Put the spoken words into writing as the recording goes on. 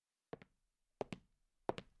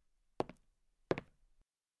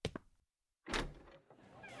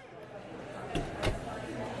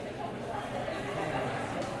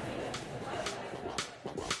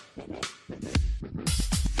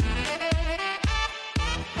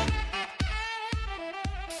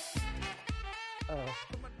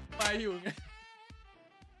อยู่ไง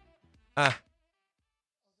อ่ะ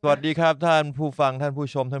สวัสดีครับท่านผู้ฟังท่านผู้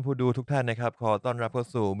ชมท่านผู้ดูทุกท่านนะครับขอต้อนรับเข้า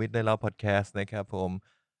สู่ Midnight Love Podcast นะครับผม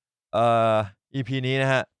EP นี้นะ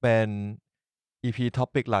ฮะเป็น EP ท็อ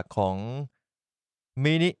ปิกหลักของ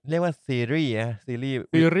มินิเรียกว่าซีรีส์นะซีรี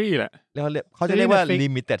ส์แหละเขาจะเรียกว่า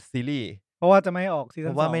Limited Series เพราะว่าจะไม่ออกซีซั่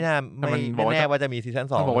น 2เพราะว่าไม่แน่ว่าจะมีซีซั่น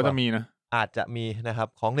 2บอกว่าจะมีนะอาจจะมีนะครับ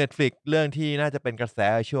ของ Netflix เรื่องที่น่าจะเป็นกระแส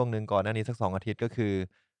ช่วงนึงก่อนหน้านี้สัก2อาทิตย์ก็คือ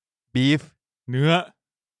Beef เนื้อ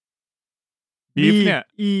Beef เนี่ย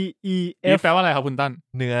Beef แปลว่าอะไรครับคุณตั้น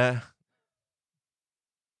เนื้อ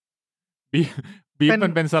Beef มั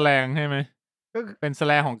นเป็นแสแลงใช่ไหมก็เป็นแสแ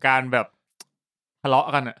ลงของการแบบทะเลาะ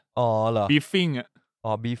กันอ่ะอ๋อเหรอ Beefing อ่ะ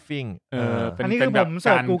beefing อันนี้คือผมเ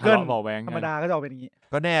สิร์ช Google ธรรมดาก็จะออกเป็นอย่างนี้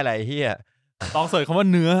ก็แน่อะไรเฮียลองเสิร์ชคำว่า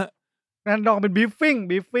เนื้องั้นลองเป็น beefing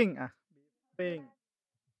อ่ะ beefing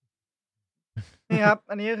นี่ครับ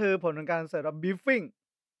อันนี้ก็คือผลของการเสิร์ชว่า beefing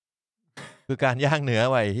คือการย่างเนื้อ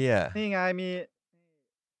ไว้เฮียนี่ไงมี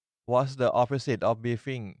What's the opposite of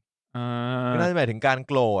beefing ก็น่าจะหมายถึงการ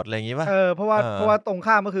โกรธอะไรอย่างงี้ป่ะเพราะว่าตรง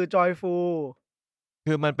ข้ามก็คือ joyful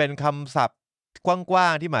คือมันเป็นคำศัพท์กว้า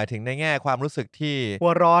งๆที่หมายถึงในแง่ความรู้สึกที่หั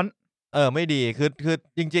วร้อนไม่ดีคือ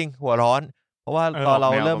จริงๆหัวร้อนเพราะว่าตอนเรา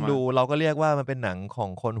เริ่มดูเราก็เรียกว่ามันเป็นหนังของ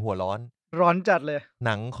คนหัวร้อนจัดเลยห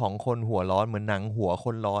นังของคนหัวร้อนเหมือนหนังหัวค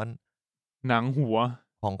นร้อนหนังหัว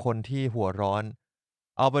ของคนที่หัวร้อน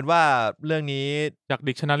เอาเป็นว่าเรื่องนี้จาก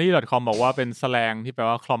dictionary.com บอกว่าเป็นแสแลงที่แปล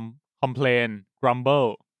ว่า complain grumble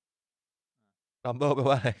แปล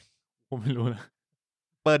ว่าอะไรผมไม่รู้นะ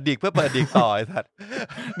เปิดดิกเพื่อเปิดดิกต่อไอ้สัตว์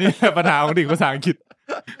นี่แหละปัญหาของดิกภาษาอังกฤษ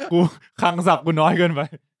กูคลังศัพท์กูน้อยเกินไป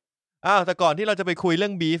แต่ก่อนที่เราจะไปคุยเรื่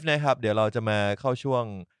องบีฟนะครับเดี๋ยวเราจะมาเข้าช่วง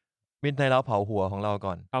มิดไนท์เล้าเผาหัวของเรา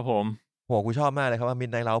ก่อนครับผมหัวกูชอบมากเลยครับว่ามิด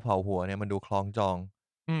ไนท์เล้าเผาหัวเนี่ยมันดูคล้องจอง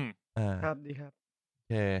ครับดีครับโอ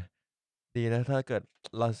เคดีนะถ้าเกิด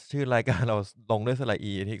เราชื่อรายการเราลงด้วยสระ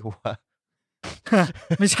อีที่กูว่า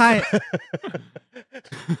ไม่ใช่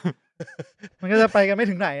มันก็จะไปกันไม่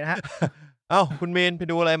ถึงไหนนะฮะคุณเมนไป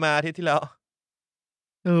ดูอะไรมาอาทิตย์ที่แล้ว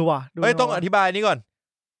ว่ะต้องอธิบายนี้ก่อน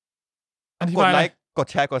กดไลค์กด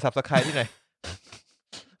แชร์กด Subscribe ที่ไหน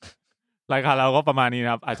รายการเราก็ประมาณนี้น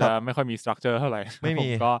ะครับอาจจะไม่ค่อยมีสตรัคเจอร์เท่าไหร่ไม่มี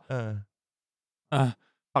ก็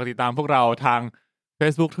ฝากติดตามพวกเราทาง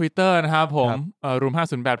Facebook Twitter นะครับผมroom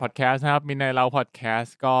 508 podcast นะครับมีในเรา podcast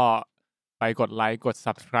ก็ไปกดไลค์กด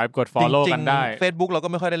Subscribe กด Follow กันได้ Facebook เราก็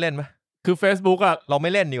ไม่ค่อยได้เล่นมั้ยคือ Facebook อ่ะเราไ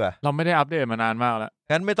ม่เล่นดีกว่าเราไม่ได้อัปเดตมานานมากแล้ว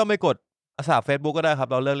งั้นไม่ต้องไปกดสาบ Facebook ก็ได้ครับ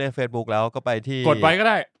เราเลิกเล่น Facebook แล้วก็ไปที่กดไว้ก็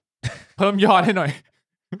ได้ เพิ่มยอดให้หน่อย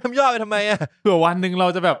เพิ่มยอดไปทำไมอ่ะเผื่อวันนึงเรา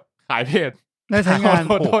จะแบบขายเพจได้ใช้งาน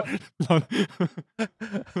โทษ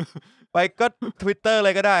ไปก็ Twitter เล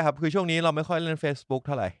ยก็ได้ครับคือช่วงนี้เราไม่ค่อยเล่น Facebook เ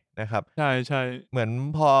ท่าไหร่นะครับใช่ๆเหมือน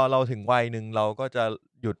พอเราถึงวัยนึงเราก็จะ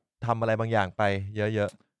หยุดทำอะไรบางอย่างไปเยอะ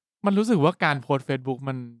ๆมันรู้สึกว่าการโพสต์ Facebook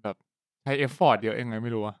มันแบบใช้เอฟฟอร์ตเยอะยังไงไ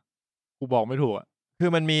ม่รู้อ่ะกูบอกไม่ถูกอ่ะคือ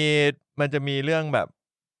มันจะมีเรื่องแบบ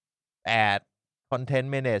แอดcontent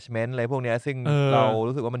management อะไรพวกนี้ซึ่งเรา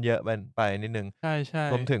รู้สึกว่ามันเยอะไปนิดนึงใช่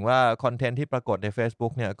รวมถึงว่าคอนเทนต์ที่ปรากฏใน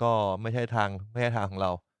Facebook เนี่ยก็ไม่ใช่ทางของเร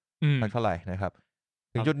าสักเท่าไหร่นะครับ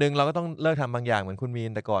ถึงจุดนึงเราก็ต้องเลิกทำบางอย่างเหมือนคุณมี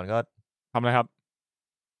นแต่ก่อนก็ทำอะไรครับ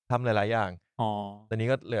ทำหลายๆอย่างตอนนี้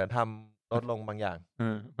ก็เหลือทำลดลงบางอย่าง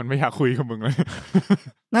มันไม่อยากคุยกับมึงเลย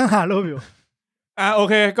นั่งหารูปอยู่โอ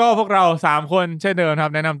เคก็พวกเรา3คนเช่นเดิมครั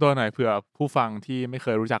บแนะนำตัวหน่อยเผื่อผู้ฟังที่ไม่เค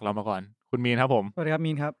ยรู้จักเรามาก่อนคุณมีนครับผมสวัสดีครับ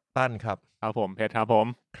มีนครับตั้นครับครับผมเพชรครับผม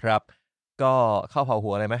ครับก็เข้าเผา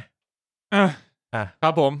หัวเลยไหมค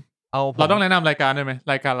รับผมเราต้องแนะนำรายการด้วยไหม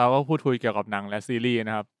รายการเราก็พูดคุยเกี่ยวกับหนังและซีรีส์น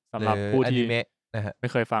ะครับสำหรับผู้ที่ไม่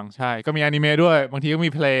เคยฟังใช่ก็มีอนิเมะด้วยบางทีก็มี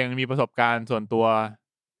เพลงมีประสบการณ์ส่วนตัว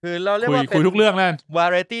คือเราเรียกว่าคุยทุกเรื่องแล้ว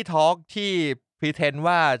Variety Talk ที่ pretend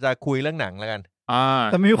ว่าจะคุยเรื่องหนังแล้วกัน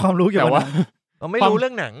แต่ไม่มีความรู้เกี่ยวกับหนังเราไม่รู้เรื่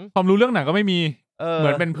องหนังความรู้เรื่องหนังก็ไม่มีเหมื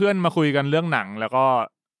อนเป็นเพื่อนมาคุยกันเรื่องหนังแล้วก็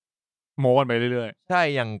โม้กันไปเรื่อยๆใช่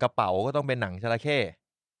อย่างกระเป๋าก็ต้องเป็นหนังจระเข้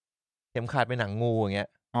เข็มขัดเป็นหนังงูอย่างเงี้ย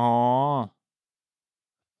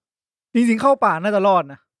จริงๆเข้าป่าน่าจะรอด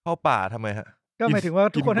นะเข้าป่าทำไมฮะก็หมายถึงว่า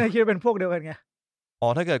ทุกคนให้คิดว่าเป็นพวกเดียวกันไง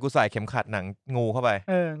ถ้าเกิดกูใส่เข็มขัดหนังงูเข้าไป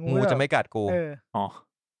งูจะไม่กัดกู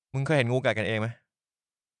มึงเคยเห็นงูกัดกันเองไหม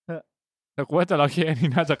แต่กูว่าจระเข้นี่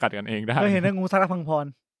น่าจะกัดกันเองได้เคยเห็นงูสารพังพร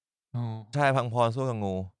ใช่พังพรสู้กับ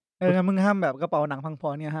งูมึงห้ามแบบกระเป๋าหนังพังพ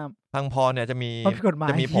รเนี่ยห้ามพังพรเนี่ยจะมี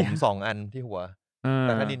ผม2อันที่หัวแ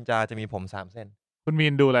ต่ถ้านินจาจะมีผม3เส้นคุณมี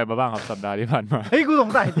นดูอะไรมาบ้างครับสัปดาห์ที่ผ่านมาเฮ้ยกูสง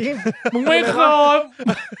สัยจริงมึงไม่เคย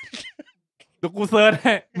เดี๋ยวกูเซิร์ชใ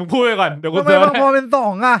ห้มึงพูดไปก่อนเดี๋ยวกูเซิร์ชพังพรเป็น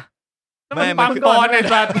2อ่ะไม่ปังปอนไอ้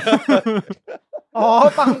สัตว์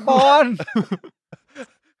ปังปอน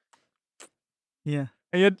เฮีย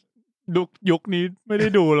ไอ้ ยุคนี้ไม่ได้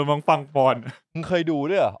ดูแล้วมั้งปังปอนมึงเคยดู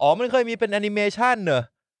ด้วยเหรออ๋อมันเคยมีเป็นแอนิเมชันเนอะ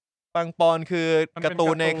ปังปอนคือการ์ตู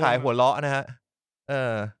นในขายหัวเราะนะฮะ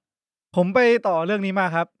ผมไปต่อเรื่องนี้มา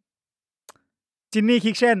ครับจินนี่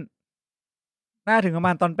คิกเช่นน่าถึงประม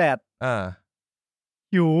าณตอน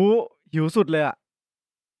8หิวสุดเลยอ่ะ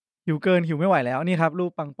หิวเกินหิวไม่ไหวแล้วนี่ครับรู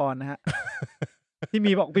ปปังปอนนะฮะ ที่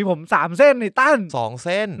มีบอกพี่ผม3เส้นนี่ตั้น2เ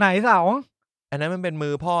ส้นไหน2อันนั้นมันเป็นมื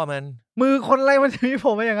อพ่อมันมือคนอะไรมันจะมีผ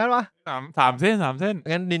มมาอย่างนั้นวะ3เส้น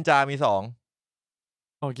งั้นนินจามี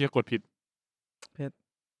2โอเคกดผิด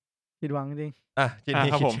ผิดหวังจริงจิน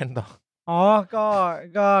นี่คิดเช่นต่ออ๋อ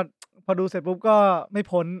ก็พอดูเสร็จปุ๊บก็ไม่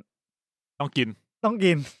พ้นต้องกินแ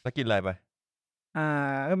ล้วกินอะไรไป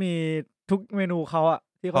ก็มีทุกเมนูเขาอะ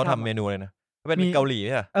ที่เขาทำเมนูเลยนะเป็นเกาหลีเ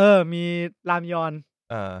นี่ยมีรามยอน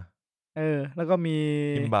แล้วก็มี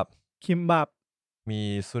คิมบับมี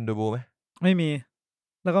ซุนดูบูไหมไม่มี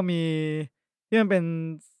แล้วก็มีที่มันเป็น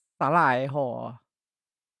สาหร่ายห่อ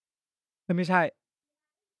ไม่ใช่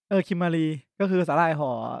คิมมารีก็คือสาหร่ายห่อ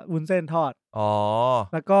วุ้นเส้นทอด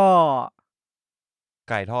แล้วก็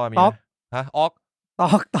ไก่ทอดมีไหมฮะออกต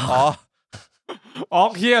อกออ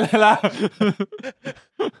กเหี้ยอะไรล่ะ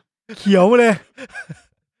เขียวมาเลย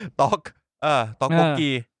ตอกโปกี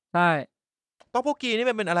ใช่ตอกโปกีนี่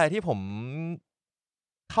มันเป็นอะไรที่ผม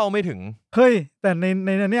เข้าไม่ถึงเฮ้ยแต่ใ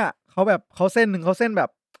นนั้นเนี่ยเขาเส้นหนึ่งเขาเส้นแบบ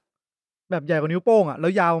ใหญ่กว่านิ้วโป้งอ่ะแล้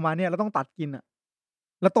วยาวมาเนี่ยเราต้องตัดกินอ่ะ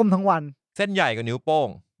แล้วต้มทั้งวันเส้นใหญ่กว่านิ้วโป้ง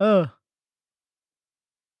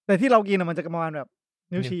แต่ที่เรากินอ่ะมันจะประมาณแบบ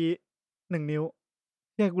นิ้วชี้1 นิ้ว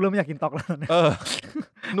เนี่ยกูเริ่มไม่อยากกินตอกแล้ว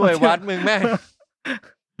หน่วยวัดมึงแม่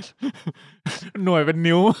หน่วยเป็น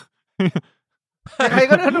นิ้วใคร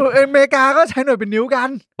ก็หน่วยอเมริกาก็ใช้หน่วยเป็นนิ้วกัน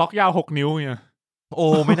ตอกยาว6 นิ้วเนี่ยโอ้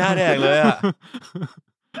ไม่น่าแดกเลยอ่ะ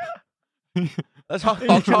แล้วช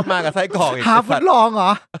อบมากับไส้กรอกอีกหาฟุตลองเหร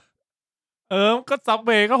อก็ซับเ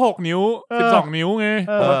วย์ก็6 นิ้ว12 นิ้วไง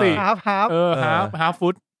ปกติฮาฟุ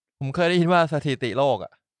ตผมเคยได้ยินว่าสถิติโลกอ่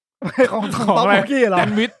ะของต๊อกโบกี้เหรอแซ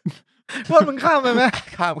นด์วิชพวกมึงข้ามไปไหม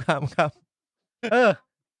ข้าม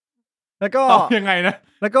แล้วก็ยังไงนะ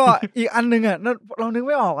แล้วก็อีกอันนึงอ่ะเรานึกไ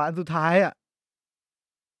ม่ออกอ่ะอันสุดท้ายอ่ะ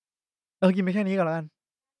กินไปแค่นี้ก่อนแล้วกัน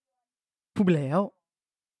พูดไปแล้ว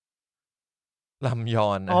ลำยอ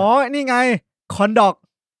นนะนี่ไงคอนด็อก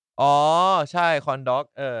ใช่คอนด็อก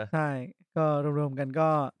ใช่ก็รวมๆกันก็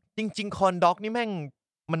จริงๆคอนด็อกนี่แม่ง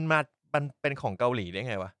มันเป็นของเกาหลีได้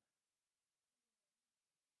ไงวะ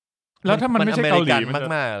แล้วถ้ามันไม่ใช่เกาหลี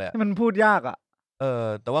มากๆเลยมันพูดยากอ่ะ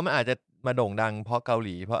แต่ว่ามันอาจจะมาโด่งดังเพราะเกาห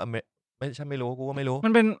ลีเพราะไม่รู้กูก็ไม่รู้มั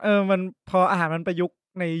นเป็นมันพออาหารมันประยุกต์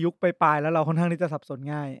ในยุคปลายๆแล้วเราค่อนข้างที่จะสับสน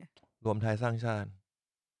ง่ายรวมไทยสร้างชาติ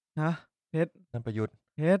นะเพชรนั่นประยุทธ์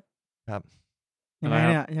เพชรครับยังไง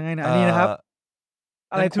เนี่ยอันนี้นะครับ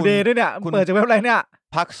อะไร today ด้วยเนี่ยเปิดจากเว็บอะไรเนี่ย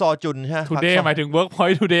พักซอจุนใช่ไหม today หมายถึง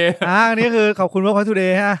workpoint today อันนี้คือขอบคุณ workpoint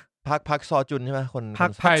today ฮะพักซอจุนใช่ไหมคนพั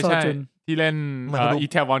กซอจุนที่เล่น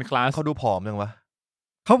Itaewon Class เขาดูผอมยังวะ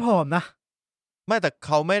เขาผอมนะไม่แต่เ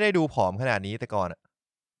ขาไม่ได้ดูผอมขนาดนี้แต่ก่อน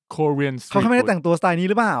Korean เขาไม่ได้แต่งตัวสไตล์นี้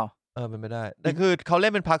หรือเปล่าเป็นไม่ได้แต่คือเขาเล่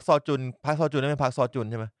นเป็นพักซอจุนนั่นเป็นพักซอจุน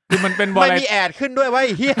ใช่ไหมคือมันเป็นไม่มีแอดขึ้นด้วยวะไ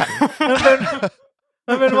อ้เหี้ย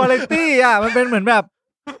มันเป็นวาไรตี้อ่ะมันเป็นเหมือนแบบ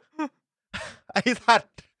ไอ้สัต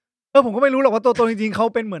ว์ผมก็ไม่รู้หรอกว่าตัวตนจริงๆเขา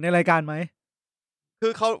เป็นเหมือนในรายการไหมคื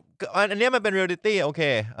อเขาอันนี้มันเป็นเรียลลิตี้โอเค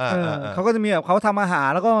เขาก็จะมีแบบเขาทำอาหาร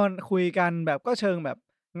แล้วก็คุยกันแบบก็เชิงแบบ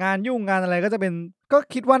งานยุ่งงานอะไรก็จะเป็นก็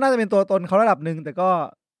คิดว่าน่าจะเป็นตัวตนเขาระดับหนึ่งแต่ก็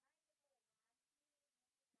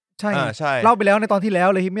ใช่เล่าไปแล้วในตอนที่แล้ว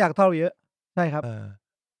เลยไม่อยากเท่าเยอะใช่ครับ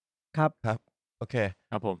ครับโอเค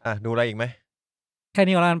ครับผมดูอะไรอีกไหมแค่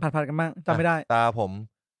นี้ก็แล้วกันผัดกันบ้างจำไม่ได้ตาผม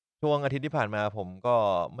ช่วงอาทิตย์ที่ผ่านมาผมก็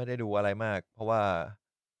ไม่ได้ดูอะไรมากเพราะว่า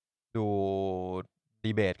ดู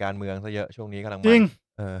ดีเบตการเมืองซะเยอะช่วงนี้กำลังจริง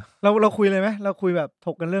เราคุยเลยไหมเราคุยแบบถ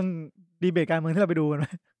กกันเรื่องดีเบตการเมืองที่เราไปดูกันไหม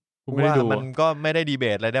ว่ามันก็ไม่ได้ดีเบ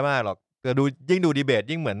ตอะไรได้มากหรอกแต่ยิ่งดูดีเบต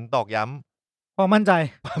ยิ่งเหมือนตอกย้ำความมั่นใจ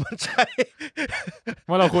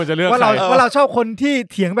ว่าเราควรจะเลือกว่าเราชอบคนที่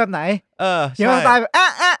เถียงแบบไหนเถียงสไตล์แบบ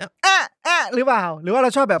หรือเปล่าหรือว่าเรา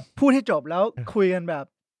ชอบแบบพูดให้จบแล้วคุยกันแบบ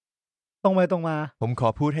ตรงไปตรงมาผมขอ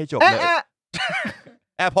พูดให้จบเลย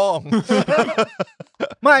พ่อง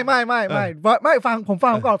ไม่ฟังผม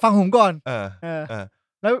ก่อนฟังผมก่อน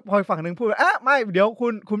แล้วพอฝั่งหนึ่งพูดไม่เดี๋ยว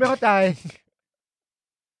คุณไม่เข้าใจ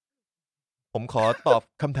ผมขอตอบ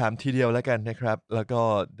คำถามทีเดียวแล้วกันนะครับแล้วก็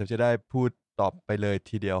เดี๋ยวจะได้พูดตอบไปเลย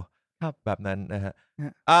ทีเดียวแบบนั้นนะฮะ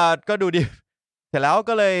ก็ดูดิเสร็จแล้ว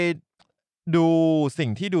ก็เลยดูสิ่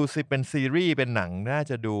งที่ดูเป็นซีรีส์เป็นหนังน่า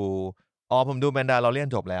จะดูผมดูแมนดาลอเรียน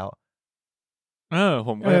จบแล้วผ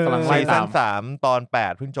มก็กำลังไล่ตาม3 ตอน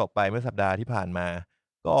 8เพิ่งจบไปเมื่อสัปดาห์ที่ผ่านมา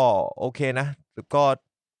ก็โอเคนะก็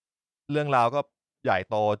เรื่องราวก็ ใหญ่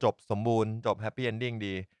โตจบสมบูรณ์จบแฮปปี้เอนดิ้ง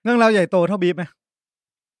ดีเรื่องราวใหญ่โตเท่าบีฟไหม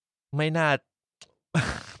ไม่น่า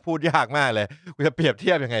พูดยากมากเลยกูจะเปรียบเที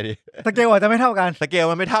ยบยังไงดีสเกลอาจจะไม่เท่ากันสเกล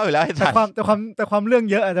มันไม่เท่าอยู่แล้วแต่ความเรื่อง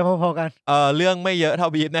เยอะอาจจะพอๆกันเรื่องไม่เยอะเท่า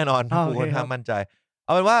บีฟแน่นอนกูค่อนข้างมั่นใจเอ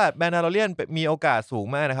าเป็นว่าแมนดาโลเรียนมีโอกาสสูง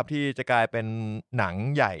มากนะครับที่จะกลายเป็นหนัง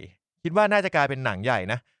ใหญ่คิดว่าน่าจะกลายเป็นหนังใหญ่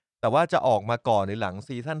นะแต่ว่าจะออกมาก่อนหรือหลัง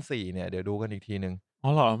ซีซั่น4เนี่ยเดี๋ยวดูกันอีกทีนึงอ๋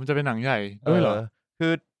อเหรอมันจะเป็นหนังใหญ่ด้วยเหรอคื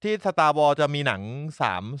อที่ Star Wars จะมีหนัง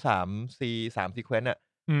3ซีเควนต์น่ะ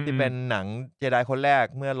ที่เป็นหนังเจไดคนแรก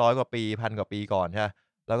เมื่อ100กว่าปี1,000กว่าปีก่อนใช่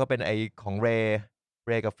แล้วก็เป็นไอของเร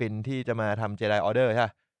กับฟินที่จะมาทำเจไดออเดอร์ใช่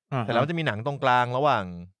แต่แล้วจะมีหนังตรงกลางระห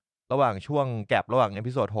ว่างช่วงแก็บระหว่างเอ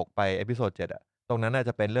พิโซด6ไปเอพิโซด7อ่ะตรงนั้นน่าจ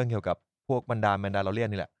ะเป็นเรื่องเกี่ยวกับพวกบรรดาแมนดาโลเรียน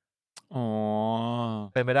นี่แหละอ๋อ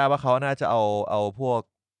เป็นไปได้ว่าเขาน่าจะเอาพวก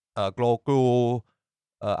โกลกู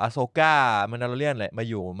อาโซก้าแมนดาโลเรียนแหละมา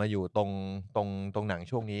อยู่ตรงหนัง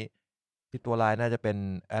ช่วงนี้ที่ตัวลายน่าจะเป็น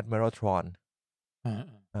Admiral Thrawn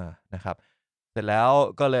นะครับเสร็จแล้ว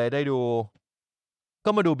ก็เลยได้ดู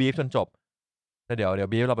ก็มาดูบีฟจนจบแล้วเดี๋ยว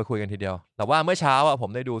บีฟเราไปคุยกันทีเดียวแต่ว่าเมื่อเช้าผม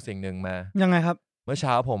ได้ดูสิ่งหนึ่งมายังไงครับเมื่อเ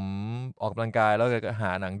ช้าผมออกกำลังกายแล้วก็ห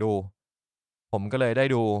าหนังดูผมก็เลยได้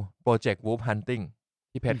ดูโปรเจกต์ Wolf Hunting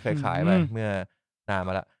ที่เพจเคยขายไปเมื่อนานม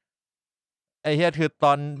าแล้วไอ้เหี้ยคือต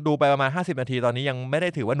อนดูไปประมาณ50นาทีตอนนี้ยังไม่ได้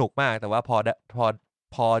ถือว่าหนุกมากแต่ว่าพ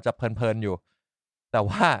อจะเพลินอยู่แต่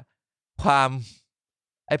ว่าความ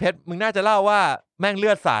ไอ้เพชรมึงน่าจะเล่าว่าแม่งเลื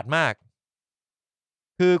อดสาดมาก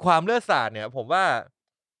คือความเลือดสาดเนี่ยผมว่า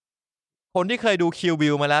คนที่เคยดูคิวบิ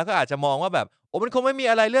ลมาแล้วก็อาจจะมองว่าแบบโอ้มันคงไม่มี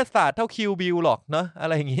อะไรเลือดสาดเท่าคิวบิลหรอกเนาะอะ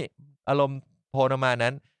ไรอย่างงี้อารมณ์โทนประมาณ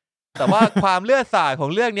นั้นแต่ว่าความเลือดสาดของ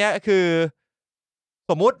เรื่องนี้คือ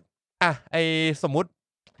สมมุติสมมุติ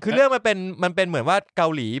คือเรื่องมันเป็นเหมือนว่าเกา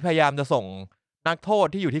หลีพยายามจะส่งนักโทษ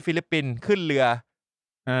ที่อยู่ที่ฟิลิปปินส์ขึ้นเรื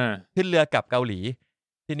อกลับเกาหลี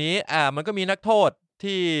ทีนี้มันก็มีนักโทษ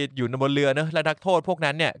ที่อยู่บนเรือเนอะและนักโทษพวก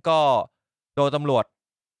นั้นเนี่ยก็โดนตำรวจ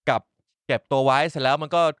เก็บตัวไว้เสร็จแล้วมัน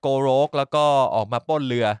ก็โกโรกแล้วก็ออกมาปล้น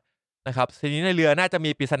เรือนะครับทีนี้ในเรือน่าจะมี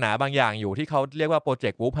ปริศนาบางอย่างอยู่ที่เขาเรียกว่าโปรเจ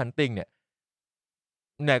กต์ Wolf Hunting เนี่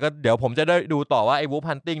ยก็เดี๋ยวผมจะได้ดูต่อว่าไอ้ Wolf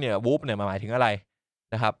Hunting เนี่ย Wolf เนี่ยหมายถึงอะไร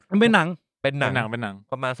นะครับมันเป็นหนัง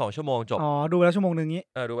ประมาณ2ชั่วโมงจบดูแล้วชั่วโมงนึงงี้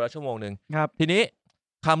ดูแล้วชั่วโมงนึงครับทีนี้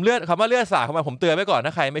คำว่าเลือดสาดเข้ามาผมเตือนไว้ก่อนถ้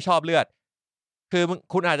าใครไม่ชอบเลือดคือ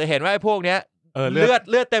คุณอาจจะเห็นว่าไอ้พวกเนี้ยเ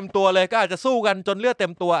ลือดเต็มตัวเลยก็อาจจะสู้กันจนเลือดเต็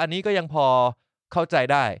มตัวอันนี้ก็ยังพอเข้าใจ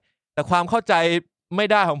ได้แต่ความเข้าใจไม่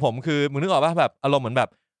ได้ของผมคือมึงนึกออกป่ะแบบอารมณ์เหมือนแบบ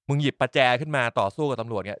มึงหยิบประแจขึ้นมาต่อสู้กับต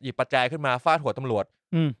ำรวจเงี้ยหยิบประแจขึ้นมาฟาดหัวตำรวจ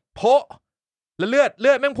โพะแล้วเลื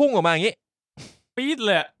อดแม่งพุ่งออกมาอย่างงี้ปี๊ดเ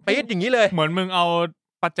ลยปี๊ดอย่างนี้เลยเหมือนมึงเอา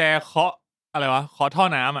ประแจเคาะอะไรวะเคาะท่อ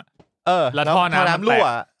น้ำแล้วท่อน้ำรั่ว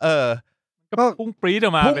ก็พุ่งปรี๊ดอ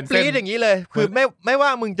อกมาเป็นเส้นปรี๊ดอย่างนี้เลยคือไม่ว่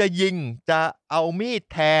ามึงจะยิงจะเอามีด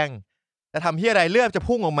แทงจะทำที่อะไรเลือดจะ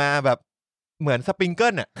พุ่งออกมาแบบเหมือนสปริงเกิ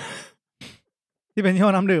ลที่เป็นยี่ห้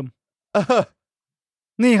อน้ำดื่ม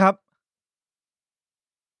นี่ครับ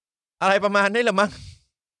อะไรประมาณนี้แหละมั้ง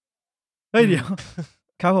เฮ้ยเดี๋ยว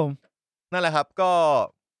ครับผมนั่นแหละครับ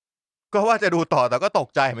ก็ว่าจะดูต่อแต่ก็ตก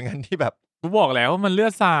ใจเหมือนกันที่แบบกูบอกแล้วว่ามันเลือ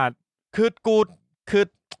ดสาดคือ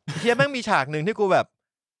เฮียแม่งมีฉากหนึ่งที่กูแบบ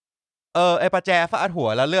ไอ้ประแจฟาดหัว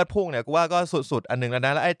แล้วเลือดพุ่งเนี่ยกูว่าก็สุดๆอันนึงแล้วน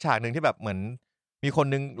ะแล้วไอ้ฉากหนึ่งที่แบบเหมือนมีคน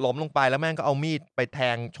นึงล้มลงไปแล้วแม่งก็เอามีดไปแท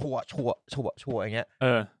งชั่วอย่างเงี้ย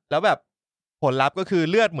แล้วแบบผลลัพธ์ก็คือ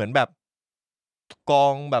เลือดเหมือนแบบกอ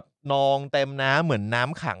งแบบนองเต็มน้ำเหมือนน้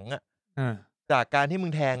ำขังจากการที่มึ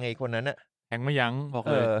งแทงไอ้คนนั้นแทงไม่ยั้งบอก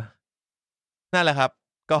เลยนั่นแหละครับ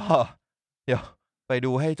ก็เดี๋ยวไป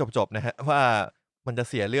ดูให้จบๆนะฮะว่ามันจะ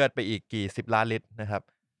เสียเลือดไปอีกกี่10 ล้านลิตรนะครับ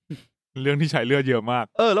เรื่องที่ใช้เลือดเยอะมาก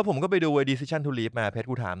แล้วผมก็ไปดู Decision to Leave มาเพชร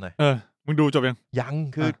กูถามหน่อยมึงดูจบยัง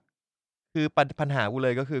คือปัญหากูเล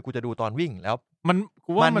ยก็คือกูจะดูตอนวิ่งแล้ว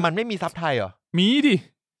กูว่ามันไม่มีซับไทยเหรอมีดิ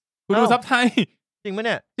กูดูซับไทยจริงมั้ยเ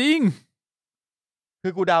นี่ยจริงคื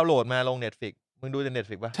อกูดาวน์โหลดมาลง Netflix มึงดูใน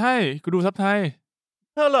Netflix ป่ะใช่กูดูซับไทย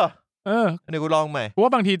เหรอเดี๋ยวกูลองใหม่กูว่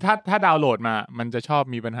าบางทีถ้าดาวน์โหลดมามันจะชอบ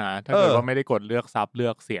มีปัญหาถ้าเกิดว่าไม่ได้กดเลือกซับเลื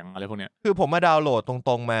อกเสียงอะไรพวกเนี้ยคือผมมาดาวน์โหลดต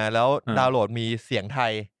รงๆมาแล้วดาวน์โหลดมีเสียงไท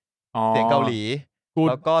ยเสียงเกาหลี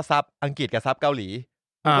แล้วก็ซับอังกฤษกับซับเกาหลี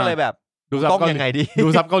ก็เลยแบบดูซับยังไงดีดู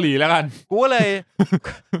ซับเกาหลีแล้วกันกูก็เ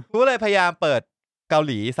ลยพยายามเปิดเกา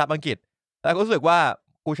หลีซับอังกฤษแต่กูรู้สึกว่า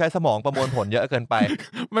กูใช้สมองประมวลผลเยอะเกินไป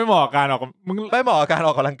ไม่เหมาะกับการออกไม่เหมาะกับการอ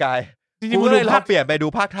อกกำลังกายกูเลยเปลี่ยนไปดู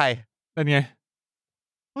ภาคไทยเป็นไง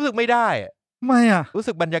รู้สึกไม่ได้ไม่รู้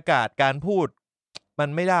สึกบรรยากาศการพูดมัน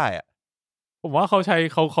ไม่ได้ผมว่าเขาใช้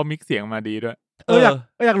เขามิกเสียงมาดีด้วย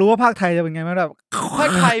อยากรู้ว่าภาคไทยจะเป็นไงมั้ยแบบภาค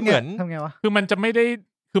ไทยเหมือนทำไงวะคือมันจะไม่ได้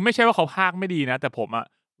คือไม่ใช่ว่าเขาพากย์ไม่ดีนะแต่ผม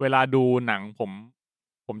เวลาดูหนังผ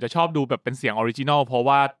ม ผมจะชอบดูแบบเป็นเสียงออริจินอลเพราะ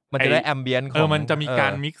ว่ามันจะได้แอมเบียนต์ของมันจะมีกา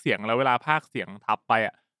รมิกเสียงแล้วเวลาพากย์เสียงทับไป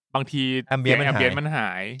อ่ะบางทีแอมเบียนต์มันหา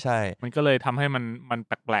ยใช่มันก็เลยทำให้มันแ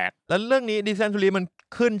ปลกๆแล้วเรื่องนี้ดิเซนทูรีมัน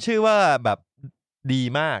ขึ้นชื่อว่าแบบดี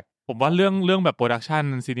มากผมว่าเรื่องแบบโปรดักชัน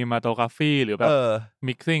ซีนิมาโตกราฟีหรือแบบ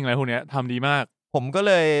มิกซิ่งอะไรพวกเนี้ยทำดีมากผมก็เ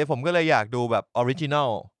ลยอยากดูแบบออริจินอล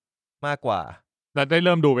มากกว่าแล้วได้เ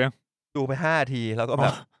ริ่มดูไปยังดูไป5 ทีแล้วก็แบ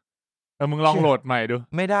บมึงลองโหลดใหม่ดู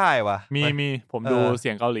ไม่ได้ว่ะมีผมดูเสี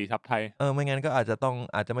ยงเกาหลีทับไทยไม่งั้นก็อาจ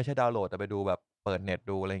จะไม่ใช่ดาวน์โหลดแต่ไปดูแบบเปิดเน็ต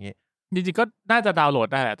ดูอะไรอย่างงี้จริงๆก็น่าจะดาวน์โหลด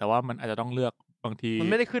ได้แหละแต่ว่ามันอาจจะต้องเลือกบางทีมัน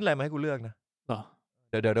ไม่ได้ขึ้นอะไรมาให้กูเลือกนะ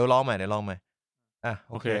เดี๋ยวลองใหม่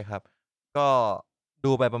โอเคครับก็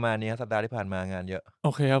ดูไปประมาณนี้สัปดาห์ที่ผ่านมางานเยอะโอ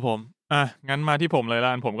เคครับผมงั้นมาที่ผมเลยละ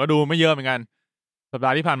กันผมก็ดูไม่เยอะเหมือนกันสัปดา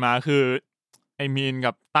ห์ที่ผ่านมาคือไอ้มีน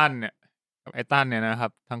กับตั้นเนี่ยกับไอ้ตั้นเนี่ยนะครั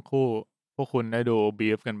บทั้งคู่พวกคุณได้ดูบี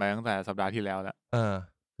ฟกันไปตั้งแต่สัปดาห์ที่แล้วแล้ว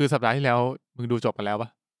คือสัปดาห์ที่แล้วมึงดูจบกันแล้วปะ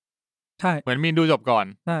ใช่เหมือนมีนดูจบก่อน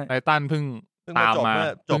ไอ้ตั้นเพิ่งตามมา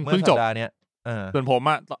เพิ่งจบสัปดาห์เนี้ยส่วนผม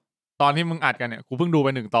ตอนที่มึงอัดกันเนี่ยกูเพิ่งดูไป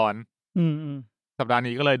1 ตอนสัปดาห์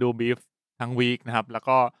นี้ก็เลยดูบีฟทั้งวีคนะครับแล้ว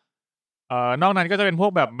ก็นอกนั้นก็จะเป็นพว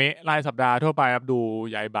กแบบเมะรายสัปดาห์ทั่วไปครับดู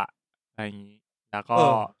ยายบะอะไรอย่างนี้แล้วก็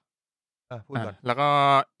พูดก่อนแล้วก็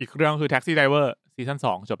อีกเรื่องคือ Taxi Driver ซีซั่น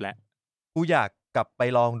2จบแล้วกูอยากกลับไป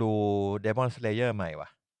ลองดู Demon Slayer ใหม่ว่ะ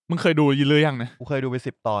มึงเคยดูหรือยังนะกูเคยดูไป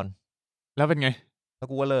10 ตอนแล้วเป็นไงแล้ว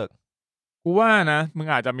กูก็เลิกกูว่านะมึง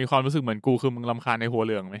อาจจะมีความรู้สึกเหมือนกูคือมึงรำคาญในหัวเ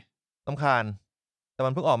หลืองไหมรำคาญแต่มั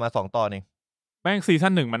นเพิ่งออกมา2 ตอนเองแม่งซีซั่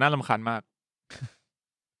น1มันน่ารำคาญมาก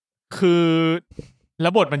คือแล้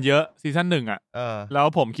วบทมันเยอะซีซั่น1แล้ว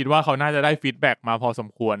ผมคิดว่าเขาน่าจะได้ฟีดแบ็กมาพอสม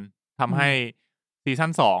ควรทำให้ซีซั่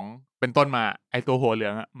น2เป็นต้นมาไอตัวหัวเหลื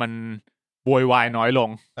องมันโวยวายน้อยลง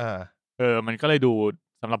มันก็เลยดู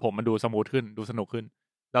สำหรับผมมันดูสมูทขึ้นดูสนุกขึ้น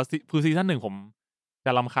แล้วคือซีซั่น1ผมจ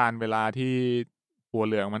ะรำคาญเวลาที่หัวเ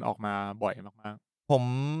หลืองมันออกมาบ่อยมากๆผม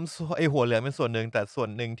ไอหัวเหลืองเป็นส่วนหนึ่งแต่ส่วน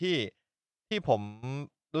หนึ่งที่ผม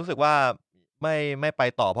รู้สึกว่าไม่ไป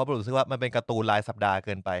ต่อเพราะรู้สึกว่ามันเป็นการ์ตูนรายสัปดาห์เ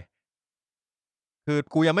กินไปคือ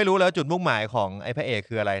กูยังไม่รู้แล้วจุดมุ่งหมายของไอ้พระเอก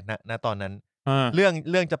คืออะไรณตอนนั้นเ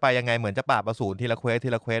รื่องจะไปยังไงเหมือนจะปราบอสูรทีละเค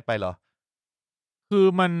วสไปเหรอคื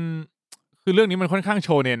อเรื่องนี้มันค่อนข้างโช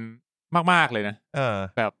เน็นมากๆเลยนะ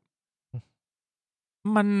แบบ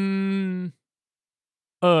มัน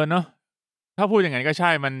เนาะถ้าพูดอย่างนั้นก็ใช่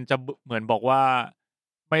มันจะเหมือนบอกว่า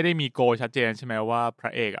ไม่ได้มีโกชัดเจนใช่ไหมว่าพร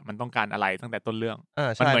ะเอกมันต้องการอะไรตั้งแต่ต้นเรื่อง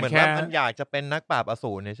มันเหมือนแค่มันอยากจะเป็นนักปราบอ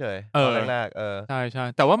สูรเฉยๆตอนแรกใช่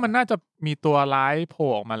แต่ว่ามันน่าจะมีตัวร้ายโผล่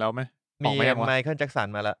ออกมาแล้วไหมมีไมเคิลแจ็คสัน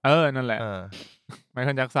มาแล้วนั่นแหละไมเ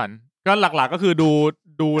คิลแจ็คสันก็หลักๆก็คือดู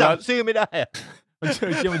แล้วชื่อไม่ได้มัน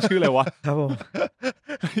ชื่ออะไรวะครับผม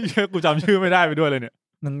กูจำชื่อไม่ได้ไปด้วยเลยเนี่ย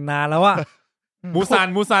นานแล้วอะมูซั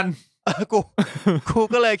นกู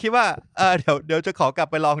ก็เลยคิดว่าเดี๋ยวจะขอกลับ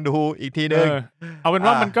ไปลองดูอีกทีนึงเอาเป็น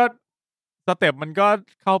ว่ามันก็สเต็ปมันก็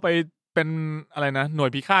เข้าไปเป็นอะไรนะหน่วย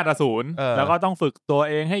พิฆาตอสูรแล้วก็ต้องฝึกตัว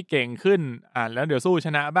เองให้เก่งขึ้นแล้วเดี๋ยวสู้ช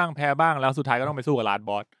นะบ้างแพ้บ้างแล้วสุดท้ายก็ต้องไปสู้กับลาด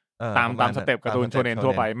บอสตามสเต็ปการ์ตูนโชเน็นทั่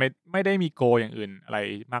วไปไม่ได้มีโกอย่างอื่นอะไร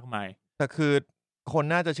มากมายแต่คือคน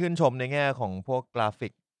น่าจะชื่นชมในแง่ของพวกกราฟิ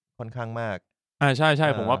กค่อนข้างมากใช่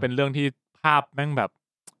ผมว่าเป็นเรื่องที่ภาพแม่งแบบ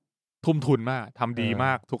ทุ่มทุนมากทำดีม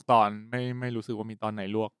ากทุกตอนไม่รู้สึกว่ามีตอนไหน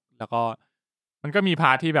ลวกแล้วก็มันก็มีพ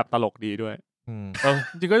าร์ทที่แบบตลกดีด้วย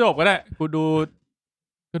จริงก็จบก็ได้กูดู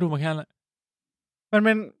มาแค่นั้นมันเ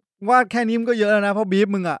ป็นว่าแค่นี้มันก็เยอะแล้วนะเพราะบีฟ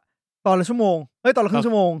มึงตอนละชั่วโมงตอนละครึ่ง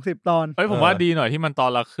ชั่วโมง10 ตอนผมว่าดีหน่อยที่มันตอ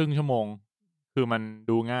นละครึ่งชั่วโมงคือมัน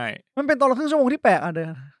ดูง่ายมันเป็นตอนละครึ่งชั่วโมงที่แปลกเดี๋ยว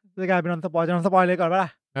จะกลายเป็นนอนสปอยจะนอนสปอยเลยก่อนป่ะล่ะ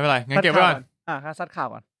ไม่เป็นไรงั้นเก็บไว้ก่อนซัดข่าว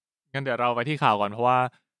ก่อนงั้นเดี๋ยวเราไปที่ข่าวก่อนเพราะว่า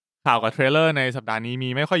ข่าวกับเทรลเลอร์ในสัปดาห์นี้มี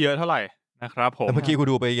ไม่ค่อยเยอะเท่าไหร่นะครับผมเมื่อกี้กู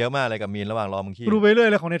ดูไปเยอะมากเลยกับมีนระหว่างรอมึงขี้กูดูไปเรื่อย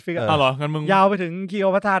เลยของ Netflix เหรองั้นมึงยาวไปถึงคีโอ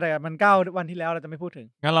พัทธาแต่มัน9 วันที่แล้วเราจะไม่พูดถึง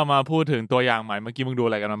งั้นเรามาพูดถึงตัวอย่างใหม่เมื่อกี้มึงดูอ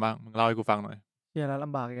ะไรกันมาบ้างมึงเล่าให้กูฟังหน่อยเหี้ยแล้วล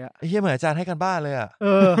ำบากอีกเหี้ยเหมือนอาจารย์ให้กันบ้านเลย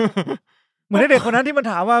เหมือนเด็กคนนั้นที่มัน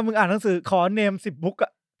ถามว่ามึงอ่านหนังสือขอเนม10 บุ๊ก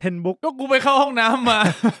10 บุ๊กก็กูไปเข้าห้องน้ำมา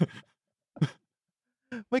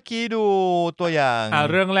เมื่อกี้ดูตัวอย่าง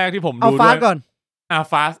เรื่องแรกที่ผมดูเอาฟาสก่อน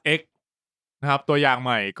Fast X นะครับตัวอย่างใ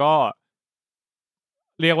หม่ก็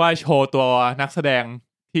เรียกว่าโชว์ตัวนักแสดง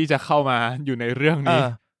ที่จะเข้ามาอยู่ในเรื่องนี้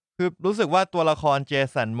คือรู้สึกว่าตัวละครเจ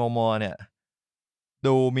สันโมโมเนี่ย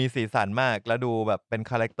ดูมีสีสันมากแล้วดูแบบเป็น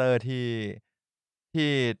คาแรคเตอร์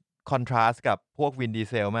ที่คอนทราสต์กับพวกวินดี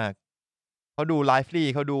เซลมากเขาดูไลฟ์ลี่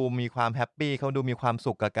เขาดูมีความแฮปปี้เขาดูมีความ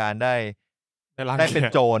สุขกับการได้เป็น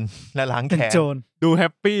โจรและล้างแค้นดูแฮ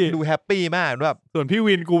ปปี้มากแบบส่วนพี่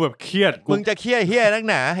วินกูแบบเครียดมึงจะเครียดเหี้ยนัก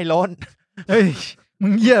หนาให้ล้นเฮ้ยมึ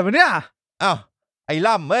งเหี้ยปะเนี่ยอ้าวไอ้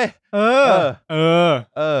ล่ำเว้ย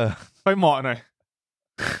ค่อยเหมาะหน่อย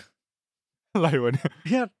อะไรวะเนี่ยเ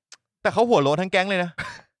ฮียแต่เขาหัวโล้นทั้งแก๊งเลยนะ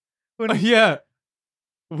เฮีย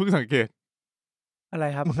กูเพิ่งสังเกตอะไร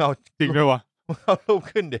ครับมึงเอาจริงด้วยวะมึงเอารูป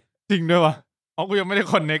ขึ้นดิจริงด้วยวะอ๋อกูยังไม่ได้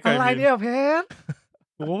คอนเนคกับอะไรเนี่ยเพชร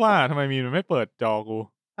กูว่าทำไมมีมันไม่เปิดจอกู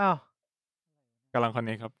อ้าวกำลังคอนเน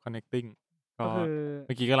คครับ connecting ก็เ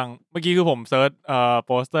มื่อกี้คือผมเซิร์ชโ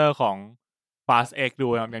ปสเตอร์ของ Fast X ดู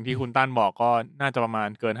ครับอย่างที่คุณตั้นบอกก็น่าจะประมาณ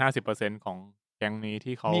เกิน 50% ของแก๊งนี้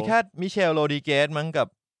ที่เขามีแค่มิเชลโรดิเกสมั้งกับ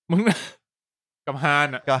มึงกับฮาน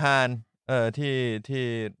อ่ะกับฮานที่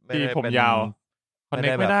ไม่ได้ผมยาวคอนเน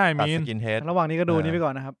คไม่ได้มีนระหว่างนี้ก็ดูนี้ไปก่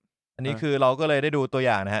อนนะครับอันนี้คือเราก็เลยได้ดูตัวอ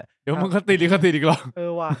ย่างนะฮะเดี๋ยวมึงก็ติดอีกรอบ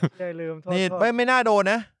ว่ะใจลืมนี่ไม่น่าโดน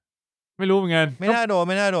นะไม่รู้เหมือนกันไม่น่าโด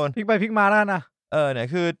นพลิกไปพลิกมาแล้วนะเนี่ย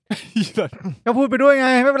คือก็พูดไปด้วยไง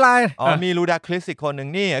ไม่เป็นไรมีลูดาคลิสอีกคนหนึ่ง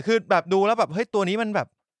นี่คือแบบดูแล้วแบบเฮ้ยตัวนี้มันแบบ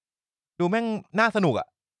ดูแม่งน่าสนุกอ่ะ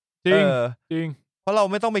จริงเพราะเรา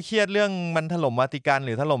ไม่ต้องไปเครียดเรื่องมันถล่มวาติกันห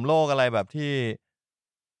รือถล่มโลกอะไรแบบ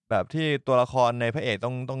ที่ตัวละครในพระเอก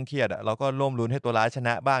ต้องเครียดอ่ะเราก็ร่วมลุ้นให้ตัวร้ายชน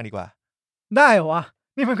ะบ้างดีกว่าได้เหรอวะ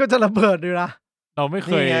นี่มันก็จะระเบิดอยู่นะเราไม่เค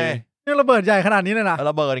ยนี่ระเบิดใหญ่ขนาดนี้เลยนะ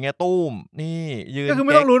ระเบิดอย่างเงี้ยตุ้มนี่ยืนก็คือไ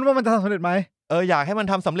ม่ต้องลุ้นว่ามันจะทำสำเร็จไหมอยากให้มัน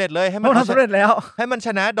ทำสำเร็จเลยให้มันทำสำเร็จแล้วให้มันช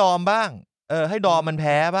นะดอมบ้างให้ดอมมันแ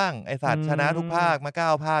พ้บ้างไอสัตว์ชนะทุกภาคมา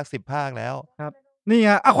9 ภาค 10 ภาคแล้วครับนี่ไง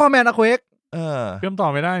อะควาแมนอะเควกเชื่อมต่อ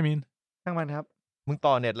ไม่ได้มินช่างมันครับมึง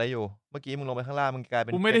ต่อเน็ตอะไรอยู่เมื่อกี้มึงลงไปข้างล่างมึงกลายเป็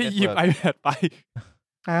นกูไม่ได้หยิบ iPad ไป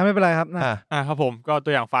ไม่เป็นไรครับครับผมก็ตั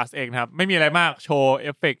วอย่าง Fast X นะครับไม่มีอะไรมากโชว์เอ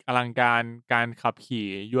ฟเฟกต์อลังการการขับขี่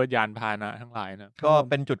ยวดยานพาหนะทั้งหลายนะก็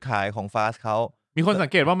เป็นจุดขายของ Fast เขามีคนสัง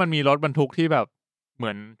เกตว่ามันมีรถบรรทุกที่แบบเหมื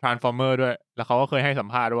อน Transformer ด้วยแล้วเขาก็เคยให้สัม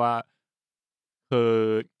ภาษณ์ว่าคือ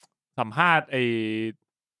สัมภาษณ์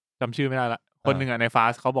จำชื่อไม่ได้ละคนหนึ่งใน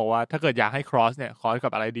Fast เขาบอกว่าถ้าเกิดอยากให้ cross เนี่ย cross กั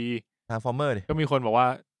บอะไรดี Transformer ดิก็มีคนบอกว่า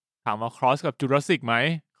ถามว่า cross กับ Jurassic ไหม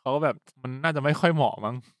เขาก็แบบมันน่าจะไม่ค่อยเหมาะ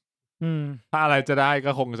มั้งถ้าอะไรจะได้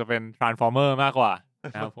ก็คงจะเป็น Transformer มากกว่าน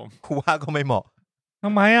ะครับผมกูว่าก็ไม่เหมาะท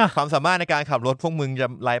ำไมอ่ะความสามารถในการขับรถพวกมึงจะ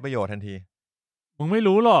ไร้ประโยชน์ทันทีมึงไม่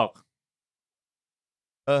รู้หรอก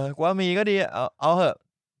กูว่ามีก็ดีเอาเหอะ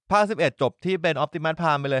ภาค11จบที่เป็น Optimus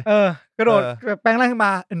Prime ไปเลยกระโดดแปลงร่างขึ้นม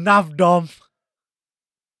า enough dom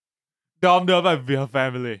เดินแบบ We're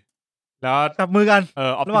Family แล้วจับมือกัน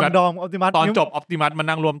ระหว่างดอม Optimus ตอนจบ Optimus มัน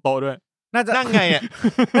นั่งรวมโต๊ะด้วยน่าจะนั่งไงอ่ะ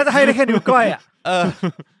น่าจะให้ได้แค่นิ้วก้อยอ่ะ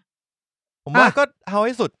ผมว่าก็เอาใ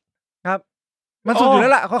ห้สุดครับมันสุดอยู่แล้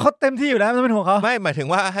วล่ะเขาเต็มที่อยู่แล้วไม่เป็นห่วงเขาไม่หมายถึง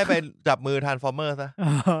ว่าให้ไปจับมือ Transformer ซะ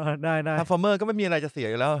ได้ Transformer ก็ไม่มีอะไรจะเสีย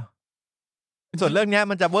อยู่แล้วส่วนเรื่องนี้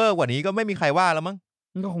มันจะเวอร์กว่านี้ก็ไม่มีใครว่าแล้วมั้ง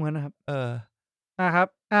ก็คงงั้นนะครับครับ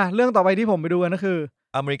เรื่องต่อไปที่ผมไปดูกันก็คือ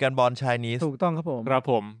American Born Chinese ถูกต้องครับผมครับ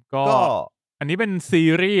ผมก็อันนี้เป็นซี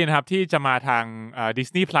รีส์นะครับที่จะมาทาง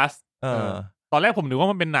Disney Plus ตอนแรกผมนึกว่า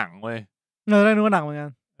มันเป็นหนังเว้ยได้นึกว่าหนังเหมือนกัน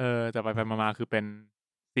แต่ไปมาคือเป็น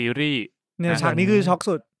ซีรีส์เนี่ยฉากนี้คือช็อก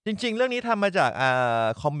สุดจริงๆเรื่องนี้ทำมาจาก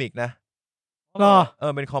คอมิกนะ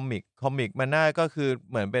เป็นคอมิกมันน่าก็คือ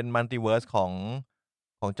เหมือนเป็นมัลติเวิร์สของ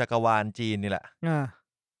จักรวาลจีนนี่แหละ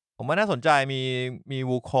ผมว่าน่าสนใจมี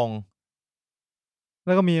วูคงแ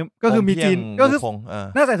ล้วก็คือมีจีนก็คือ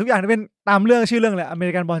น่าใส่ทุกอย่างที่เป็นตามเรื่องชื่อเรื่องแหละอเม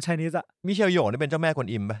ริกันบอลไชนีสอะมิเชลโยนี่เป็นเจ้าแม่กวน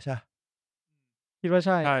อิมป่ะใช่คิดว่าใ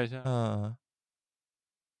ช่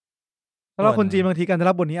แล้วคนจีนบางทีการจะ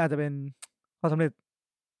รับบทนี้อาจจะเป็นความสำเร็จ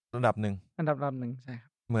ระดับหนึ่งอันดับหนึ่งใช่ครับ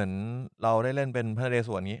เหมือนเราได้เล่นเป็นพระนเรศ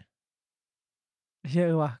วรนี้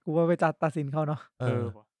ว่ะกูว่าไปตัดสินเขาเนาะ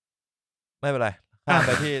ไม่เป็นไรข้ามไ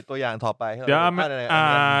ปที่ตัวอย่างต่อไปเดี๋ยว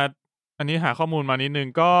อันนี้หาข้อมูลมานิดนึง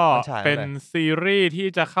ก็เป็นซีรีส์ที่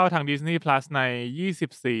จะเข้าทาง Disney Plus ใน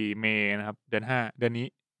24เมษนะครับเดือน5เดือนนี้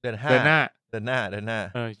เดือนหน้า24เดือนหน้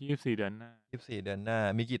า24เดือนหน้า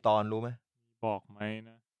มีกี่ตอนรู้ไหมบอกไหม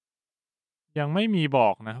นะยังไม่มีบอ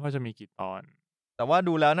กนะว่าจะมีกี่ตอนแต่ว่า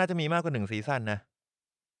ดูแล้วน่าจะมีมากกว่า1ซีซั่นนะ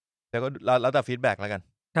แต่ก็แล้วแต่ฟีดแบ็กแล้วกัน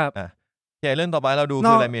ครับเรื่องต่อไปเราดู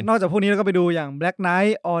คืออะไรมินนอกจากพวกนี้เราก็ไปดูอย่าง Black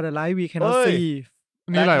Knight or the Light We Cannot See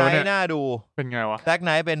นี่อะไรวะเนี่ยน่าดูเป็นไงวะ Black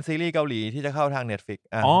Knight เป็นซีรีส์เกาหลีที่จะเข้าทาง Netflix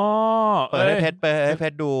เปิดให้เพ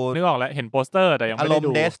ชรดูนึกออกแล้วเห็นโปสเตอร์แต่ยังไม่ได้ดู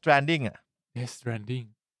อารมณ์ Death Stranding Death Stranding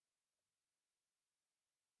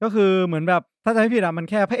ก็คือเหมือนแบบถ้าจะไม่ผิดมัน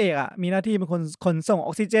แค่พระเอกมีหน้าที่เป็นคนส่งอ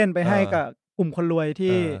อกซิเจนไปให้กับกลุ่มคนรวย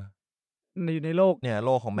ที่อยู่ในโลกเนี่ยโล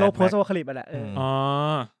กของโลกโพสต์โอคาลิปแหละ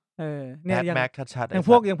เนี่ยอย่าง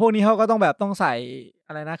พวกนี้เขาก็ต้องแบบต้องใส่อ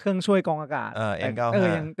ะไรนะเครื่องช่วยกรองอากาศ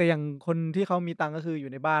แต่อย่างคนที่เขามีตังก็คืออ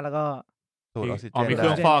ยู่ในบ้านแล้วก็สูดออกซิเจนมีเค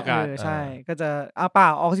รื่องฟอกอากาศใช่ก็จะเปล่า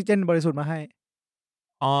ออกซิเจนบริสุทธิ์มาให้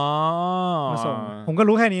มาส่งผมก็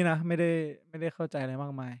รู้แค่นี้นะไม่ได้เข้าใจอะไรมา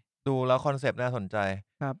กมายดูแล้วคอนเซปต์น่าสนใจ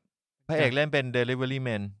ครับพระเอกเล่นเป็น Delivery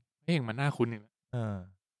Man พระเอกมันน่าคุ้นอีก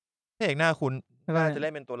พระเอกน่าคุ้นน่าจะเล่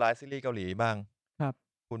นเป็นตัวร้ายซีรีส์เกาหลีบ้างครับ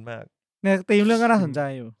คุ้นมาก เนี่ยธีมเรื่องก็น่าสนใจ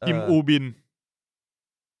อยู่คิมอูบิน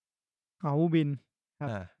อูบินครับ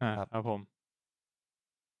ครับผม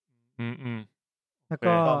แล้ว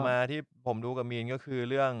ก็ต่อมาที่ผมดูกับมีนก็คือ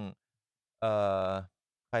เรื่อง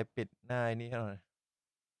ใครปิดหน้านี่ให้หน่อย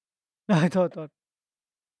โทษ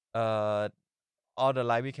All the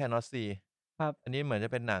Light We Cannot See ครับอันนี้เหมือนจะ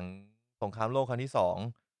เป็นหนังสงครามโลกครั้งที่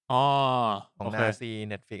2ของนาซี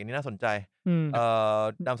Netflix อันนี้น่าสนใจ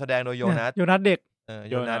นำแสดงโดยโยนัสเด็ก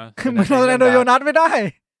โยนัสมันแสดงโดยโยนัสไม่ได้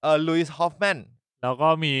ลุยส์ฮอฟแมนแล้วก็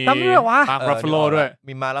มีจำได้วะมาร์ค รัฟฟาโลด้วย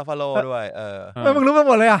มีมาร์ค รัฟฟาโลด้วยมึงรู้กัน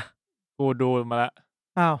หมดเลยอ่ะกูดูมาแล้ว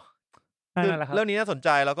อ้าวเรื่องนี้น่าสนใจ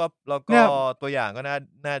แล้วก็ตัวอย่างก็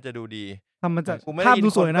น่าจะดูดีทำมันจะภาพดู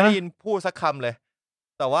สวยนะไม่ได้ยินพูดสักคำเลย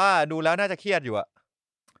แต่ว่าดูแล้วน่าจะเครียดอยู่อะ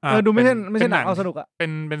ดูไม่ใช่หนังเอาสนุกอะเ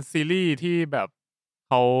ป็นซีรีส์ที่แบบ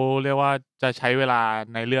เขาเรียกว่าจะใช้เวลา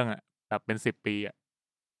ในเรื่องอะแบบเป็น10 ปีอะ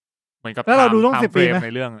เหมือนกับแล้วเราดูต้อง10 ปีใน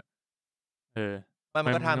เรื่องมั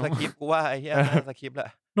นก็ทำสคริปต์กูว่าไอ้เหี้ยสคริปต์แหละ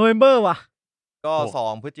โนเวมเบอร์ว่ะก็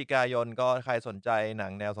2 พฤศจิกายนก็ใครสนใจหนั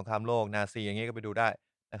งแนวสงครามโลกนาซีอย่างงี้ก็ไปดูได้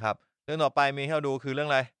นะครับเรื่องต่อไปมีให้เราดูคือเรื่อง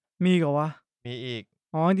อะไรมีเหรอวะมีอีก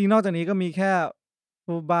จริงๆนอกจากนี้ก็มีแค่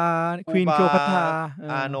ฟูบาควีนเคียวพัทรา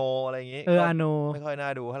อาโนอะไรอย่างงี้อาโนไม่ค่อยน่า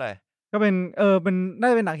ดูเท่าไหร่ก็เป็นเป็นน่า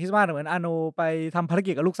จะเป็นหนังคริสต์มาสเหมือนอาโนไปทำภาร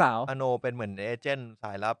กิจกับลูกสาวอาโนเป็นเหมือนเอเจนต์ส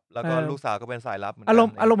ายลับแล้วก็ลูกสาวก็เป็นสายลับเหมือนอารม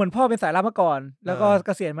ณ์เหมือนพ่อเป็นสายลับมาก่อนแล้วก็เก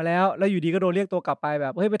ษียณมาแล้วอยู่ดีก็โดนเรียกตัวกลับไปแบ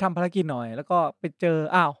บเฮ้ยไปทำภารกิจหน่อยแล้วก็ไปเจอ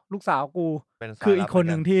ลูกสาวกูคืออีกคน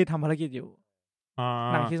นึงที่ทำภารกิจอยู่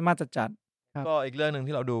หนังคริสต์มาสจัดๆก็อีกเรื่องนึง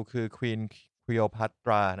ที่เราดูคือ Queen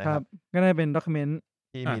Cleopatra นะครับก็ได้เป็นด็อกคิวเมนต์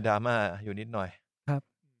ที่มีดราม่าอยู่นิดหน่อยครับ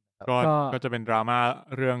ก็จะเป็นดราม่า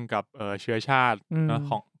เรื่องกับเชื้อชาติ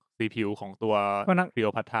ของสีผิวของตัวคลีโ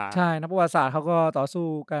อพัทราใช่นักประวัติศาสตร์เขาก็ต่อสู้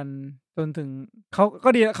กันจนถึงเขาก็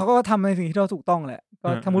ดีเขาก็ทำในสิ่งที่ถูกต้องแหละก็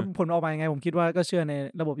สมมติผลออกมายังไงผมคิดว่าก็เชื่อใน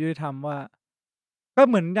ระบบยุติธรรมว่าก็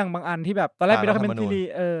เหมือนอย่างบางอันที่แบบตอนแรกเป็นด็อกคิวเมนต์ซีรีส์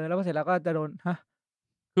แล้วก็เสร็จแล้วก็จะโดน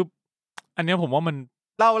คืออันนี้ผมว่ามัน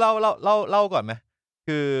เล่าก่อนไหม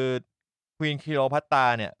คือ Queen Cleopatra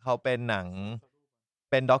เนี่ยเขาเป็นหนัง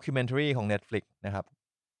เป็นด็อกิวเมนทารีของ Netflix นะครับ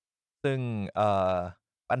ซึ่ง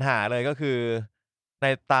ปัญหาเลยก็คือใน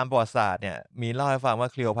ตามประวัติศาสตร์เนี่ยมีเล่าให้ฟังว่า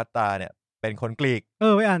คลีโอพัตราเนี่ยเป็นคนกรีก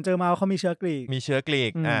ไปอ่านเจอมาว่าเขามีเชื้อกรีกมีเชื้อกรี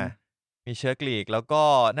กมีเชื้อกรีกแล้วก็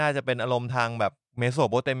น่าจะเป็นอารมณ์ทางแบบเมโส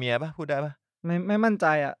โปเตเมียป่ะพูดได้ป่ะไม่มั่นใจ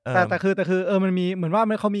อ่ะแต่คือมันมีเหมือนว่า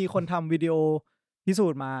เขามีคนทำวิดีโอพิสู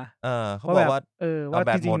จน์มาเขาบอกว่าว่า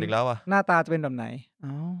จริงๆอีกแล้วอ่ะหน้าตาจะเป็นแบบไหน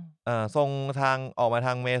ทรงทางออกมาท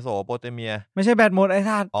างเมโสโปเตเมียไม่ใช่แบตหมดไอ้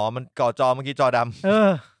ท่านมันก่อจอเมื่อกี้จอด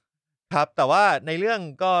ำครับแต่ว่าในเรื่อง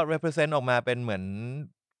ก็ represent ออกมาเป็นเหมือน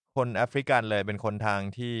คนแอฟริกันเลยเป็นคนทาง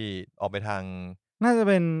ที่ออกไปทางน่าจะ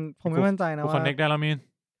เป็นผมไม่มั่นใจนะว่าคอนเนคได้แล้วมิน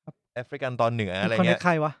แอฟริกันตอนเหนืออะไรเงี้ยคอนเนคใค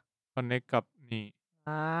รวะคอนเนคกับนี่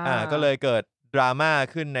ก็เลยเกิดดราม่า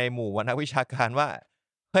ขึ้นในหมู่นักวิชาการว่า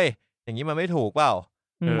เฮ้ยอย่างนี้มันไม่ถูกเปล่า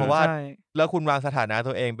เพราะว่าแล้วคุณวางสถานะ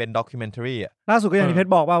ตัวเองเป็นด็อกิวเมนทารีล่าสุดก็อย่างที่เพช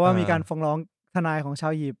รบอกว่ามีการฟ้องร้องทนายของชา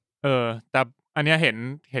วอียิปต์แต่อันนี้เ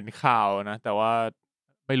ห็นข่าวนะแต่ว่า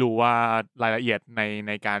ไม่รู้ว่ารายละเอียดใ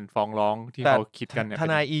นการฟ้องร้องที่เขาคิดกันเนี่ยท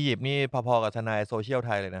นายอียิปต์นี่พอๆกับทนายโซเชียลไ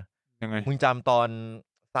ทยเลยนะยังไงมึงจำตอน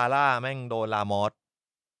ซาร่าแม่งโดนลามอส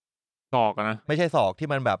ศอกนะไม่ใช่ศอกที่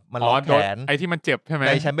มันแบบมันล็อกแขนไอ้ที่มันเจ็บใช่ไหมใ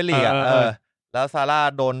นแชมเปี้ยนลีกแล้วซาร่า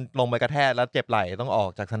โดนลงไปกระแทกแล้วเจ็บไหล่ต้องออก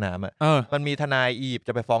จากสนามมันมีทนายอียิปต์จ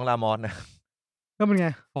ะไปฟ้องลามอสนะก็เป็นไง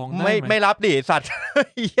ฟ้องไม่รับดิสัตว์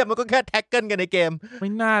เหี้ยมันก็แค่แท็กเกิลกันในเกมไ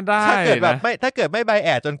ม่น่าได้ถ้าเกิดแบบถ้าเกิดไม่ไบแอ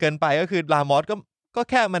ดจนเกินไปก็คือลามอสก็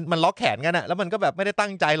แค่มันล็อกแขนกันแล้วมันก็แบบไม่ได้ตั้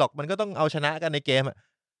งใจหรอกมันก็ต้องเอาชนะกันในเกม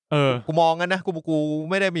กูมองกันนะกู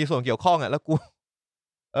ไม่ได้มีส่วนเกี่ยวข้องแล้วกู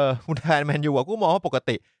คุณแทนแมนยูกูมองว่าปก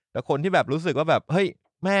ติแต่คนที่แบบรู้สึกว่าแบบเฮ้ย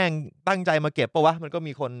แม่งตั้งใจมาเก็บปะวะมันก็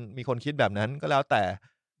มีคนคิดแบบนั้นก็แล้วแต่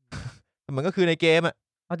มันก็คือในเกม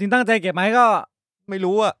เอาจริงตั้งใจเก็บไหมก็ไม่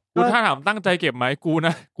รู้กูถ้าถามตั้งใจเก็บไหมกูน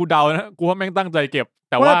ะกูเดานะกูว่าแม่งตั้งใจเก็บ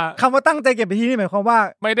แต่ว่าคำว่าตั้งใจเก็บไปที่นี่หมายความว่า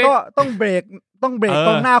ก็ต้องเบรกก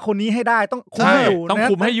องหน้าคนนี้ให้ได้ต้องคุมให้อยู่ต้อง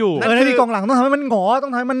คุมให้อยู่ในที่กองหลังต้องทำให้มันหงอต้อ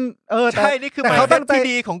งทำให้มันใช่นี่คือเขาตั้งใจที่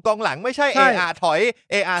ดีของกองหลังไม่ใช่ถอย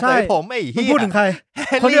ใส่ผมไอ้เหี้ยพูดถึงใคร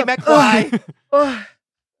คนนี้แม็กควาย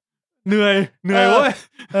เหนื่อยเว้ย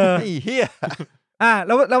ไอ้เหี้ยแ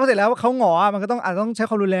ล้วเสร็จแล้วเขาหงอมันก็ต้องอาจจะต้องใช้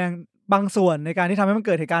ความรุนแรงบางส่วนในการที่ทำให้มันเ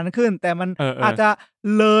กิดเหตุการณ์นั้นขึ้นแต่มันอาจจะ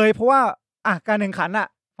เลยเพราะว่าการแข่งขัน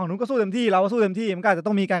ฝั่งนู้นก็สู้เต็มที่เราก็สู้เต็มที่มันก็อาจจะ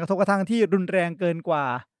ต้องมีการกระทบกระทั่งที่รุนแรงเกินกว่า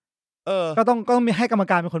ก็ต้องมีให้กรรม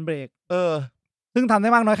การเป็นคนเบรกซึ่งทำได้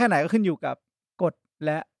มากน้อยแค่ไหนก็ขึ้นอยู่กับกฎแ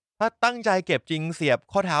ละถ้าตั้งใจเก็บจริงเสียบ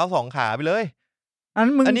ข้อเท้า2 ขาไปเลย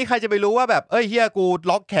อันนี้ใครจะไปรู้ว่าแบบเฮียกู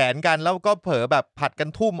ล็อกแขนกันแล้วก็เผลอแบบผัดกัน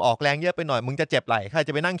ทุ่มออกแรงเยอะไปหน่อยมึงจะเจ็บไหล่ใครจ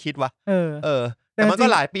ะไปนั่งคิดวะแต่มันก็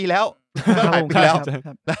หลายปีแล้ว เมื่อหลายปีแล้ว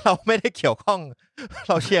เราไม่ได้เกี่ยวข้องเ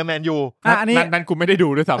ราเชียร์แมนยูอันนี้นั่นกูไม่ได้ดู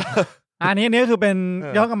ด้วยซ้ำอันนี้คือเป็น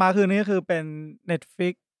ย้อนกลับมาคือนี่คือเป็น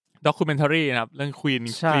Netflix ด็อกิเมนทารีนะครับเรื่องควีน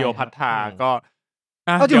คลีโอพัตราก็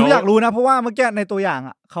เขาจริงผมอยากรู้นะเพราะว่าเมื่อกี้ในตัวอย่าง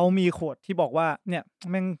อ่ะเขามีโค้ดที่บอกว่าเนี่ย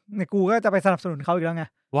แม่งในกูก็จะไปสนับสนุนเขาอีกแล้วไง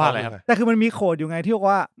ว่าอะไรครับแต่คือมันมีโค้ดอยู่ไงที่บอก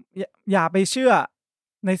ว่าอย่าไปเชื่อ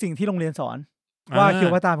ในสิ่งที่โรงเรียนสอนว่าคลีโ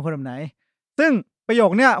อพัตราเป็นคนแบบไหนซึ่งประโย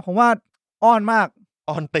คเนี้ยผมว่าอ้อนมาก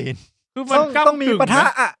อ้อนตีนคือมันต้องมีปะทะ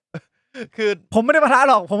อ่ะคือผมไม่ได้ปะทะ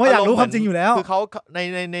หรอกผมว่าอยากรู้ความจริงอยู่แล้วคือเขาใน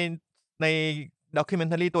ด็อกิเมน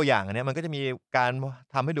ทารีตัวอย่างอันเนี้ยมันก็จะมีการ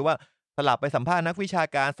ทำให้ดูว่าสลับไปสัมภาษณ์นักวิชา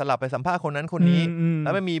การสลับไปสัมภาษณ์คนนั้นคนนี้แล้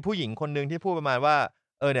วมันมีผู้หญิงคนนึงที่พูดประมาณว่า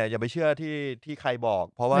เนี่ยอย่าไปเชื่อที่ใครบอก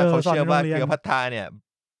เพราะว่าเขาเชื่อว่าคลีโอพัตราเนี่ย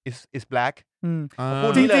is black พู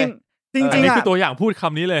ดจริงจริงนี่คือตัวอย่างพูดค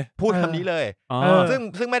ำนี้เลยพูดคำนี้เลย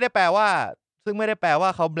ซึ่งไม่ได้แปลว่า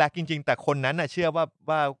เขา black จริงๆแต่คนนั้นน่ะเชื่อว่า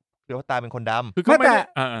คลีโอพัตราเป็นคนด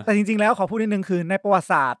ำแต่จริงๆแล้วขอพูดนิดนึงคือในประวัติ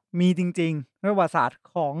ศาสตร์มีจริงๆในประวัติศาสตร์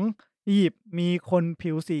ของอียิปต์มีคน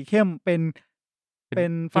ผิวสีเข้มเป็น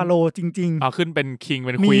ฟาโรห์จริงๆขึ้นเป็นคิงเ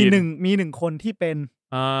ป็นควีนมีหนึ่งคนที่เป็น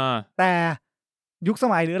แต่ยุคส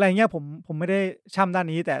มัยหรืออะไรเงี้ยผมไม่ได้ช่ำด้าน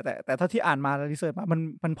นี้แต่เท่าที่อ่านมารีเสิร์ชมา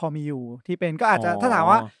มันพอมีอยู่ที่เป็นก็อาจจะถ้าถาม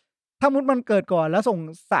ว่าถ้ามุดมันเกิดก่อนแล้วส่ง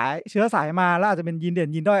สายเชื้อสายมาแล้วอาจจะเป็นยีนเด่น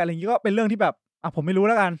ยีนด้อยอะไรอย่างงี้ก็เป็นเรื่องที่แบบผมไม่รู้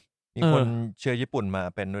แล้วกันมีคนเชื้อญี่ปุ่นมา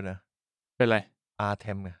เป็นด้วยนะเป็นอะไรอาร์เท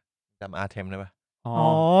มไงจำอาร์เทมได้ปะ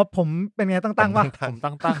ผมเป็นไงตั้งป่ะผม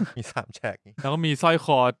ตั้งมี3แฉกแล้วก็มีสร้อยค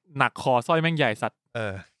อหนักคอสร้อยแม่งใหญ่สัตว์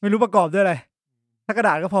ไม่รู้ประกอบด้วยอะไรถ้ากระด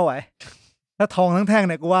าษก็พอไหวถ้าทองทั้งแท่ง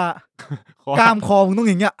เนี่ยกูว่ากล้ามคอมึงต้อง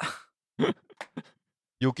อย่างเงี้ย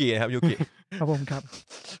ยูกิครับยูกิครับผมครับ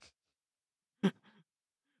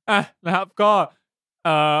นะครับก็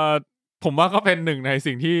ผมว่าก็เป็นหนึ่งใน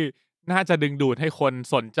สิ่งที่น่าจะดึงดูดให้คน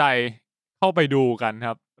สนใจเข้าไปดูกันค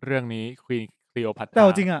รับเรื่องนี้ควีนคลีโอพัตราแต่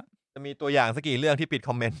จริงอ่ะจะมีตัวอย่างสักกี่เรื่องที่ปิดค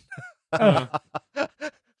อมเมนต์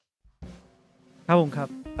ครับผมครับ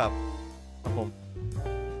ผม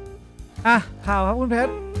ข่าวครับคุณเพช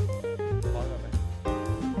ร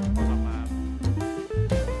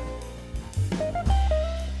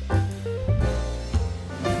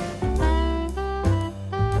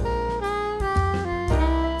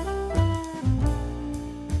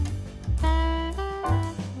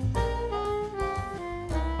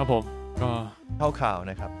ครับผมก็ข้าวขาว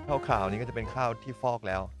นะครับข้าวขาวนี้ก็จะเป็นข้าวที่ฟอก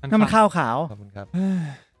แล้วนั่นมันข้าวขาวขอบคุณครับ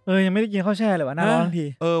ยังไม่ได้กินข้าวแช่เลยวะน่าร้อนที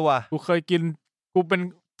ว่ะกูเคยกินกูเป็น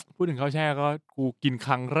พูดถึงข้าวแช่ก็กูกินค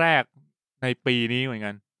รั้งแรกในปีนี้เหมือนกั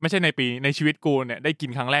นไม่ใช่ในปีในชีวิตกูเนี่ยได้กิน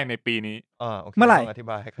ครั้งแรกในปีนี้เมื่อไหร่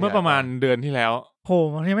เมื่อประมาณเดือนที่แล้วโห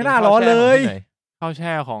มันยังไม่น่าร้อนเลยข้าวแ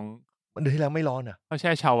ช่ของเดือนที่แล้วไม่ร้อนอ่ะข้าวแช่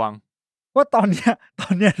ชาววังว่าตอนเนี้ยร้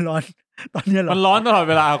อนมันร้อนตลอด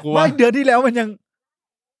เวลากูว่าเดือนที่แล้วมันยัง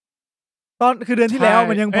คือเดือนที่แล้ว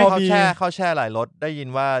มันยังพอมีข้าวแช่หลายรสได้ยิน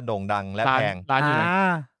ว่าโด่งดังและแพงร้านอยู่ไหน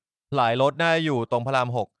หลายรสน่าอยู่ตรงพระราม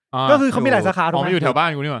6ก็คือเขามีหลายสาขาถูกไหมอยู่แถวบ้าน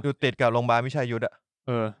กูนี่หว่าอยู่ติดกับโรงพยาบาลวิชัยยุทธ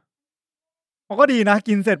ก็ดีนะ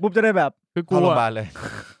กินเสร็จปุ๊บจะได้แบบคือกูโรงพยาบาลเลย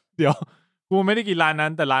เดี๋ยวกูไม่ได้กินร้านนั้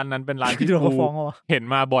นแต่ร้านนั้นเป็นร้านที่กูเห็น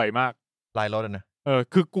มาบ่อยมาก หลายรถนะ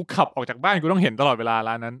คือกูขับออกจากบ้านกูต้องเห็นตลอดเวลา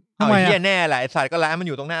ร้านนั้นทำไมแน่แหละไอ้สัตว์ก็ร้านมันอ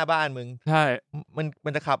ยู่ตรงหน้าบ้านมึงใช่มั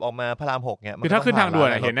นจะขับออกมาพระราม6เนี่ยคือถ้าขึ้นทางด่วน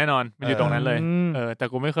เห็นแน่นอนมันอยู่ตรงนั้นเลยแต่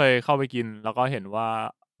กูไม่เคยเข้าไปกินแล้วก็เห็นว่า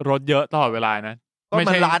รถเยอะตลอดเวลานะไม่ใ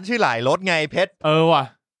ช่ร้านชื่อหลายรถไงเพชรว่ะ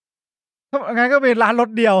งั้นก็เป็นร้านรถ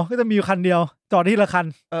เดียวก็จะมีอยู่คันเดียวจอดที่ละคัน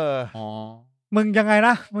มึงยังไงน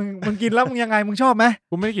ะมึงกินแล้วมึงยังไงมึงชอบไหม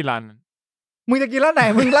กูไม่ได้กินร้านมึงจะกินร้านไหน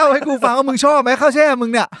มึงเล่าให้กูฟังว่ามึงชอบไหมข้าวแช่มึ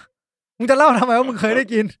งเนี่ยมึงจะเล่าทำไมว่ามึงเคยได้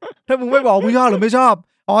กินถ้ามึงไม่บอกมึงชอบหรือไม่ชอบ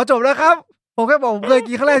จบแล้วครับผมแค่บอกผมเคย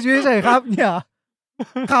กินครั้งแรกชีวิตเฉยครับเนี่ย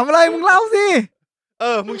ขำอะไรมึงเล่าสิ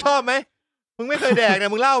มึงชอบไหมมึงไม่เคยแดกเนี่ย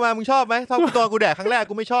มึงเล่ามามึงชอบไหมถ้าตัวกูแดกครั้งแรก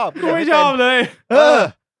กูไม่ชอบกูไม่ชอบเลย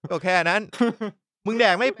ก็แค่นั้นมึงแด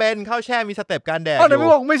กไม่เป็นข้าวแช่มีสเต็ปการแดกอยู่ไม่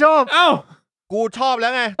บอกไม่ชอบกูชอบแล้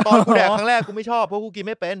วไงตอนกูแดกครั้งแรกกูไม่ชอบเพราะกูกิน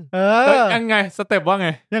ไม่เป็นยังไงสเต็ปว่าไง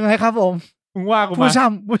ยังไงครับผมมึงว่ากูมาผู้ช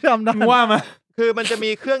ำได้มึงว่ามาคือมันจะมี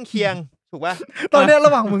เครื่องเคียงถูกป่ะตอนนี้ร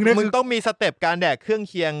ะหว่างมึงต้องมีสเต็ปการแดกเครื่อง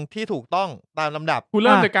เคียงที่ถูกต้องตามลำดับกูเ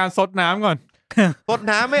ริ่มจากการซดน้ำก่อนซด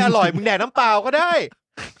น้ำไม่อร่อยมึงแดกน้ำเปล่าก็ได้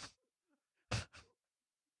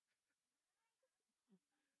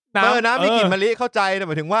น้ำมีกลิ่นมะลิเข้าใจแต่ห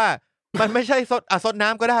มายถึงว่ามันไม่ใช่ซดน้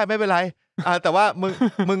ำก็ได้ไม่เป็นไรแต่ว่า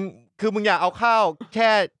มึงคือมึงอยากเอาข้าวแค่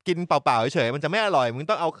กินเปล่าๆเฉยๆมันจะไม่อร่อยมึง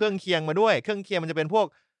ต้องเอาเครื่องเคียงมาด้วยเครื่องเคียงมันจะเป็นพวก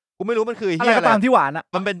กูไม่รู้มันคืออะไรก็ตามที่หวานอ่ะ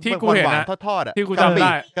มันเป็นที่กูเห็นนะทอดที่กูจำไ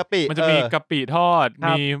ด้กะปิมันจะมีกะปิทอด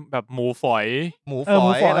มีแบบหมูฝอย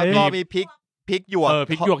แล้วก็มีพริกหยวก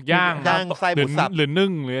พริกหยวกย่างไส้หมูสับหรือนึ่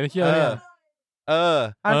งหรืออะไรเงี้ย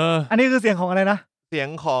อันนี้คือเสียงของอะไรนะเสียง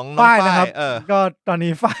ของน้องฝ้ายนะครับก็ตอน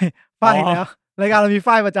นี้ฝ้ายแล้วรายการเรามี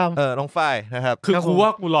ฝ้ายประจำน้องฝ้ายนะครับคือกูว่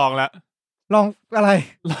ากูลองแล้วลองอะไร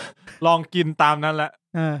ลองกินตามนั้นแหละ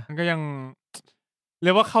มันก็ยังเรี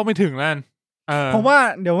ยกว่าเข้าไม่ถึงนั่นผมว่า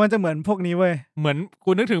เดี๋ยวมันจะเหมือนพวกนี้เว้ยเหมือนกู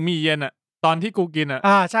นึกถึงหมี่เย็นอะตอนที่กูกินอะ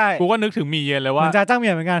ใช่กูก็นึกถึงหมี่เย็นเลยว่ามันจะจ้างเมี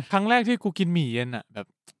ยเหมือนกันครั้งแรกที่กูกินหมี่เย็นอะแบบ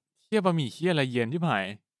เหี้ยบะหมี่เหี้ยอะไรเย็นที่หาย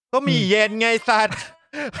ก็หมี่เย็นไงสัตว์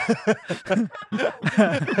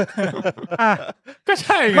ก็ใ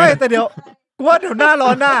ช่ไงไม่แต่เดี๋ยวกูว่าเดี๋ยวหน้าร้อ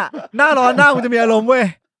นหน้ากูจะมีอารมณ์เว้ย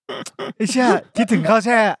ไอ้เชี่ยคิดถึงข้าวแ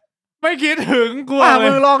ช่ไม่คิดถึงกูมึ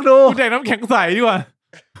งลองดูกูแดกน้ำแข็งใสดีกว่า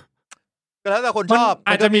ก็แล้วแต่คนชอบอ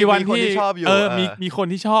าจจะมีวันที่ชอบอยู่มีคน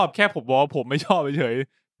ที่ชอบแค่ผมบอกว่าผมไม่ชอบเฉย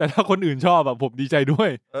แต่ถ้าคนอื่นชอบแบบผมดีใจด้วย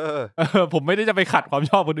ผมไม่ได้จะไปขัดความ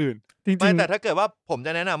ชอบคนอื่นจริงๆแต่ถ้าเกิดว่าผมจ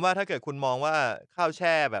ะแนะนำว่าถ้าเกิดคุณมองว่าข้าวแ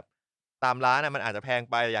ช่แบบตามร้านมันอาจจะแพง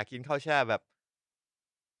ไปอยากกินข้าวแช่แบบ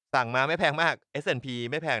สั่งมาไม่แพงมาก S&P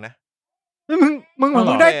ไม่แพงนะมึงเหมือน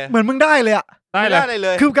มึงได้เลยอะได้เล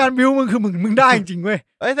ย คือการบิวมึงคือมึงได้จริงๆเว้ย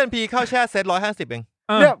S&P ข้าวแช่เซ็ต150เอง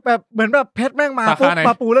เนี่ยแบบเหมือนแบบเพชรแม่งมาปุ๊บ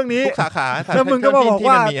มาปูเรื่องนี้ทุกสาขาแล้วมึงก็บอก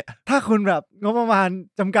ว่าถ้าคุณแบบงบประมาณ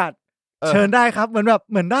จำกัดเชิญได้ครับเหมือ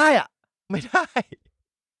นได้อ่ะไม่ได้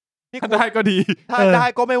ถ้าได้ก็ดีถ้าได้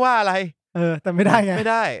ก็ไม่ว่าอะไรแต่ไม่ได้ไงไม่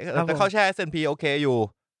ได้แต่ข้าวแช่ S&P โอเคอยู่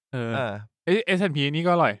S&P นี่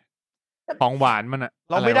ก็อร่อยของหวานมันอะ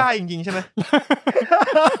เราไม่ได้จริงๆใช่ไหม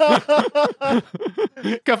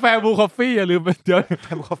กาแฟบูคอฟฟี่อย่าลืมเดี๋ยวกาแฟ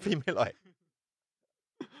บูคอฟฟี่ไม่อร่อย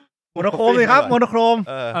โมโนโครมเลยครับโมโนโครม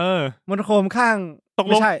โมโนโครมข้างตก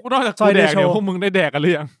ลงนอกจากกูแดกเนี่ยพวกมึงได้แดกกันหรื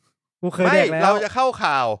อยังกูเคยแดกแล้วเราจะเข้า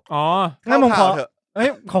ข่าวงั้นผมขอ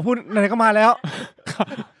ขอพูดไหนก็มาแล้ว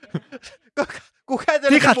ก็กูแค่จะ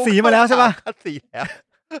ที่ขัดสีมาแล้วใช่ป่ะขัดสีแล้ว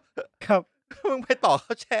ครับมึงไปต่อข้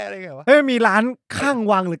าวแช่ได้ไงวะมีร้านข้าง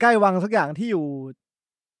วังหรือใกล้วังสักอย่างที่อ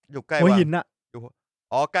ยู่ใกล้หัวหินอะ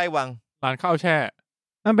ใกล้วังร้านข้าวแช่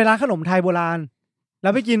มันเป็นร้านขนมไทยโบราณแล้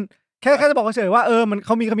วไปกินแค่จะบอกเฉยๆว่ามันเข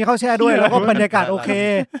ามีข้าวแช่ด้วยแล้วก็บรรยากาศโอเค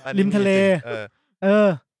ริมทะเล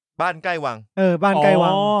บ้านใกล้วังบ้านใกล้วั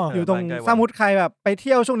งอยู่ตรงสมมุติใครแบบไปเ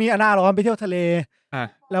ที่ยวช่วงนี้หน้าร้อนไปเที่ยวทะเล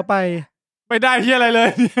แล้วไปไม่ได้ที่อะไรเลย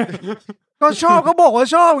ก็ชอบก็บอกว่า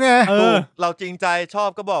ชอบไงเราจริงใจชอบ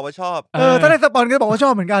ก็บอกว่าชอบถ้าได้สปอนก็บอกว่าช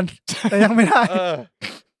อบเหมือนกันแต่ยังไม่ได้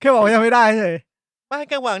แค่บอกว่ายังไม่ได้เฉยบ้าน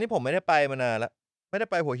ใกล้วังนี่ผมไม่ได้ไปมานานแล้วไม่ได้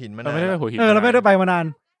ไปหัวหินมานานไม่ได้ไปหัวหินเราไม่ได้ไปมานาน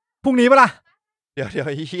พรุ่งนี้ปะล่ะเดี๋ยวเ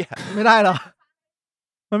หี้ยไม่ได้หรอ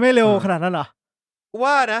มันไม่เร็วขนาดนั้นหรอ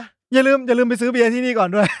ว่านะอย่าลืมไปซื้อเบียร์ที่นี่ก่อน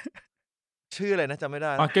ด้วยชื่ออะไรนะจำไม่ไ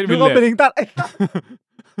ด้นึกว่าเป็นลิงตัน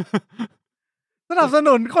สนับส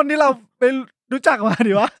นุนคนที่เราไปรู้จักมา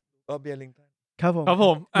ดิวะเบียร์ลิงตันครับผ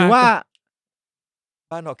ม หรือว่า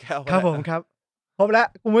บ้านหนอกแก้วครับผมครับครบแล้ว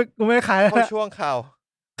กูไม่ขายแล้วช่วงข่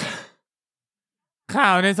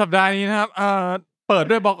าวในสัปดาห์นี้นะครับเปิด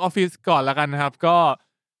ด้วยบ็อกออฟฟิศก่อนแล้วกันนะครับก็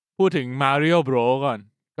พูดถึง Mario Bro ก่อน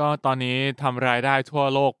ก็ตอนนี้ทำรายได้ทั่ว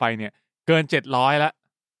โลกไปเนี่ยเกิน700แล้ว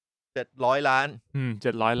700 ล้าน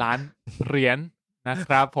700 ล้านเหรียญนะค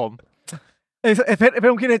รับผมเพชร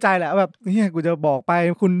ผมคิดในใจแหละแบบเฮียกูจะบอกไป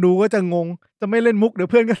คุณดูก็จะงงจะไม่เล่นมุกเดี๋ยว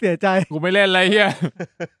เพื่อนก็เสียใจกูไม่เล่นอะไรเฮีย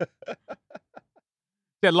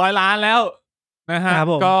700 ล้านแล้วนะฮะ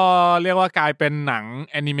ก็เรียกว่ากลายเป็นหนัง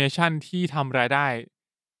แอนิเมชันที่ทำรายได้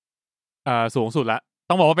สูงสุดละ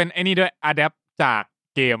ต้องบอกว่าเป็นไอ้นี่ด้วยอะแดปจาก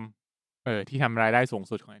เกมที่ทำรายได้สูง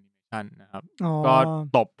สุดของแอนิเมชันนะครับก็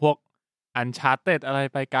ตบพวก Uncharted อะไร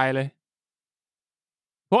ไปไกลเลย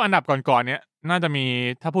พวกอันดับก่อนๆเนี้ยน่าจะมี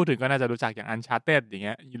ถ้าพูดถึงก็น่าจะรู้จักอย่าง Uncharted อย่างเ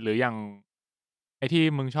งี้ยหรืออย่างไอ้ที่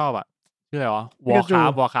มึงชอบอ่ะชื่ออะไรวะ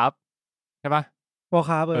Warcraft ใช่ป่ะ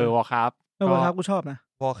Warcraft Warcraft กูชอบนะ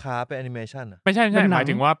Warcraft เป็นแอนิเมชันอ่ะไม่ใช่หมาย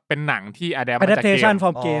ถึงว่าเป็นหนังที่ adaptation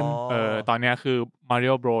from game ตอนเนี้ยคือ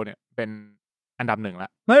Mario Bro เนี่ยเป็นอันดับ1ละ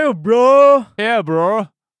Mario Bro bro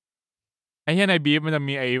ไอ้เหี้ยในบีฟมันจะ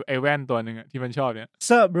มีไอ้แว่นตัวนึงอ่ะที่มันชอบเนี่ย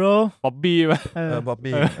Sir bro บ๊อบบี้ป่ะบ๊อบ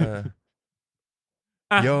บี้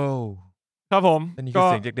โยครับผมอันนี้คือเ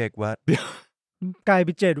สียงเด็กๆวัดไกลไป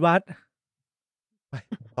7 วัด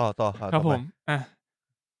ต่อครับผม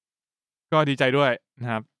ก็ดีใจด้วยนะ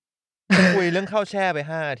ครับคุยเรื่องข้าวแช่ไป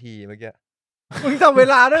5 นาทีเมื่อกี้มึงทำเว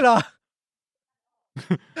ลาด้วยเหรอ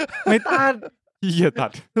ไม่ต้านเหี้ยตัด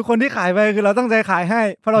ทุกคนที่ขายไปคือเราตั้งใจขายให้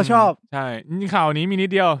เพราะเราชอบใช่นี่ข่าวนี้มีนิด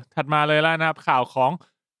เดียวถัดมาเลยแล้วนะครับข่าวของ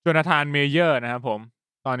โจนาธานเมเยอร์นะครับผม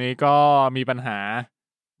ตอนนี้ก็มีปัญหา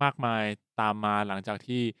มากมายตามมาหลังจาก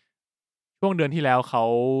ที่ช่วงเดือนที่แล้วเขา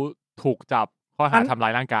ถูกจับข้อหาทำร้า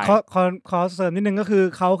ยร่างกายขอเสริมนิดนึงก็คือ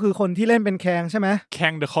เขาคือคนที่เล่นเป็นแคงใช่ไหมแค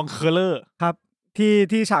งเดอะคอนเคอร์เลอร์ครับ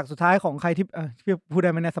ที่ฉากสุดท้ายของใครที่พูดได้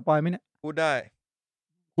ไหมเนี่ยสปอยไหมเนี่ยพูดได้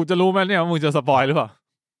กูจะรู้ไหมเนี่ยว่ามึงจะสปอยหรือเปล่า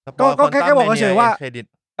ก็แค่บอกเฉยๆว่า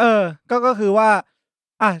ก็คือว่า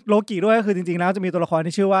โลกิด้วยก็คือจริงๆแล้วจะมีตัวละคร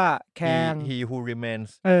ที่ชื่อว่าแคง He Who Remains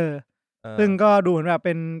ซึ่งก็ดูเหมือนแบบเ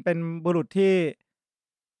ป็นบุรุษที่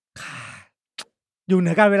อยู่เห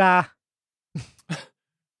นือการเวลา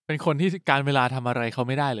เป็นคนที่การเวลาทำอะไรเขา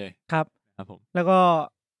ไม่ได้เลยครับผมแล้ว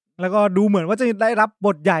ก็ดูเหมือนว่าจะได้รับบ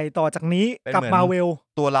ทใหญ่ต่อจากนี้กับมาเวล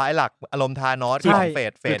ตัวร้ายหลักอารมณ์ธานอสของเฟ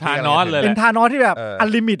สธานอสเลยเป็นธานอสที่แบบอัน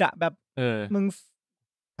ลิมิตอะแบบมึง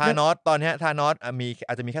ธานอสตอนนี้ธานอส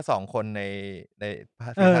อาจจะมีแค่2คนใน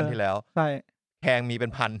ซีซั่นที่แล้วใช่แคงมีเป็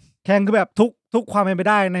นพันแคงคือแบบทุกความเป็นไป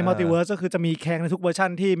ได้ในมัลติเวิร์สก็คือจะมีแคงในทุกเวอร์ชัน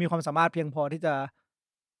ที่มีความสามารถเพียงพอที่จะ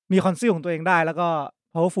มีคอนซีลของตัวเองได้แล้วก็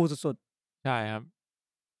powerful สุดๆใช่ครับ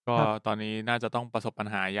ก็ตอนนี้น่าจะต้องประสบปัญ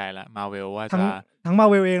หาใหญ่ละมาเวลว่าจะทั้งมา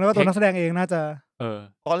เวลเองแล้วก็ตัวนักแสดงเองน่าจะ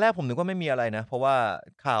ตอนแรกผมนึกว่าไม่มีอะไรนะเพราะว่า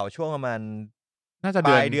ข่าวช่วงประมาณน่าจะ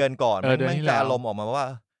ปลายเดือนก่อนมันจะอารมณ์ออกมาว่า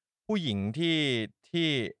ผู้หญิง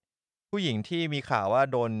ที่มีข่าวว่า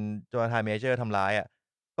โดนโจนาธานเมเจอร์ทำร้ายอ่ะ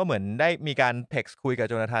ก็เหมือนได้มีการเท็กซ์คุยกับ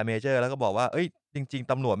โจนาธานเมเจอร์แล้วก็บอกว่าเอ้ยจริง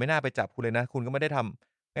ๆตำรวจไม่น่าไปจับคุณเลยนะคุณก็ไม่ได้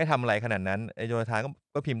ทำอะไรขนาดนั้นไอ้โจนาธาน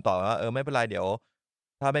ก็พิมพ์ต่อว่าไม่เป็นไรเดี๋ยว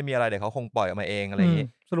ถ้าไม่มีอะไรเดี๋ยวเขาคงปล่อยออกมาเองอะไรอย่างงี้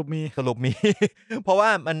สรุปมี เพราะว่า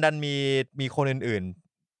มันดันมีคนอื่น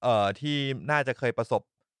ๆที่น่าจะเคยประสบ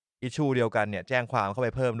อิชชูเดียวกันเนี่ยแจ้งความเข้าไป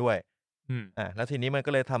เพิ่มด้วยแล้วทีนี้มันก็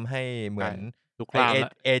เลยทำให้เหมือน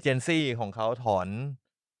เอเจนซี่ของเขาถอน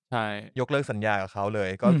ใช่ยกเลิกสัญญากับเขาเลย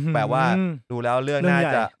ก็แปลว่าดูแล้วเรื่องน่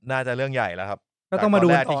าจะเรื่องใหญ่แล้วครับก็ต้องมาดู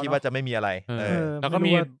ที่คิดว่าจะไม่มีอะไรแล้วก็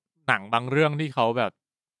มีหนังบางเรื่องที่เขาแบบ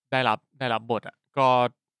ได้รับบทก็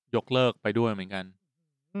ยกเลิกไปด้วยเหมือนกัน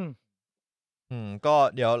ก็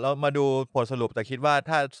เดี๋ยวเรามาดูผลสรุปแต่คิดว่า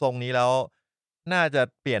ถ้าทรงนี้แล้วน่าจะ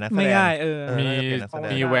เปลี่ยนนักแสดงไม่ง่าย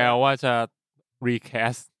มีแววว่าจะรีแค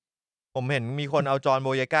สผมเห็นมีคนเอาจอห์นโบ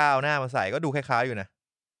เยก้าเอาหน้ามาใส่ก็ดูคล้ายๆอยู่นะ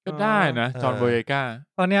ก็ได้นะจอห์นโบเยก้า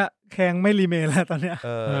ตอนเนี้ยแคงไม่รีเมคแล้วตอนเนี้ย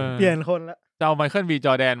เปลี่ยนคนละจะเอาไมเคิลบีจ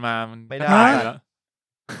อร์แดนมามันไม่ได้แล้ว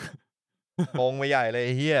โกงไปใหญ่เลย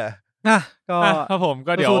เฮียก็ครับผม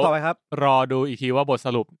ก็เดี๋ยวต่อไปครับรอดูอีกทีว่าบทส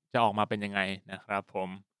รุปจะออกมาเป็นยังไงนะครับผม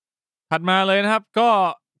ถัดมาเลยนะครับก็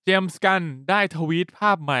เจมส์กันได้ทวีตภ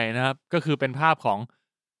าพใหม่นะครับก็คือเป็นภาพของ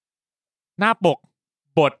หน้าปก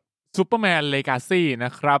บทซูเปอร์แมนเลกาซี่น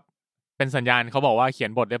ะครับเป็นสัญญาณเขาบอกว่าเขีย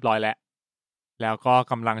นบทเรียบร้อยแล้วก็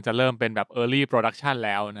กำลังจะเริ่มเป็นแบบ Early Production แ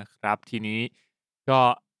ล้วนะครับทีนี้ก็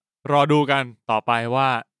รอดูกันต่อไปว่า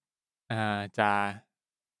จะ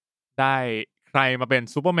ได้ใครมาเป็น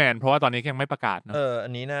ซูเปอร์แมนเพราะว่าตอนนี้ยังไม่ประกาศเนอะอั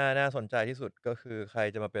นนี้น่าสนใจที่สุดก็คือใคร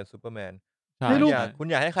จะมาเป็นซูเปอร์แมนคุณ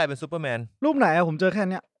อยากให้ใครเป็นซูเปอร์แมนรูปไหนผมเจอแค่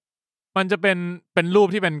เนี้ยมันจะเป็นรูป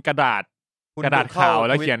ที่เป็นกระดาษขาวแ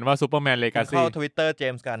ล้วเขียนว่าซูเปอร์แมนเลกาซี่เข้า Twitter เจ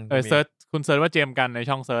มส์กันเซิร์ชคุณเซิร์ชว่าเจมส์กันใน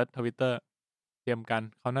ช่องเซิร์ช Twitter เจมส์กัน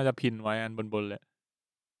เขาน่าจะพินไว้อันบนเลย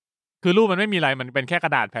คือรูปมันไม่มีอะไรมันเป็นแค่กร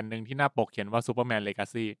ะดาษแผ่นนึงที่หน้าปกเขียนว่าซูเปอร์แมนเลกา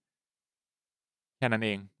ซี่แค่นั้นเอ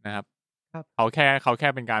งนะครับเขาแค่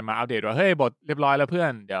เป็นการมาอัปเดตว่าเฮ้ยบทเรียบร้อยแล้วเพื่อ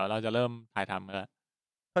นเดี๋ยวเราจะเริ่มถ่ายทำแล้ว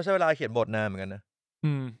เขาใช้เวลาเขียนบทนานเหมือนกันนะ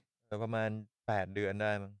ประมาณ8 เดือนไ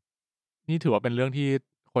ด้มั้งนี่ถือว่าเป็นเรื่องที่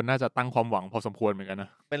คนน่าจะตั้งความหวังพอสมควรเหมือนกันนะ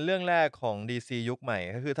เป็นเรื่องแรกของ DC ยุคใหม่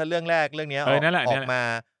ก็คือถ้าเรื่องแรกเรื่องนี้ออ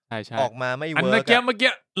กมาไม่เวิร์กอันเมื่อ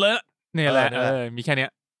กี้เลยเนี่ยแหละมีแค่เนี้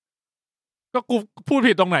ยก็กูพูด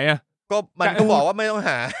ผิดตรงไหนอ่ะก็มันก็บอกว่าไม่ต้องห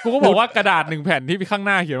ากูก็บอกว่ากระดาษ1 แผ่นที่ข้างห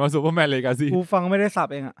น้าเขียนว่าซูเปอร์แมนเลกาซี่กูฟังไม่ได้สับ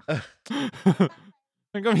เองอ่ะ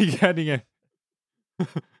มันก็มีแค่นี้ไง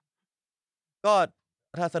ก็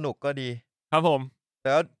ถ้าสนุกก็ดีครับผมแ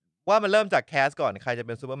ต่ว่ามันเริ่มจากแคสก่อนใครจะเ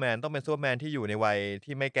ป็นซูเปอร์แมนต้องเป็นซูเปอร์แมนที่อยู่ในวัย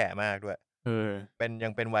ที่ไม่แก่มากด้วยยั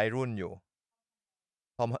งเป็นวัยรุ่นอยู่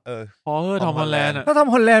ทอมฮอลแลนด์ถ้าทอม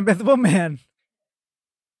ฮอลแลนด์เป็นซูเปอร์แมน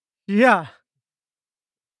เชี่ย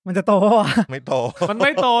มันจะโตวะไม่โตมันไ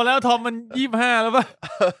ม่โตแล้วทอมมัน25แล้วป่ะ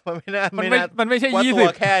มันไม่น่ามันไม่ใช่20ตั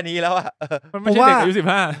วแค่นี้แล้วอ่ะมันไม่ใช่เด็กอายุ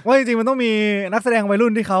15ว่าจริงๆมันต้องมีนักแสดงวัยรุ่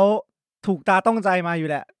นที่เขาถูกตาต้องใจมาอยู่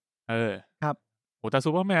แหละครับโหแต่ซู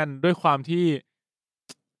เปอร์แมนด้วยความที่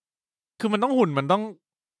คือมันต้องหุ่นมันต้อง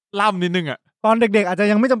ล่ำนิดนึงอ่ะตอนเด็กๆอาจจะ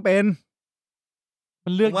ยังไม่จำเป็นมั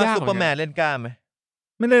นเลือกยากซูเปอร์แมนเล่นกล้ามไหม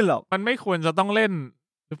ไม่เล่นหรอกมันไม่ควรจะต้องเล่น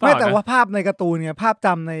หรือเปล่าไม่แต่ว่าภาพในการ์ตูนเนี่ยภาพจ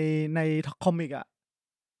ำในคอมิกอะ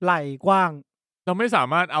ไหล่กว้างเราไม่สา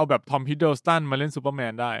มารถเอาแบบทอมฮิดเดิลสตันมาเล่นซูเปอร์แม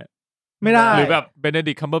นได้ไม่ได้หรือแบบเบเน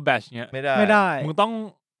ดิกต์คัมเบอร์แบชเงี้ยไม่ได้มึงต้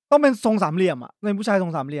องเป็นทรงสามเหลี่ยมอ่ะเป็นผู้ชายทร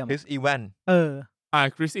งสามเหลี่ยมคริสอีแวน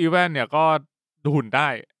คริสอีแวนเนี่ยก็หุ่นได้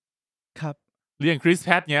ครับเรียนคริสแพ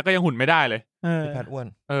ทเงี้ยก็ยังหุ่นไม่ได้เลยแพทอ้วน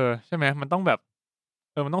ใช่ไหมมันต้องแบบ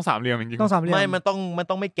มันต้องสามเหลี่ยมจริงๆต้องสามเหลี่ยมไม่มันต้อ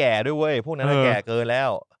งไม่แก่ด้วยเว้ยพวกนั้นแก่เกินแล้ว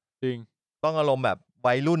จริงต้องอารมณ์แบบ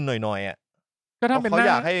วัยรุ่นหน่อยๆอ่ะก็ถ้าเป็นเขา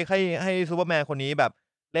อยากให้ซูเปอร์แมนคนนี้แบบ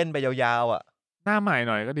เล่นไปยาวๆอ่ะ หน้าใหม่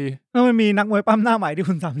หน่อยก็ดีแล้วมันมีนักมวยปั้มหน้าใหม่ที่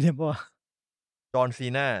คุณสามเหลี่ยมป่ะจอห์นซี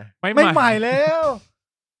น่าไม่ใหม่แล้ว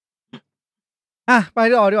ไป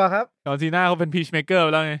ดีกว่าครับจอห์นซีน่าเขาเป็นพีชเมเกอร์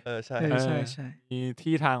แล้วไงใช่ใช่มี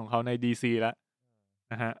ที่ทางของเขาใน DC แล้ว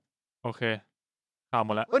นะฮะโอเคข่าวหม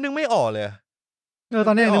ดแล้วนึกไม่ออกเลยต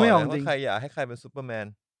อนนี้นึกไม่ออกจริงใครอยากให้ใครเป็นซูเปอร์แมน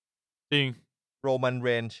จริงโรมันเร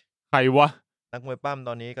นจ์ใครวะนักมวยปั้มต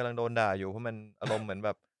อนนี้กำลังโดนด่าอยู่เพราะมันอารมณ์เหมือนแบ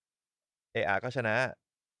บก็ชนะ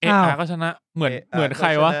ก็ชนะเหมือนใคร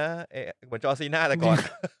วะเหมือนจอร์ซีน่าแต่ก่อน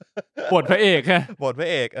บทพระเอกบทพระ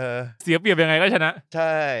เอกเสียเปรียบยังไงก็ชนะใ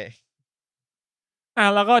ช่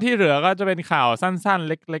แล้วก็ที่เหลือก็จะเป็นข่าวสั้นๆ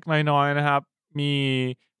เล็กๆน้อยๆนะครับมี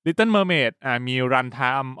Little Mermaid มีรันไท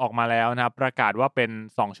ม์ออกมาแล้วนะครับประกาศว่าเป็น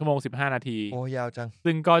2ชั่วโมง15นาทีโอ้ยาวจัง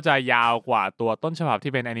ซึ่งก็จะยาวกว่าตัวต้นฉบับ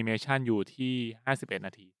ที่เป็นแอนิเมชันอยู่ที่51น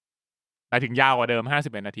าทีหมายถึงยาวกว่าเดิม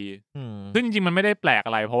51นาทีซึ่งจริงๆมันไม่ได้แปลกอ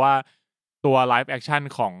ะไรเพราะว่าตัวไลฟ์แอคชั่น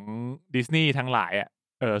ของดิสนีย์ทั้งหลาย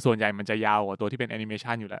ส่วนใหญ่มันจะยาวกว่าตัวที่เป็นแอนิเม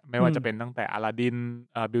ชันอยู่แล้วไม่ว่าจะเป็นตั้งแต่ Aladdin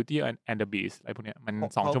Beauty and the Beast อะไรพวกเนี้ยมัน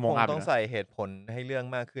2ชั่วโมงอัพต้องใส่เหตุผลให้เรื่อง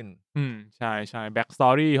มากขึ้นใช่ๆแบ็คสตอ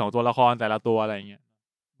รี่ของตัวละครแต่ละตัวอะไรอย่างเงี้ย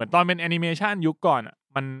เหมือนตอนเป็นแอนิเมชันยุคก่อน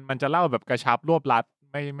มันจะเล่าแบบกระชับรวบรัด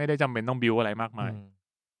ไม่ได้จำเป็นต้องบิวอะไรมากมาย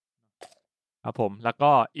ครับผมแล้ว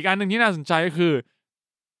ก็อีกอันนึงที่น่าสนใจก็คือ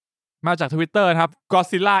มาจาก Twitter ครับ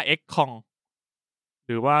Godzilla X Kong ห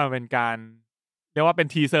รือว่าเป็นการเรียกว่าเป็น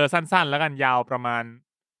ทีเซอร์สั้นๆแล้วกันยาวประมาณ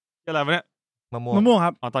อะไรวะเนี่ยมะม่วงค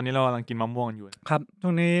รับตอนนี้เรากำลังกินมะม่วงอยู่ครับช่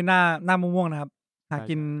วงนี้หน้ามะม่วงนะครับหา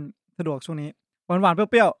กินสะดวกช่วงนี้หวานๆเ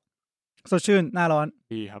ปรี้ยวๆสดชื่นหน้าร้อน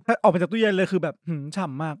ดีครับถ้าออกมาจากตู้เย็นเลยคือแบบฉ่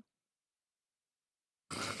ำมาก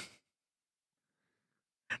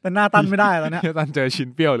แต่หน้าตั้นไม่ได้แล้วเนี่ยตั้นเจอชิ้น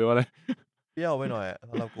เปรี้ยวหรืออะไรเปรี้ยวไปหน่อย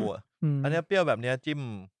เรากลัวอันนี้เปรี้ยวแบบนี้จิ้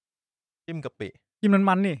มกะปิกิน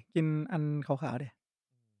มันนี่กินอันขาวๆดิ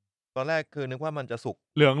ตอนแรกคือนึกว่ามันจะสุก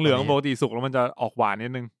เหลืองปกติสุกแล้วมันจะออกหวานนิ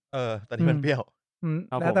ดนึงแต่นี่มันเปรี้ยว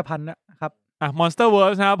แล้วแต่พันธุ์นะครับ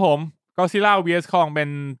Monsterverse นะครับผม Godzilla vs Kong เป็น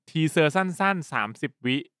ทีเซอร์สั้นๆ30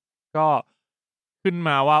วิก็ขึ้นม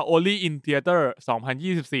าว่า Only in Theater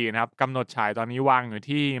 2024นะครับกำหนดฉายตอนนี้วางอยู่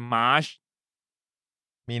ที่ March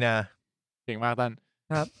มีนาเก่งมากตั้น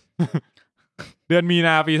ครับ เดือนมีน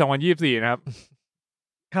าปี2024นะครับ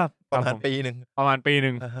ครับประมาณปีนึ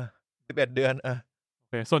ง11เดือนโอ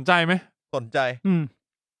เคสนใจไหมสนใจ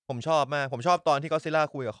ผมชอบมากผมชอบตอนที่ก็อดซิลล่า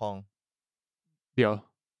คุยกับคองเดี๋ยว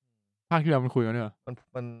ภาคที่แล้วมันคุยกันเนี่ย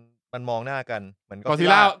มันมองหน้ากันเหมือนก็อดซิล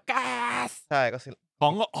ล่าก๊าซใช่ก็ขอ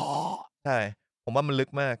งก็ใช่ผมว่ามันลึก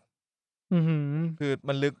มากคือ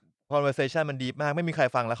มันลึก conversation มันดีมากไม่มีใคร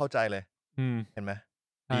ฟังแล้วเข้าใจเลยเห็นไหม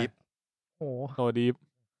ดีฟโอ้โตดีฟ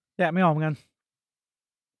แกะไม่ออกเหมือนกัน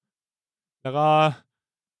แล้วก็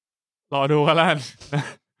รอดูกันแล้ว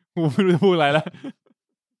กูไม่รู้จะพูดอะไรแล้ว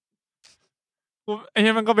ไอ้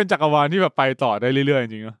นี่มันก็เป็นจักรวาลที่แบบไปต่อได้เรื่อยๆจ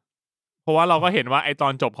ริงๆเพราะว่าเราก็เห็นว่าไอ้ตอ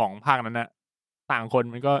นจบของภาคนั้นน่ะต่างคน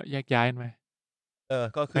มันก็แยกย้ายกันไป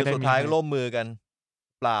ก็คือสุดท้ายร่วมมือกัน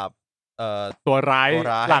ปราบตัวร้าย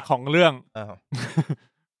หลักของเรื่อง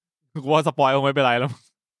กูว่าสปอยล์คงไม่เป็นไรแล้ว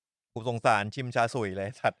กูสงสารชิมชาสุยเลย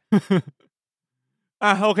สัตว์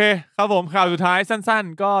โอเคครับผมข่าวสุดท้ายสั้น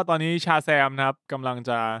ๆก็ตอนนี้ชาแซมนะครับกำลัง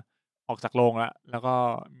จะออกจากโรงแล้วก็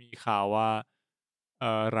มีข่าวว่า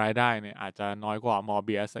รายได้เนี่ยอาจจะน้อยกว่ามอร์เ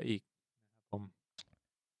บียสอีกผม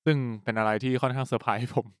ซึ่งเป็นอะไรที่ค่อนข้างเซอร์ไพร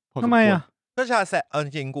ส์ผมทำไมก็ชาแซมจ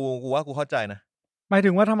ริงๆกูว่ากูเข้าใจนะหมายถึ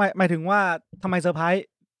งว่าทำไมเซอร์ไพรส์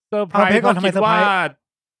ก็คิดว่า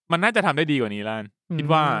มันน่าจะทำได้ดีกว่านี้แล้วคิด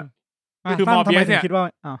ว่าคือมอร์เบียสเนี่ยคิดว่า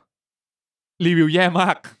รีวิวแย่มา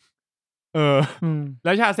กแ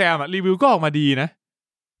ล้วชาแซมรีวิวก็ออกมาดีนะ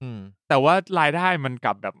แต่ว่ารายได้มันก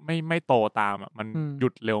ลับแบบไม่โตตามมันหยุ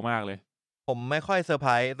ดเร็วมากเลยผมไม่ค่อยเซอร์ไพ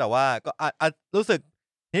รส์แต่ว่าก็รู้สึก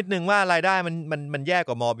นิดนึงว่ารายได้มันแย่ก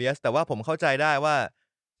ว่ามอร์เบียสแต่ว่าผมเข้าใจได้ว่า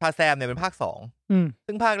ชาแซมเนี่ยเป็นภาค2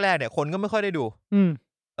ซึ่งภาคแรกเนี่ยคนก็ไม่ค่อยได้ดู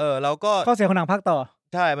แล้วก็ข้อเสียของหนังภาคต่อ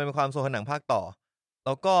ใช่มันเป็นความโซนของหนังภาคต่อแ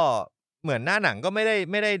ล้วก็เหมือนหน้าหนังก็ไม่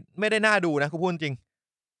ได้น่าดูนะคุณพูดจริง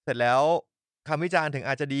เสร็จแล้วคำวิจารณ์ถึง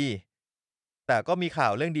อาจจะดีแต่ก็มีข่า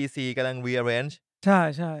วเรื่อง DC กำลัง rearrange ใช่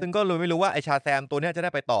ซึ่งก็เลยไม่รู้ว่าไอชาแซมตัวเนี้ยจะได้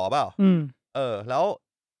ไปต่อเปล่าแล้ว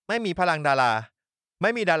ไม่มีพลังดาราไ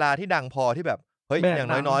ม่มีดาราที่ดังพอที่แบบเฮ้ยอย่าง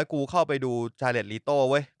น้อยๆกูเข้าไปดูชาเลตลีโต้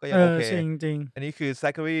เว้ยก็ยังโอเคจริงอันนี้คือแซ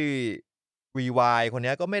คเคอรี่รีวายคน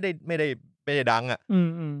นี้ก็ไม่ได้ดัง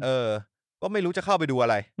ก็ไม่รู้จะเข้าไปดูอะ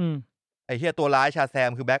ไรไอ้เหี้ยตัวร้ายชาแซม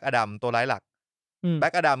คือแบ็คอดัมตัวร้ายหลักแบ็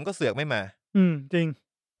คอดัมก็เสือกไม่มาจริง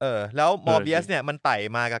แล้วมอร์เบียสเนี่ยมันไต่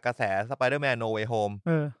มากับกระแสสไปเดอร์แมนโนเวย์โฮม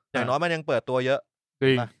อย่างน้อยมันยังเปิดตัวเยอะจ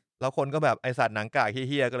ริงแล้วคนก็แบบไอสัตว์หนังกากเ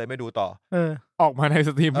ฮี้ยๆก็เลยไม่ดูต่อออกมาในส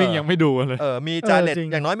ตรีมมิ่งยังไม่ดูเลยมีจาเลต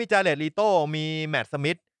อย่างน้อยมีจาเลตลีโต้มีแมตต์ส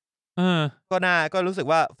มิธ ก็รู้สึก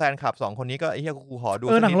ว่าแฟนคลับ2คนนี้ก็ไอ้เหี้ยกูขอดู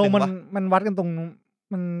หนังลงมันวัดกันตรง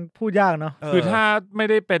มันพูดยากเนาะคือถ้าไม่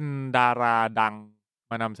ได้เป็นดาราดัง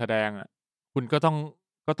มานำแสดงอ่ะคุณก็ต้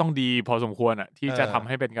องดีพอสมควรอ่ะที่จะทำใ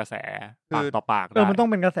ห้เป็นกระแสปากต่อปากได้มันต้อง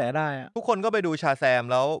เป็นกระแสได้อ่ะทุกคนก็ไปดูชาแซม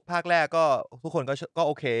แล้วภาคแรกก็ทุกคนก็โ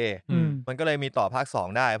อเคมันก็เลยมีต่อภาค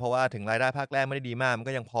2ได้เพราะว่าถึงรายได้ภาคแรกไม่ได้ดีมากมัน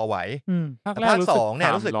ก็ยังพอไหวภาค2เนี่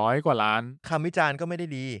ยรู้สึก300 กว่าล้านคำวิจารณ์ก็ไม่ได้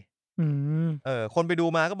ดีคนไปดู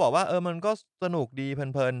มาก็บอกว่ามันก็สนุกดีเ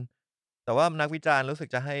พลินๆแต่ว่านักวิจารณ์รู้สึก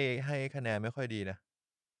จะให้คะแนนไม่ค่อยดีนะ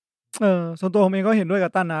ส่วนตัวผมเองก็เห็นด้วยกั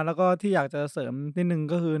บตั้นนะแล้วก็ที่อยากจะเสริมนิดนึง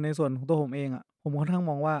ก็คือในส่วนของตัวผมเองอ่ะผมค่อนข้าง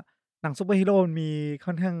มองว่าหนังซุปเปอร์ฮีโร่มี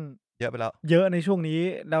ค่อนข้างเยอะไปแล้วเยอะในช่วงนี้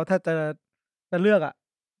แล้วถ้าจะเลือกอ่ะ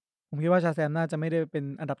ผมคิดว่าชาแซมน่าจะไม่ได้เป็น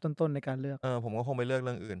อันดับต้นๆในการเลือกผมก็คงไปเลือกเ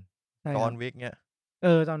รื่องอื่นจอห์นวิกเนี่ย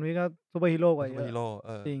จอห์นวิกก็ซุปเปอร์ฮีโร่กว่าเยอะ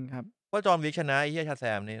จริงครับว่าจอห์นวิกชนะไอ้เหี้ยชาแซ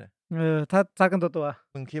มนี่ถ้าซัดกันตัว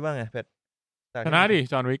มึงคิดว่าไงเพชรชนะดิ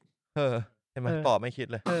จอห์นวิกเห็นไหมตอบไม่คิด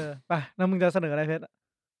เลยไปแล้วมึงจะเสนออะไรเพชร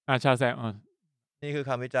ชาแซมนี่คือ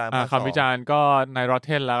คำวิจารณ์คำวิจารณ์ก็ใน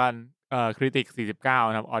Rotten แล้วกันคริติก49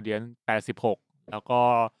นะครับ Audience 86แล้วก็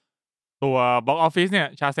ตัว Box Office เนี่ย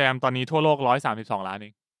ชาแซมตอนนี้ทั่วโลก132 ล้านเอ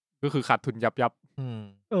งก็คือขาดทุนยับ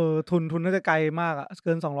ทุนน่าจะไกลมากอ่ะเ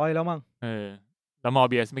กิน200แล้วมั้งแล้วมอร์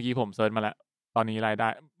เบียสเมื่อกี้ผมเซิร์ชมาแล้วตอนนี้รายได้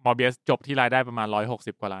มอร์เบียสจบที่รายได้ประมาณ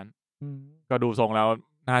160 กว่าล้านก็ดูทรงแล้ว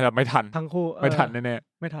น่าจะไม่ทันทั้งคู่ไม่ทันแน่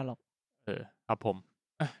ๆไม่ทันหรอกครับผม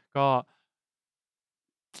ก็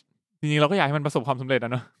จริงๆเราก็อยากให้มันประสบความสำเร็จน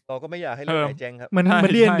ะเนาะเราก็ไม่อยากให้เรื่องไหนเจ๊งครับมัน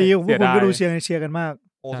ดีพวกคุณก็ดูเชียร์กันมาก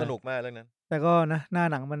สนุกมากเรื่องนั้นแต่ก็นะหน้า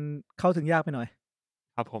หนังมันเข้าถึงยากไปหน่อย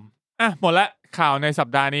ครับผมหมดละข่าวในสัป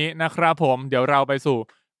ดาห์นี้นะครับผมเดี๋ยวเราไปสู่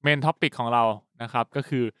เมนท็อปิกของเรานะครับก็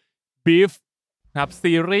คือ Beef นะครับ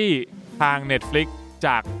ซีรีส์ทาง Netflix จ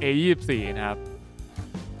าก A24 นะครับ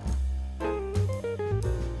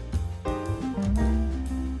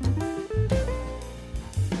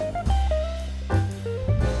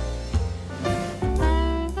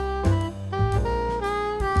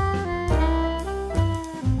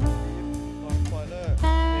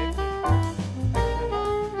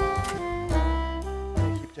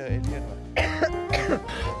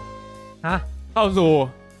เข้าสู่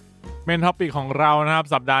เมนท็อปิกของเรานะครับ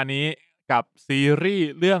สัปดาห์นี้กับซีรีส์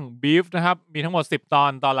เรื่อง Beef นะครับมีทั้งหมด10 ต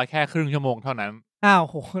อนละแค่ครึ่งชั่วโมงเท่านั้น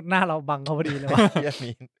โหหน้าเราบังเขาพอดีเลยว่ะ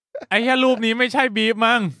ไอ้แค่รูปนี้ไม่ใช่ Beef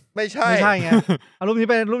มั้งไม่ใช่ไงเอารูปนี้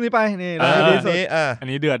ไปนี่อัน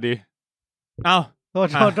นี้เดือดดีโท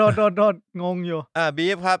ษงงอยู่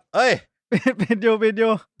Beef ครับเอ้ยเป็นอ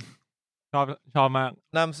ยู่ชอบมาก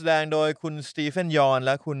นำแสดงโดยคุณสตีเฟนยอนแ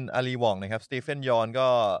ละคุณอาลีวองนะครับสตีเฟนยอนก็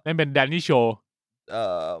เล่นเป็นแดนนี่โชว์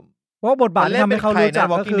เพราะบทบาทที่ทำให้เขารู้จัก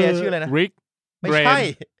ก็คือชื่ออะไรนะริกไม่ใช่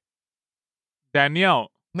แดเนียล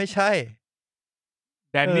ไม่ใช่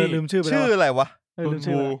แดนนี่ลืมชื่ออะไรวะ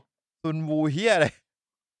ซุนวูเฮียอะไร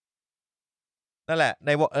นั่นแหละใน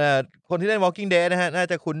คนที่เล่น Walking Dead นะฮะน่า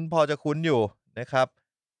จะพอจะคุ้นอยู่นะครับ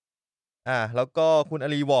แล้วก็คุณอา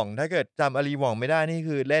ลีวองถ้าเกิดจำอาลีวองไม่ได้นี่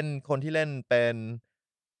คือเล่นคนที่เล่นเป็น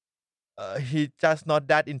he just not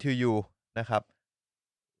that into you นะครับ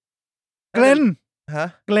เกรน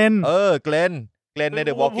เกรนใน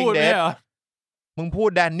The Walking Dead มึงพูด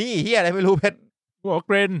แดนนี่เฮียอะไรไม่รู้เพชรบอกเ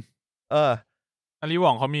กรนอาลีว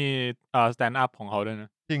องเขามีstand up ของเขาด้วยนะ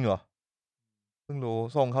จริงเหรอเพิ่งรู้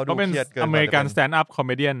ทรงเขาดูเครียดเกินอเมริกัน stand up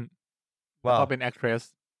comedian แล้วก็เป็น actress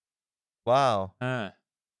ว้าว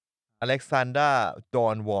อเล็กซานดราจอ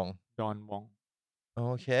ห์นวอง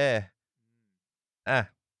โอเค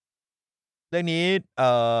เรื่องนี้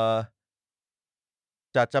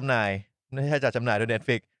จัดจำหน่ายไม่ใช่จัดจำหน่ายโดย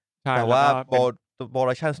Netflix แต่ว่า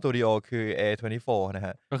Production Studio คือ A24 นะฮ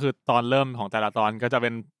ะก็คือตอนเริ่มของแต่ละตอนก็จะเป็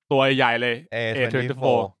นตัวใหญ่เลย A24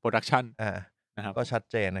 Production นะครับก็ชัด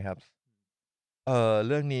เจนนะครับเ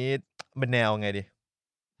รื่องนี้เป็นแนวไงดิ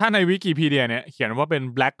ถ้าในวิกิพีเดียเนี่ยเขียนว่าเป็น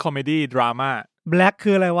Black Comedy Drama Black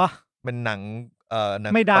คืออะไรวะเป็นหนัง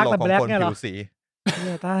ไม่ดาร์กแต่ Black เนี่ยหรอ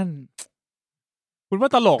ท่านคุณว่า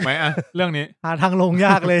ตลกไหมเรื่องนี้หาทางลงย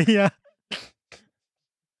ากเลยเฮีย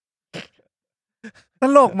ต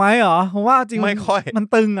ลกไหมหรอผมว่าจริงไม่ค่อยมัน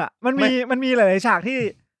ตึงมันมีหลายๆฉาก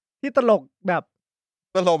ที่ตลกแบบ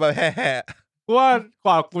แฮ่ๆกูว่าก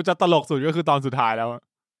ว่ากูจะตลกสุดก็คือตอนสุดท้ายแล้ว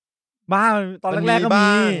บ้าตอนแรกๆก็มี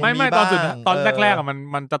ไม่ตอนแรกๆ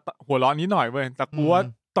มันจะหัวเราะนิดหน่อยเว้ยแต่กูว่า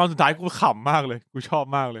ตอนสุดท้ายกูขำมากเลยกูชอบ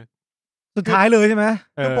มากเลยสุดท้ายเลยใช่ไหม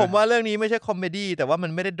คือผมว่าเรื่องนี้ไม่ใช่คอมเมดี้แต่ว่ามั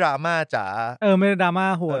นไม่ได้ดราม่าจ๋าไม่ได้ดราม่า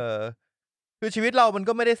โหดคือชีวิตเรามัน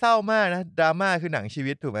ก็ไม่ได้เศร้ามากนะดราม่าคือหนังชี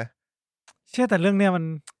วิตถูกไหมเชื่อแต่เรื่องเนี้ยมัน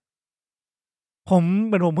ผม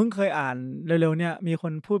เพิ่งเคยอ่านเร็วๆเนี่ยมีค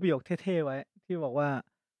นพูดประโยคเท่ๆไว้ที่บอกว่า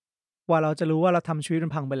ว่าเราจะรู้ว่าเราทำชีวิตมั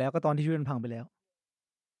นพังไปแล้วก็ตอนที่ชีวิตมันพังไปแล้ว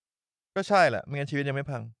ก็ใช่แหละไม่งั้นชีวิตยังไม่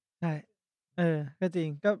พังใช่ก็จริง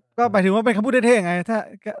ก็หมายถึงว่าเป็นคำพูดเท่ๆไงถ้า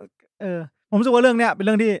ผมรู้สึกว่าเรื่องเนี้ยเป็นเ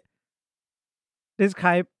รื่องที่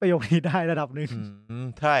describe ประโยคนี้ได้ระดับนึง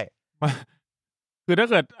ใช่คือถ้า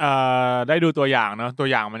เกิดได้ดูตัวอย่างเนาะตัว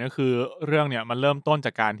อย่างมันก็คือเรื่องเนี่ยมันเริ่มต้นจ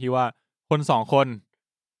ากการที่ว่าคน2คน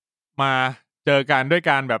มาเจอกันด้วย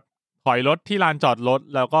การแบบถอยรถที่ลานจอดรถ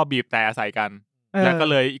แล้วก็บีบแต่ใส่กันแล้วก็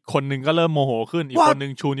เลยอีกคนนึงก็เริ่มโมโหขึ้นอีกคนนึ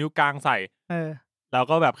งชูนิ้วกลางใส่แล้ว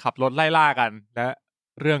ก็แบบขับรถไล่ล่ากันและ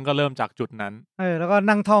เรื่องก็เริ่มจากจุดนั้นแล้วก็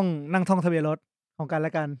นั่งท่องทะเบียนรถของกันแล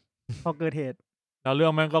ะกันพอเกิดเหตุแล้วเรื่อ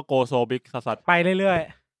งมันก็โกโซบิ๊กสัสไปเรื่อย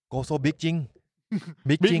ๆโกโซบิ๊กจริง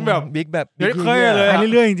บิ๊กจริงแบบบิ๊กแบบเคยเลยไป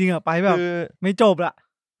เรื่อยๆจริงๆอ่ะไปแบบไม่จบละ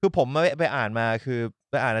คือผมไปอ่านมาคือ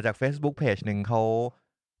ไปอ่านมาจาก Facebook Page นึงเขา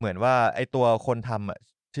เหมือนว่าไอตัวคนทำอ่ะ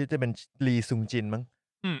ชื่อจะเป็นลีซุงจินมั้ง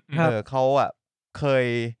เขาอ่ะเคย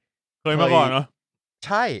มาก่อนเนาะใ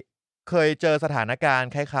ช่เคยเจอสถานการณ์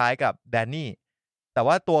คล้ายๆกับแดนนี่แต่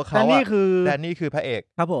ว่าตัวเขาแดนนี่คือพระเอก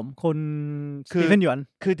ครับผมคนสตีเฟนหยวน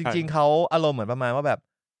คือจริงๆเขาอารมณ์เหมือนประมาณว่าแบบ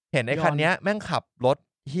เห็นไอ้คันเนี้ยแม่งขับรถ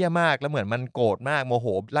เหี้ยมากแล้วเหมือนมันโกรธมากโมโห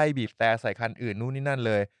ไล่บีบแต่ใส่คันอื่นนู่นนี่นั่นเ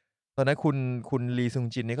ลยตอนนั้นคุณลีซุง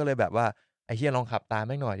จินนี่ก็เลยแบบว่าไอ้เหี้ยลองขับตามแ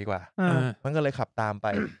ม่งหน่อยดีกว่ามันก็เลยขับตามไป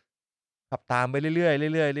ขับตามไปเรื่อ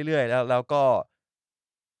ยๆเรื่อยๆเรื่อยๆแล้วก็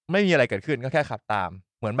ไม่มีอะไรเกิดขึ้นก็แค่ขับตาม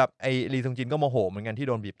เหมือนแบบไอ้ลีซุงจินก็โมโหเหมือนกันที่โ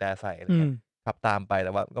ดนบีบแต่ใส่อะไรเงี้ยขับตามไปแ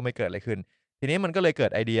ต่ว่าก็ไม่เกิดอะไรขึ้นทีนี้มันก็เลยเกิ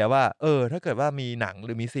ดไอเดียว่าถ้าเกิดว่ามีหนังห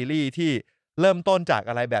รือมีซีรีส์ที่เริ่มต้นจาก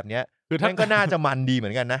อะไรแบบเนี้ยคือมันก็น่าจะมันดีเหมื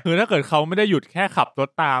อนกันนะคือถ้าเกิดเขาไม่ได้หยุดแค่ขับรถ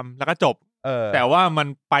ตามแล้วก็จบแต่ว่ามัน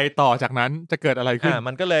ไปต่อจากนั้นจะเกิดอะไรขึ้น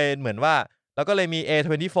มันก็เลยเหมือนว่าแล้วก็เลยมี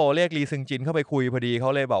A24 เรียกลีซึงจินเข้าไปคุยพอดีเขา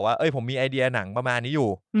เลยบอกว่าผมมีไอเดียหนังประมาณนี้อยู่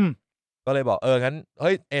ก็เลยบอกงั้นเ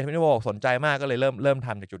ฮ้ย A24 บอกสนใจมากก็เลยเริ่มท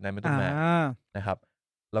ำจากจุดนั้นเป็นต้นมานะครับ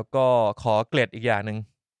แล้วก็ขอเกรดอีกอย่างนึง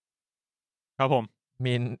ครับผม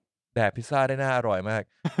มีแดกพิซซ่าได้น่าอร่อยมาก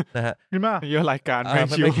นะฮะกินมากเยอะรายการแม่ง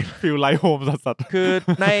ฟิลไลท์โฮมสัสๆคือ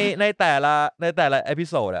ในแต่ละเอพิ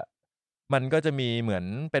โซดอ่ะมันก็จะมีเหมือน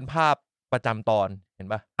เป็นภาพประจำตอนเห็น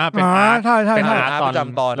ป่ะเป็นอาร์ตเป็นอาร์ตประจ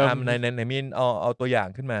ำตอนในมินเอาตัวอย่าง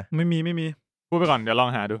ขึ้นมาไม่มีพูดไปก่อนเดี๋ยวลอง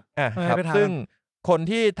หาดูครับซึ่งคน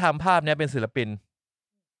ที่ทำภาพเนี้ยเป็นศิลปิน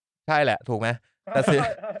ใช่แหละถูกไหมแต่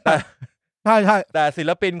ใช่แต่ศิ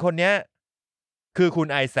ลปินคนเนี้ยคือคุณ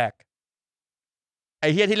ไอแซคไอ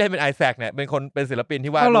เฮียที่เล่นเป็นไอแซคเนี่ยเป็นศิลปิน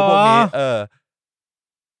ที่วาดรูปพวกนี้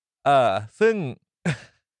ซึ่ง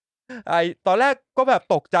ไอตอนแรกก็แบบ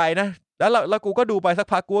ตกใจนะแล้วกูก็ดูไปสัก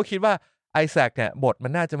พักกูก็คิดว่าไอแซคเนี่ยบทมั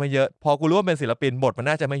นน่าจะไม่เยอะพอกูรู้ว่าเป็นศิลปินบทมัน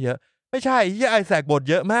น่าจะไม่เยอะไม่ใช่เฮียไอแซคบท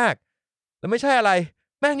เยอะมากแล้วไม่ใช่อะไร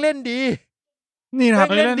แม่งเล่นดีนี่นะครับ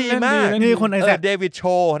เล่นดีมากนี่คนไอแซคเดวิดโช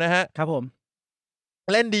ว์นะฮะครับผม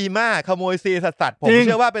เล่นดีมากขโมยซีสัสๆผมเ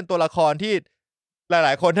ชื่อว่าเป็นตัวละครที่หล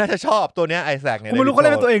ายๆคนน่าจะชอบตัวเนี้ยไอแซคเนี่ยไม่รู้เขาเล่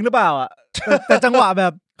นเป็นตัวเองหรือเปล่าอ่ะแต่จังหวะแบ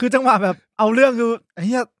บคือจังหวะแบบเอาเรื่องคือเ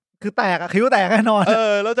ฮียคือแตกอะคิ้วแตกแน่นอน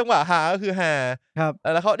แล้วจังหวะหาก็คือหาครับ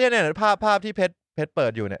แล้วเขาเนี่ยภาพที่เพชรเปิ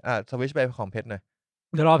ดอยู่เนี่ยสวิตช์ไปของเพชรหน่อย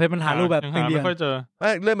เดี๋ยวรอเพชรมันหารูปแบบไม่ค่อยเจอ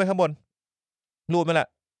เลื่อนไปข้างบนรูปนั่นแหละ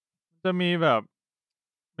จะมีแบบ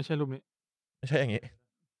ไม่ใช่รูปนี้ไม่ใช่อย่างนี้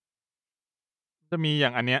จะมีอย่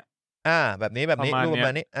างอันเนี้ยแบบนี้รูปประม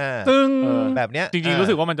าณนี้ซึ่งแบบเนี้ยจริงๆรู้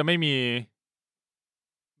สึกว่ามันจะไม่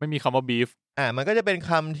มีคำว่าบีฟมันก็จะเป็น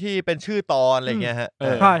คำที่เป็นชื่อตอนอะไรเงี้ยฮะ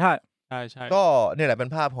ใช่ก็เนี่ยแหละเป็น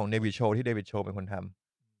ภาพของเดวิดโชว์ที่เดวิดโชว์เป็นคนท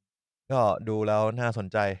ำก็ดูแล้วน่าสน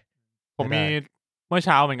ใจผมมีเมื่อเ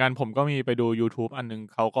ช้าเหมือนกันผมก็มีไปดู YouTube อันนึง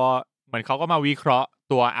เขาก็เหมือนเขาก็มาวิเคราะห์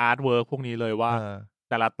ตัวอาร์ตเวิร์กพวกนี้เลยว่า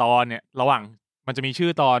แต่ละตอนเนี่ยระหว่างมันจะมีชื่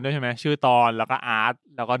อตอนด้วยใช่ไหมชื่อตอนแล้วก็อาร์ต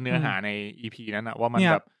แล้วก็เนื้อหาใน EP นั้นนะว่ามัน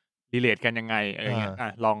แบบรีเลทกันยังไงอะไรเงี้ย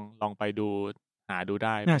ลองไปดูหาดูไ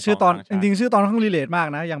ด้ชื่อตอนจริงๆชื่อตอนค่อนข้างรีเลทมาก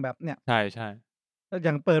นะอย่างแบบเนี่ยใช่อ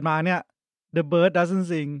ย่างเปิดมาเนี่ย The bird doesn't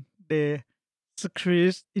sing they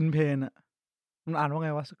screech in pain อ่ะมันอ่านว่าไง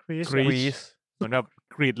วะ screech เหมือนแบบ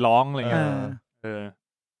กรีดร้องอะไรเงี้ย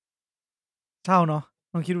เศร้าเนาะ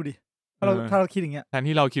ลองคิดดูดิถ้าเราคิดอย่างเงี้ยแทน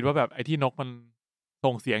ที่เราคิดว่าแบบไอ้ที่นกมัน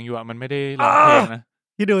ส่งเสียงอยู่อ่ะมันไม่ได้ร้องเพลงนะ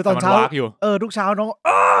คิดดูตอนเช้าทุกเช้านก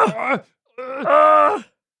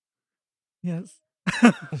yes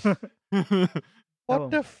what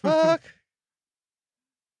the fuck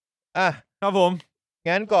ครับผม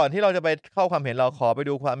งั้นก่อนที่เราจะไปเข้าความเห็นเราขอไป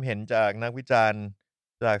ดูความเห็นจากนักวิจารณ์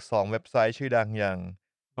จาก2เว็บไซต์ชื่อดังอย่าง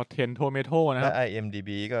Rotten Tomato นะครับ และ IMDb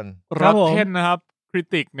ก่อน Rotten นะครับ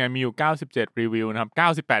Critic เนี่ยมีอยู่97รีวิวนะครับ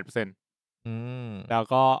 98%แล้ว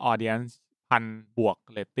ก็ Audience 1,000 บวก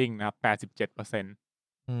Rating นะครับ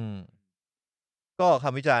 87%ก็ค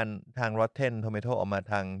ำวิจารณ์ทาง Rotten Tomato ออกมา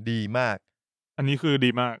ทางดีมากอันนี้คือดี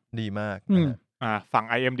มาก ฝั่ง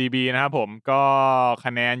IMDb นะครับผมก็ค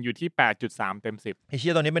ะแนนอยู่ที่ 8.3 เต็ม 10ไอ้เชี่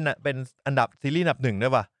ยตอนนี้เป็นอันดับซีรีส์อันดับ1ด้ว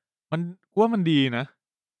ยป่ะมันว่ามันดีนะ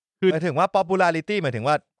คือหมายถึงว่า popularity หมายถึง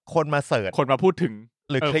ว่าคนมาเสิร์ชคนมาพูดถึง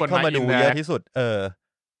หรือคลิกเข้ามาดูเยอะที่สุด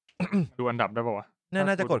ดูอันดับได้ป่าววะ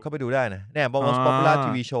น่าจะกดเข้าไปดูได้นะเนี่ย popular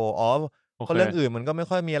TV show เพราะเรื่องอื่นมันก็ไม่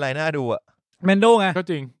ค่อยมีอะไรน่าดูอะแมนโดไงก็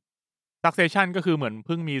จริง Succession ก็คือเหมือนเ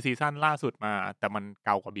พิ่งมีซีซั่นล่าสุดมาแต่มันเ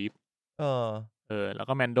ก่ากว่าบีฟแล้ว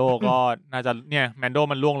ก็แมนโดก็น่าจะเนี่ยแมนโด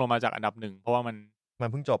มันล่วงลงมาจากอันดับ1เพราะว่ามัน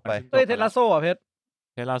เพิ่งจบไปเทสลาโซอ่ะเพชร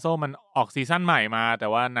เทสลาโซมันออกซีซั่นใหม่มาแต่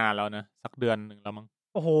ว่านานแล้วนะสักเดือนนึงแล้วมั้ง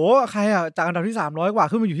โอ้โหใครอ่ะจากอันดับที่300กว่า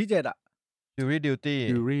ขึ้นมาอยู่ที่7อ่ะ Jury Duty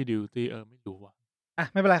ไม่รู้ว่ะ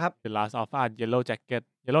ไม่เป็นไรครับ The Last of Us Yellow Jacket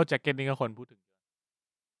นี่ก็คนพูดถึง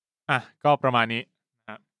ก็ประมาณนี้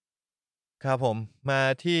ครับผมมา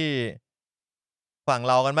ที่ฝั่ง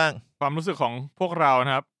เรากันบ้างความรู้สึกของพวกเราน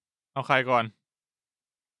ะครับเอาใครก่อน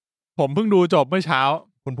ผมเพิ่งดูจบเมื่อเช้า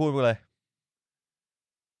คุณพูดไปเลย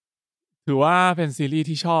ถือว่าเป็นซีรีส์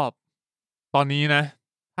ที่ชอบตอนนี้นะ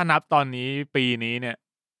ถ้านับตอนนี้ปีนี้เนี่ย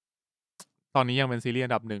ตอนนี้ยังเป็นซีรีส์อั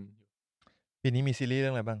นดับ1ปีนี้มีซีรีส์เรื่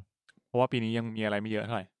องอะไรบ้างเพราะว่าปีนี้ยังมีอะไรไม่เยอะเ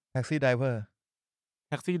ท่าไหร่ Taxi Driver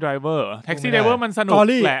มันสนุก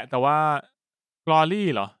แหละแต่ว่า Glory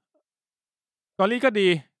เหรอ Glory ก็ดี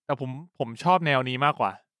แต่ผมชอบแนวนี้มากกว่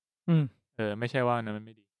าไม่ใช่ว่านะมันไ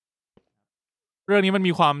ม่ดีเรื่องนี้มัน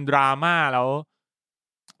มีความดราม่าแล้ว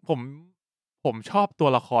ผมชอบตัว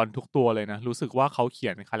ละครทุกตัวเลยนะรู้สึกว่าเขาเขี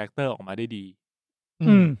ยนคาแรคเตอร์ออกมาได้ดี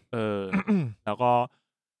แล้วก็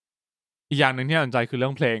อีกอย่างหนึ่งที่น่าสนใจคือเรื่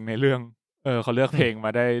องเพลงในเรื่องเขาเลือกเพลงม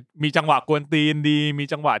าได้มีจังหวะกวนตีนดีมี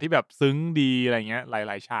จังหวะที่แบบซึ้งดีอะไรเงี้ยห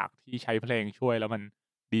ลายๆฉากที่ใช้เพลงช่วยแล้วมัน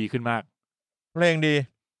ดีขึ้นมากเพลงดี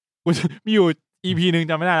มีอยู่ EP นึง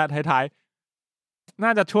จำไม่ได้ละท้ายๆน่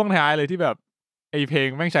าจะช่วงท้ายเลยที่แบบไอเพลง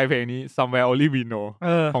แม่งใช้เพลงนี้ Somewhere Only We Know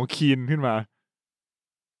ของคีนขึ้นมา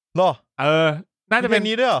หรอน่าจะเป็น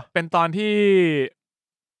นี้ด้วยเป็นตอนที่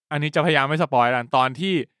อันนี้จะพยายามไม่สปอยล์แล้วตอน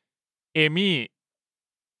ที่เอมี่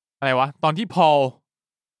อะไรวะตอนที่พอล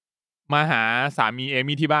มาหาสามีเอ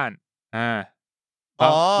มี่ที่บ้าน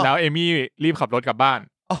แล้วเอมี่รีบขับรถกลับบ้าน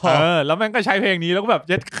แล้วแม่งก็ใช้เพลงนี้แล้วก็แบบเ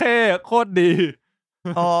ย็ดเข้โคตรดี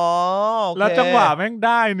แล้วจังหวะแม่งไ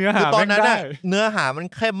ด้เนื้อหาแม่งได้เนื้อหามัน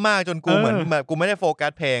เข้มมากจนกูเหมือนแบบกูไม่ได้โฟกั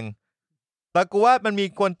สเพลงแล้วกูว่ามันมี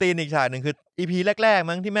กวนตีนอีกฉากหนึ่งคือ EP แรกๆ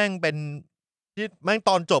มั้งที่แม่งเป็นที่แม่งต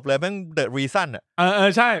อนจบเลยแม่ง The Reason อ่ะ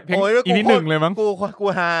ใช่เพลง EP 1เลยมั้งกู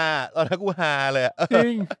ฮาตอนนั้นกูฮาเลยจริ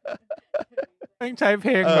งแม่งใช้เพ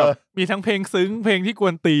ลงแบบมีทั้งเพลงซึ้งเพลงที่ก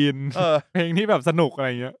วนตีนเพลงที่แบบสนุกอะไร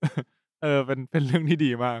เงี้ยเป็นเรื่องที่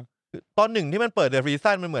ดีมากตอน1ที่มันเปิด The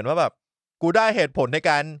Reason มันเหมือนว่าแบบกูได้เหตุผลใน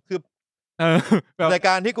การคือในก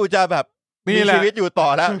ารที่กูจะแบบมีชีวิตอยู่ต่อ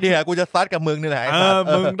แล้วเนี่ยกูจะซัดกับมึงนี่แหละ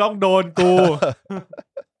มึงต้องโดนกู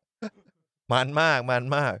มันมา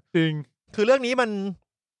กจริงคือเรื่องนี้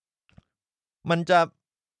มั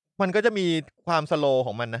นก็จะมีความสโลว์ข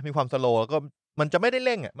องมันนะมีความสโลว์แล้วก็มันจะไม่ได้เ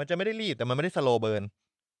ร่งมันจะไม่ได้รีบแต่มันไม่ได้สโลว์เบิร์น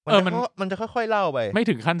มันจะค่อยๆเล่าไปไม่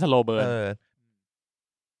ถึงขั้นสโลว์เบิร์น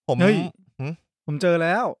ผมเจอแ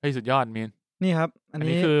ล้วสุดยอดมินนี่ครับอัน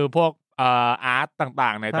นี้คือพวกอาร์ตต่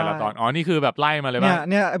างๆในแต่ละตอนนี่คือแบบไล่มาเลยป่ะ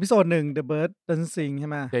เนี่ยเอพิโซด1 The Bird Doesn't Sing ใช่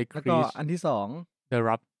ไหมแล้วก็อันที่2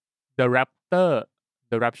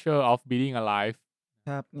 The Rapture of Being Alive ค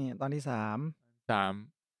รับนี่ตอนที่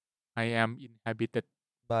3 I am inhabited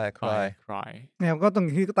by cry เนี่ยก็ตรง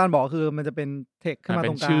ที่ตานบอกคือมันจะเป็นเทคขึ้นมา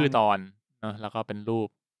ตรงกลางเป็นชื่อตอนแล้วก็เป็นรูป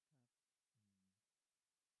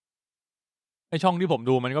ไอช่องที่ผม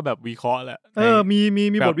ดูมันก็แบบวิเคราะห์แหละ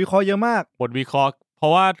มีบทวิเคราะห์เยอะมากบทวิเคราะห์เพร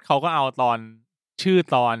าะว่าเขาก็เอาตอนชื่อ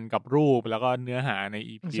ตอนกับรูปแล้วก็เนื้อหาใน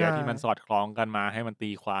EP ที่มันสอดคล้องกันมาให้มันตี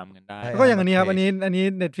ความกันได้ก็อย่างอันนี้ครับอันนี้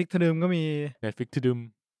Netflix ทะดึมก็มี Netflix ทะดึม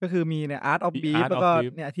ก็คือมีเนี่ย Art of Beef แล้วก็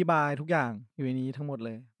เนี่ยอธิบายทุกอย่างอยู่ในนี้ทั้งหมดเล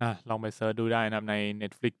ยลองไปเสิร์ชดูได้นะครับใน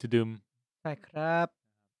Netflix ทะดึมใช่ครับ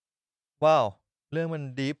ว้าวเรื่องมัน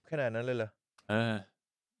ดีฟขนาดนั้นเลยเหรอ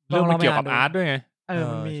เรื่องมันเกี่ยวกับอาร์ตด้วยไง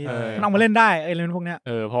มันมีมันเอามาเล่นได้เรื่องพวกเนี้ย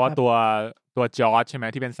เพราะว่าตัวจอร์จใช่ไหม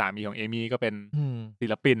ที่เป็นสามีของเอมี่ก็เป็นศิ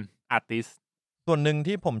ลปินอาร์ติสส่วนหนึ่ง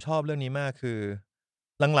ที่ผมชอบเรื่องนี้มากคือ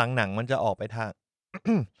หลังๆหนังมันจะออกไปทาง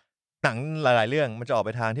หนังหลายๆเรื่องมันจะออกไ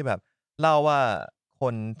ปทางที่แบบเล่าว่าค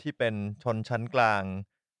นที่เป็นชนชั้นกลาง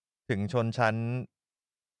ถึงชนชั้น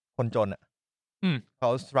คนจนเขา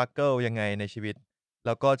สตรักเกิลยังไงในชีวิตแ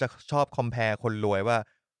ล้วก็จะชอบคอมแพร์คนรวยว่า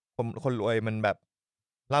คนรวยมันแบบ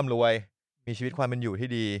ร่ำรวยมีชีวิตความเป็นอยู่ที่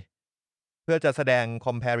ดีเพื่อจะแสดงค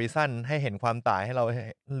อมแพริซันให้เห็นความต่างให้เรา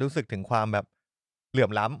รู้สึกถึงความแบบเหลื่อ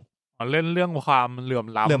มล้ำเล่นเรื่องความเหลื่อม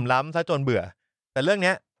ล้ำซะจนเบื่อแต่เรื่อง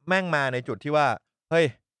นี้แม่งมาในจุดที่ว่าเฮ้ย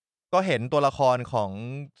ก็เห็นตัวละครของ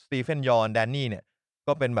สตีเฟนยอนแดนนี่เนี่ยก็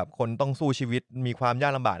ก็เป็นแบบคนต้องสู้ชีวิตมีความยา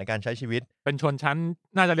กลำบากในการใช้ชีวิตเป็นชนชั้น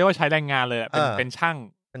น่าจะเรียกว่าใช้แรงงานเลยเป็นช่าง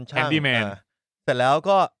แฮนดี้แมนเสร็จแล้ว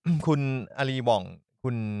ก็ คุณอาลีบ่องคุ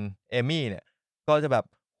ณเอมี่เนี่ยก็จะแบบ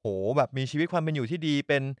โหแบบมีชีวิตความเป็นอยู่ที่ดี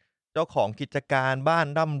เป็นเจ้าของกิจการบ้าน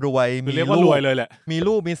ร่ำรวยมีลูกเลยแหละมี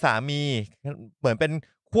ลูกมีสามีเหมือนเป็น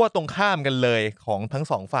ขั้วตรงข้ามกันเลยของทั้ง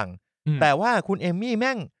สองฝั่งแต่ว่าคุณเอมี่แ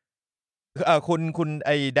ม่งคุณไ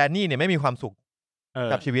อ้แดนนี่เนี่ยไม่มีความสุข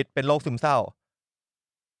กับชีวิตเป็นโรคซึมเศร้า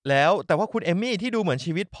แล้วแต่ว่าคุณเอมี่ที่ดูเหมือน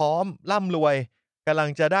ชีวิตพร้อมร่ำรวยกำลัง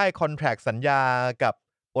จะได้คอนแทรคสัญญากับ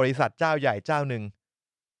บริษัทเจ้าใหญ่เจ้าหนึ่ง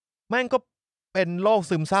แม่งก็เป็นโรค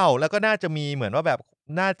ซึมเศร้าแล้วก็น่าจะมีเหมือนว่าแบบ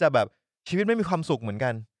น่าจะแบบชีวิตไม่มีความสุขเหมือนกั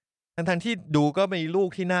นทั้งที่ดูก็มีลูก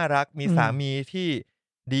ที่น่ารักมีสามีที่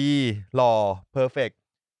ดีหล่อเพอร์เฟกต์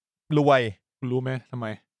รวยรู้ไหมทำไม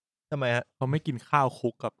ฮะเขาไม่กินข้าวคลุ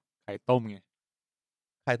กกับไข่ต้มไง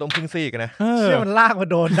ไข่ต้มครึ่งซีกนะเชื่อมันลากมา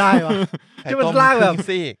โดนได้วะที่มันลากแบบ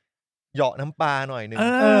ซีกเหยาะน้ำปลาหน่อยนึง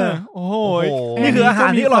โอ้โหนี่คืออาหาร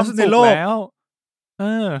ที่อร่อยสุดในโลกแล้ว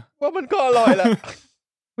ว่ามันก็อร่อยแหละ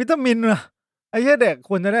วิตามินว่ะไอ้เหี้ยเด็ก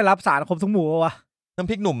ควรจะได้รับสารครบทุกหมู่วะน้ำ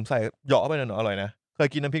พริกหนุ่มใส่เหยาะเข้าไปหน่อยอร่อยนะเคย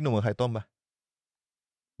กินน้ำพริกหนุ่มกับไข่ต้มปะ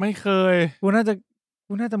ไม่เคยกูน่า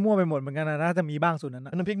จะมั่วไปหมดเหมือนกันนะน่าจะมีบ้างส่วนนั้นน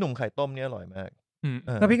ะน้ำพริกหนุ่มไข่ต้มนี่อร่อยมาก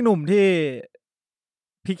น้ำพริกหนุ่มที่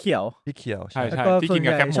พริกเขียวใช่ใช่ที่กิน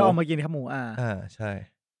กับแคบหมูชอบมากินแคบหมูใช่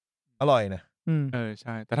อร่อยนะใ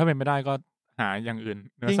ช่แต่ถ้าเป็นไม่ได้ก็หาอย่างอื่น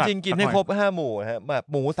จริงๆกินให้ครบ5หมู่ฮะแบบ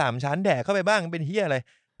หมู3ชั้นแดกเข้าไปบ้างเป็นเหี้ยอะไร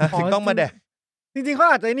ถึงต้องมาแดกจริงๆเขา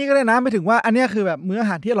อาจจะนี่ก็ได้นะไม่ถึงว่าอันนี้คือแบบมื้ออา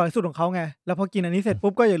หารที่อร่อยสุดของเขาไงแล้วพอกินอันนี้เสร็จ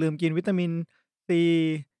ปุ๊บก็อย่าลืมกินวิตามินซี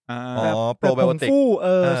แบบโปรไบโอติก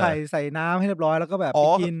ใส่น้ำให้เรียบร้อยแล้วก็แบบไป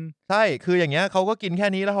กินใช่คืออย่างเงี้ยเขาก็กินแค่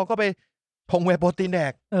นี้แล้วเขาก็ไปชงเวย์โปรตีนแด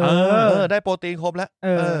กได้โปรตีนครบแล้ว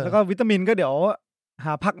แล้วก็วิตามินก็เดี๋ยวห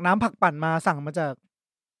าผักน้ำผักปั่นมาสั่งมาจาก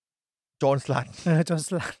โจนสลัดโจนส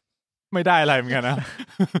ลัดไม่ได้อะไรเหมือนกันนะ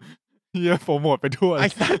เฮียโปรโมทไปทั่วไอ้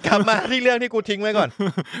สัตว์กลับมาที่เรื่องที่กูทิ้งไว้ก่อน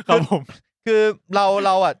ครับผมคือเรา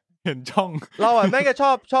อ่ะเห็นช่องเราอ่ะแม่งก็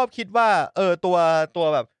ชอบคิดว่าตัว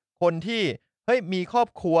แบบคนที่เฮ้ยมีครอบ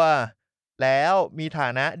ครัวแล้วมีฐา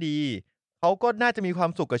นะดีเขาก็น่าจะมีควา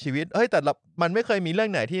มสุขกับชีวิตเฮ้ยแต่มันไม่เคยมีเรื่อง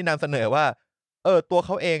ไหนที่นำเสนอว่าตัวเข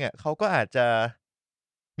าเองอ่ะเขาก็อาจจะ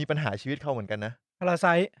มีปัญหาชีวิตเขาเหมือนกันนะพาราไซ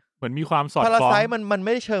ต์เหมือนมีความสอดคล้องพาราไซต์มันไ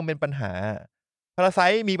ม่ได้เชิงเป็นปัญหาพาราไซ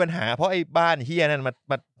ต์มีปัญหาเพราะไอ้บ้านเฮียนั่น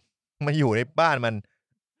มันอยู่ในบ้านมัน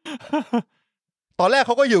ตอนแรกเ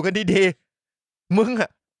ขาก็อยู่กันดีๆมึงอ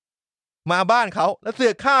ะมาบ้านเขาแล้วเสื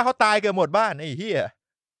อกฆ่าเขาตายเกือบหมดบ้านไอ้เหี้ย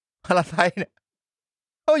พาราไซต์เนี่ย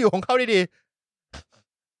เขาอยู่ของเขาดีๆ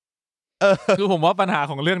คือผมว่าปัญหา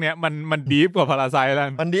ของเรื่องเนี้ยมันดีฟกว่าพาราไซต์แล้ว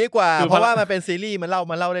มันดีกว่าเพราะว่ามันเป็นซีรีส์มันเล่า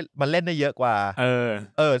ได้มันเล่นได้เยอะกว่า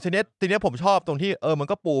ทีนี้ผมชอบตรงที่มัน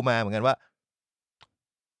ก็ปูมาเหมือนกันว่า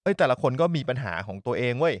แต่ละคนก็มีปัญหาของตัวเอ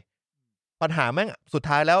งเว้ยปัญหาแม่งสุด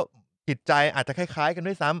ท้ายแล้วจิตใจอาจจะคล้ายๆกัน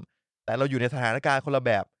ด้วยซ้ำแต่เราอยู่ในสถานการณ์คนละแ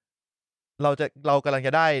บบเรากำลังจ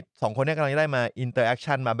ะได้2คนนี้กำลังจะได้มาอินเตอร์แอค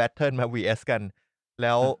ชั่นมาแบทเทิลมา vs กันแ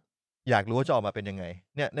ล้วอยากรู้ว่าจะออกมาเป็นยังไง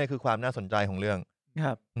เนี่ยคือความน่าสนใจของเรื่องค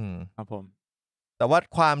รับครับผมแต่ว่า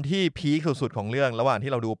ความที่พีคสุดๆของเรื่องระหว่าง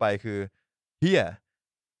ที่เราดูไปคือเฮีย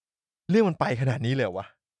เรื่องมันไปขนาดนี้เลยวะ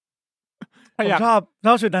ผมชอบ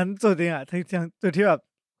จุดนั้นสุดจริงอ่ะจุดที่แบบ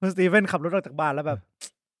คุณสตีเฟนขับรถออกจากบ้านแล้วแบบ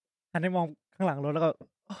หันไปมองข้างหลังรถแล้วก็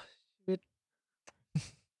ชีวิต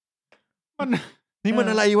นี่มัน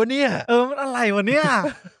อะไรวะเนี่ยมันอะไรวะเนี่ย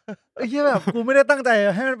ไอ้เหี้ยแบบกูไม่ได้ตั้งใจ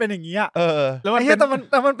ให้มันเป็นอย่างนี้อ่ะแล้วไอ้เหี้ยแต่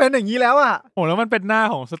มันเป็นอย่างนี้แล้วอ่ะโหแล้วมันเป็นหน้า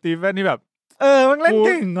ของสตีเฟนที่แบบมันเล่นเ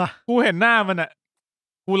ก่งอ่ะกูเห็นหน้ามันอ่ะ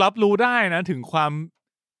กูรับรู้ได้นะถึงความ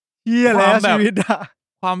เหี้ยแล้วชีวิตอ่ะ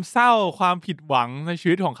ความเศร้าความผิดหวังในชี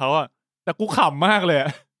วิตของเขาอ่ะแต่กูขำมากเลย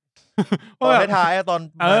ตอนท้ายตอน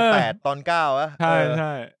8ตอน9อ่ะใ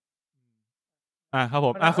ช่ครับผ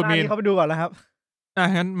มคุณมีนเขาไปดูก่อนแล้วครับ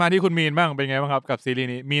งั้นมาที่คุณมีนบ้างเป็นไงบ้างครับกับซีรีส์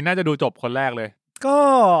นี้มีนน่าจะดูจบคนแรกเลยก็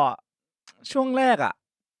ช่วงแรกอ่ะ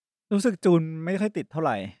รู้สึกจูนไม่ค่อยติดเท่าไห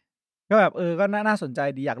ร่ก็แบบก็น่าสนใจ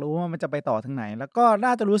ดีอยากรู้ว่ามันจะไปต่อถึงไหนแล้วก็น่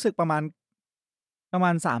าจะรู้สึกประมา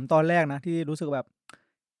ณ3ตอนแรกนะที่รู้สึกแบบ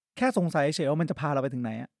แค่สงสัยเฉยว่ามันจะพาเราไปถึงไห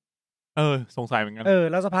นอ่ะสงสัยเหมือนกัน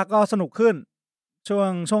แล้วสักพักก็สนุกขึ้น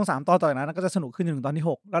ช่วง3ตอนต่อจากนั้นก็จะสนุกขึ้นจนถึงตอนที่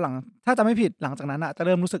6แล้วหลังถ้าจะไม่ผิดหลังจากนั้นอ่ะจะเ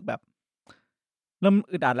ริ่มรู้สึกแบบเริ่ม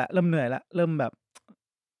อึดอัดแล้วเริ่มเหนื่อยแล้วเริ่มแบบ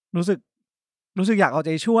รู้สึกอยากเอาใจ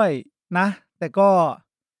ช่วยนะแต่ก็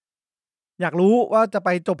อยากรู้ว่าจะไป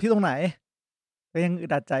จบที่ตรงไหนก็ยังอึ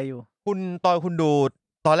ดอัดใจอยู่คุณดู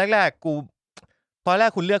ตอนแรกตอนแร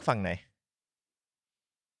กคุณเลือกฝั่งไหน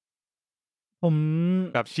ผม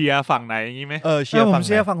แบบเชียร์ฝั่งไหนอย่างงี้ไหมเชียร์ผมเ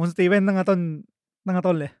ชียร์ฝั่งคุณสตีเวนตั้งแต่ต้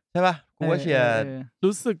นเลยใช่ป่ะกูก็เชียร์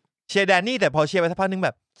รู้สึกเชียร์แดนนี่แต่พอเชียร์ไปสักพักนึงแบ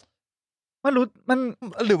บ มัน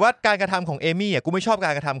หรือว่าการกระทำของเอมี่อ่ะกูไม่ชอบก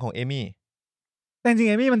ารกระทำของเอมี่แต่จริงๆ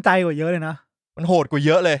เอมี่มันใจกว่าเยอะเลยนะมันโหดกว่าเ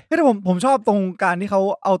ยอะเลยแต่ผมชอบตรงการที่เขา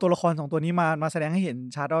เอาตัวละคร2ตัวนี้มาแสดงให้เห็น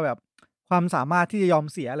ชัดว่าแบบความสามารถที่จะยอม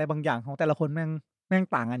เสียอะไรบางอย่างของแต่ละคนแม่ง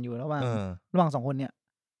ต่างกันอยู่ระหว่าง2คนเนี่ย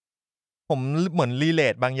ผมเหมือนรีเล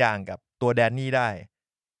ทบางอย่างกับตัวแดนนี่ได้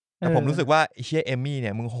แต่ผมรู้สึกว่าไอ้เชี่ยเอมี่เ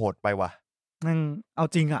นี่ยมึงโหดไปว่ะแม่งเอา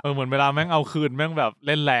จริงอ่ะเหมือนเวลาแม่งเอาคืนแม่งแบบเ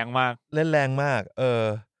ล่นแรงมาก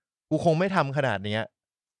กูคงไม่ทำขนาดเนี้ย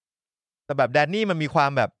แต่แบบแดนนี่มันมีความ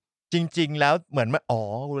แบบจริงๆแล้วเหมือน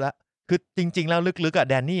กูละคือจริงๆแล้วลึกๆอ่ะ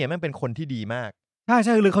แดนนี่แม่งเป็นคนที่ดีมากใ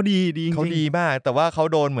ช่หรือเขาดีจริงเขาดีมากแต่ว่าเขา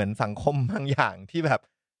โดนเหมือนสังคมบางอย่างที่แบบ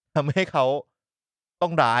ทำให้เขาต้อ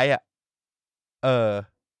งร้ายอ่ะ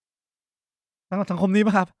สังคมนี้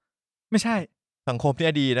ป่ะครับไม่ใช่สังคมที่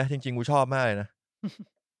ดีนะจริงๆกูชอบมากเลยนะ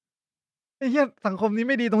ไอ้เหี้ยสังคมนี้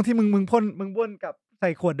ไม่ดีตรงที่มึงบ้วนกับใส่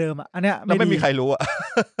ขวดเดิมอ่ะอันเนี้ยไม่มีใครรู้อ่ะ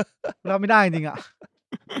เราไม่ได้จริงอ่ะ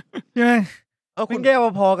ใช่ไหมคุณแก้ว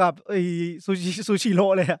พอกับไอ้ซูชิโร่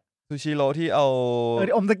เลยอ่ะซูชิโร่ที่เอา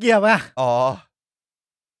ที่อมตะเกียบอ่ะ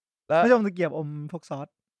แล้วไม่ใช่อมตะเกียบอมพวกซอส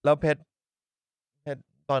แล้วเพชร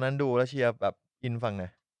ตอนนั้นดูแล้วเชียร์แบบอินฟังไหน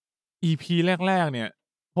EP แรกๆเนี่ย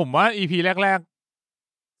ผมว่า EP แรก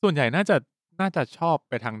ๆส่วนใหญ่น่าจะชอบ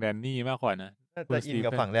ไปทางแดนนี่มากกว่านะน่าจะอินกั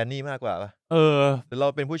บฝั่งแดนนี่มากกว่าป่ะหรือเรา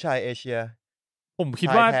เป็นผู้ชายเอเชียผมคิด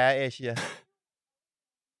ว่าแท้เอเชีย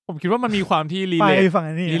ผมคิดว่ามันมีความที่รี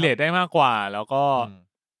เลทได้มากกว่าแล้วก็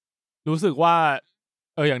รู้สึกว่า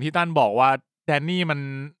อย่างที่ตั้นบอกว่าแดนนี่มัน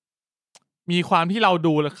มีความที่เรา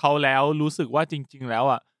ดูเขาแล้วรู้สึกว่าจริงๆแล้ว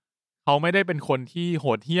อ่ะเขาไม่ได้เป็นคนที่โห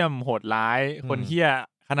ดเหี้ยมโหดร้ายคนเหี้ย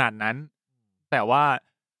ขนาดนั้นแต่ว่า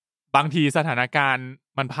บางทีสถานการณ์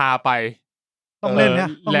มันพาไปต้องเล่นนะ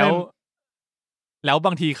แล้วบ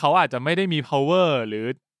างทีเขาอาจจะไม่ได้มี power หรือ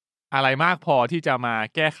อะไรมากพอที่จะมา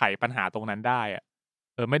แก้ไขปัญหาตรงนั้นได้อ่ะ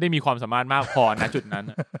ไม่ได้มีความสามารถมากพอณจุดนั้น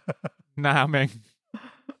นะแม่ง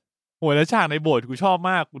โหแล้วฉากในโบสถ์กูชอบ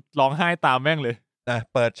มากกูร้องไห้ตามแม่งเลย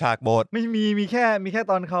เปิดฉากโบสถ์ไม่มีแค่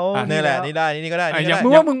ตอนเขานี่แหละนี่ได้นี่ก็ได้มึ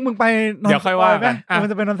งว่ามึงไปนอนเดี๋ยวค่อยว่ากันมัน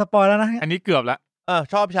จะเป็นนอนสปอยแล้วนะอันนี้เกือบละ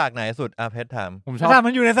ชอบฉากไหนสุดเพชรถามผมชอบมั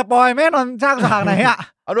นอยู่ในสปอยแม่นอนฉากไหนอ่ะ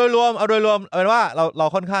เอาโดยรวมเอาเป็นว่าเรา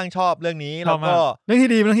ค่อนข้างชอบเรื่องนี้แล้วก็เรื่องที่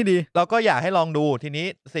ดีเราก็อยากให้ลองดูทีนี้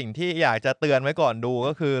สิ่งที่อยากจะเตือนไว้ก่อนดู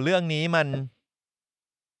ก็คือเรื่องนี้มั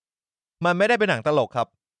นไม่ได้เป็นหนังตลกครับ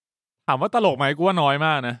ถามว่าตลกไหมกูว่าน้อยม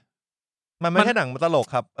ากนะมันไม่ใช่หนังตลก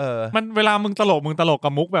ครับมันเวลามึงตลกกั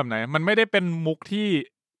บมุกแบบไหนมันไม่ได้เป็นมุกที่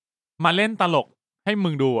มาเล่นตลกให้มึ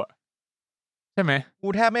งดูอ่ะใช่ไหมกู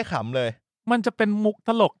แทบไม่ขำเลยมันจะเป็นมุกต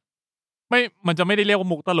ลกมันจะไม่ได้เรียกว่า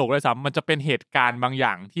มุกตลกเลยซ้ำมันจะเป็นเหตุการณ์บางอย่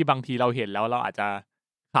างที่บางทีเราเห็นแล้วเราอาจจะ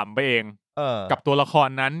ขำไปเองกับตัวละคร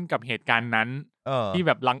นั้นกับเหตุการณ์นั้นที่แ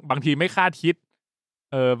บบบางทีไม่คาดคิด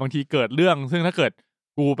บางทีเกิดเรื่องซึ่งถ้าเกิด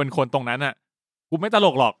กูเป็นคนตรงนั้นอ่ะกูไม่ตล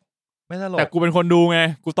กหรอกไม่ตลกแต่กูเป็นคนดูไง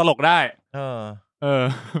กูตลกได้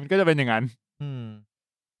มันก็จะเป็นอย่างนั้น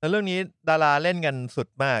แล้วเรื่องนี้ดาราเล่นกันสุด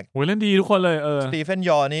มากโหเล่นดีทุกคนเลยสตีเฟนย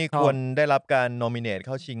อร์นี่ควรได้รับการโนมิเนตเ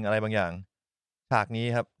ข้าชิงอะไรบางอย่างฉากนี้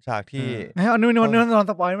ครับฉากที่นู่น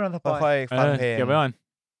สปอยค่อยฟังเพลงเก็บไว้ก่อน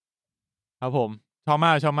ครับผมชอบม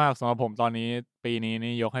ากสำหรับผมตอนนี้ปีนี้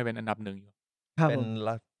นี่ยกให้เป็นอันดับ1อยู่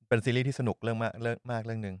เป็นซีรีส์ที่สนุกเรื่องมากเ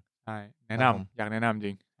รื่องนึงใช่แนะนำอยากแนะนำจ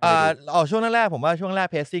ริงช่วงแรกผมว่าช่วงแรก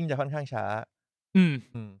เพซซิ่งจะค่อนข้างช้า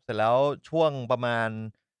เสร็จแล้วช่วงประมาณ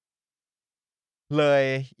เลย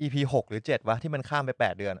EP 6 หรือ 7วะที่มันข้ามไป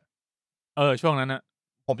8 เดือนช่วงนั้นนะ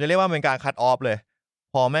ผมจะเรียกว่าเป็นการคัตออฟเลย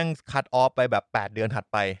พอแม่งคัตออฟไปแบบ8 เดือนถัด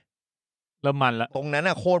ไปเริ่มมันละตรงนั้น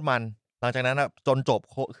โคตรมันหลังจากนั้นจนจบ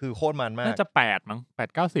คือโคตรมันมากน่าจะ8มั้ง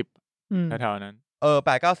8-90แถวๆนั้น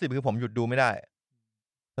8-90คือผมหยุดดูไม่ได้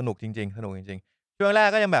สนุกจริงช่วงแรก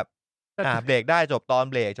ก็ยังแบบเบรกได้จบตอน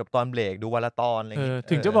เบรกดูวันละตอนอะไรอย่างเงี้ย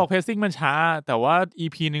ถึงจะบอกเพซซิ่งมันช้าแต่ว่า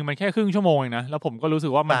EP นึงมันแค่ครึ่งชั่วโมงเองนะแล้วผมก็รู้สึ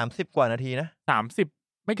กว่ามัน30 กว่านาทีนะ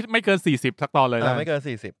30ไม่เกิน40สักตอนเลยไม่เกิน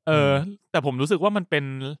40แต่ผมรู้สึกว่ามันเ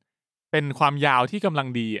ป็นความยาวที่กำลัง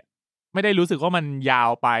ดีอ่ะไม่ได้รู้สึกว่ามันยาว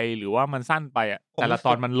ไปหรือว่ามันสั้นไปอ่ะแต่ละต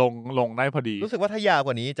อนมันลงได้พอดีรู้สึกว่าถ้ายาวก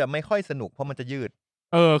ว่านี้จะไม่ค่อยสนุกเพราะมันจะยืด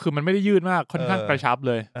คือมันไม่ได้ยืดมากค่อนข้างกระชับ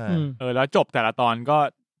เลยแล้วจบแต่ละตอนก็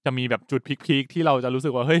จะมีแบบจุดพีคที่เราจะรู้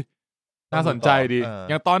สึกว่าเฮ้ยน่าสนใจดี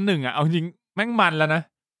อย่างตอน1เอาจริงแม่งมันแล้วนะ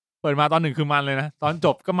เปิดมาตอน1คือมันเลยนะตอนจ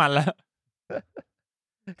บก็มันแล้ว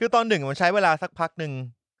คือตอน1มันใช้เวลาสักพักนึง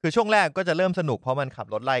คือช่วงแรกก็จะเริ่มสนุกเพราะมันขับ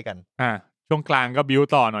รถไล่กันช่วงกลางก็บิ้ว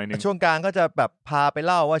ต่อหน่อยนึงช่วงกลางก็จะแบบพาไป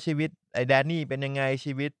เล่าว่าชีวิตไอ้แดนนี่เป็นยังไง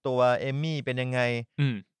ชีวิตตัวเอมมี่เป็นยังไง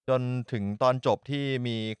จนถึงตอนจบที่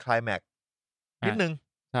มีไคลแม็กซ์นิดนึง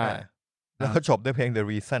ใช่แล้วก็จบด้วยเพลง The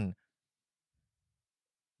Reason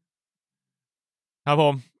ครับผ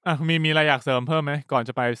มมีอะไรอยากเสริมเพิ่มไหมก่อนจ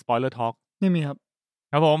ะไป Spoiler Talk ไม่มีครับ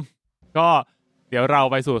ครับผมก็เดี๋ยวเรา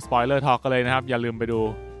ไปสู่สปอยเลอร์ทอล์กกันเลยนะครับอย่าลืมไปดู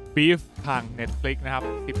Beef ทาง Netflix นะครับ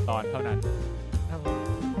10 ตอนเท่านั้นครับผม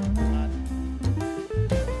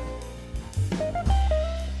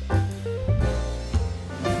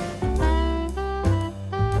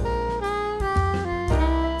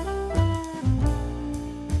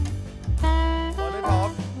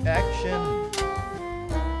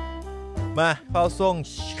มาเข้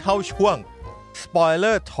าช่วง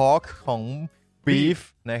Spoiler Talk ของ Beef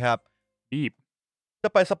นะครับ Beef จะ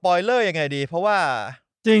ไปสปอยเลอร์ยังไงดีเพราะว่า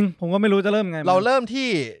จริงผมก็ไม่รู้จะเริ่มไงเราเริ่มที่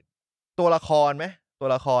ตัวละครไหมตัว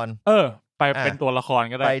ละครไปเป็นตัวละคร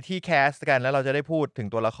ก็ได้ไปที่แคสกันแล้วเราจะได้พูดถึง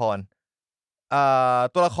ตัวละคร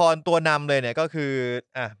ตัวละครตัวนำเลยเนี่ยก็คือ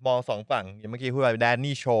มองสองฝั่งอย่างเมื่อกี้พูดไปแดน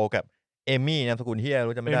นี่โชกับเอมี่นามสกุลที่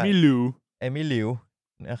รู้จะไม่ได้เอมี่หลิว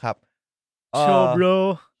นะครับโชว์โบร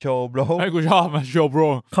ให้กูชอบมาโชว์โบร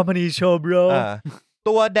คอมพานีโชว์โบร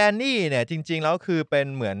ตัวแดนนี่เนี่ยจริงๆแล้วคือเป็น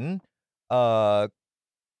เหมือน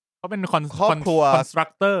เขาเป็นครอบครัวคอนสตรั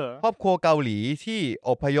คเตอร์ครอบครัวเกาหลีที่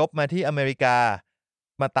อพยพมาที่อเมริกา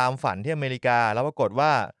มาตามฝันที่อเมริกาแล้วปรากฏว่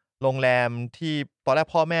าโรงแรมที่ตอนแรก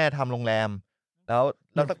พ่อแม่ทำโรงแรมแล้ว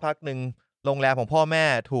สักพักหนึ่งโรงแรมของพ่อแม่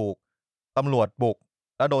ถูกตำรวจบุก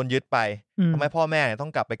แล้วโดนยึดไปทำให้พ่อแม่ต้อ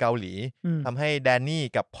งกลับไปเกาหลีทำให้แดนนี่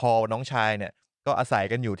กับพอลน้องชายเนี่ยก็อาศัย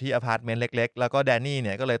กันอยู่ที่อพาร์ตเมนต์เล็กๆแล้วก็แดนนี่เ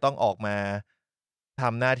นี่ยก็เลยต้องออกมาท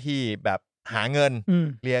ำหน้าที่แบบหาเงิน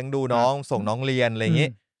เลี้ยงดูน้องส่งน้องเรียนอะไรอย่างนี้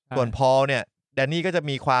ส่วนพอลเนี่ยแดนนี่ก็จะ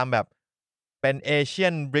มีความแบบเป็นเอเชีย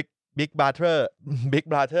นบิ๊กบราเ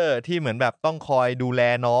ธอร์ที่เหมือนแบบต้องคอยดูแล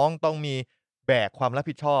น้องต้องมีแบกความรับ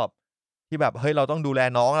ผิดชอบที่แบบเฮ้ยเราต้องดูแล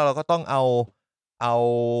น้องแล้วเราก็ต้องเอา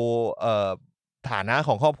ฐานะข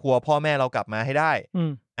องครอบครัวพ่อแม่เรากลับมาให้ได้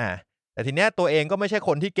แต่ทีเนี้ยตัวเองก็ไม่ใช่ค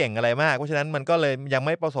นที่เก่งอะไรมากเพราะฉะนั้นมันก็เลยยังไ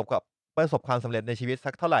ม่ประสบความสำเร็จในชีวิต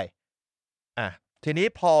สักเท่าไหร่ทีนี้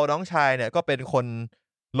พอน้องชายเนี่ยก็เป็นคน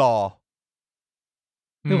หล่อ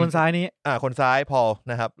คือคนซ้ายนี้คนซ้ายพอ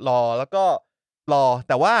นะครับหล่อแล้วก็หล่อ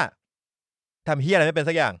แต่ว่าทำเฮี้ยอะไรไม่เป็น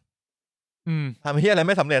สักอย่างทำเฮี้ยอะไรไ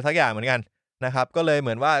ม่สำเร็จสักอย่างเหมือนกันนะครับก็เลยเห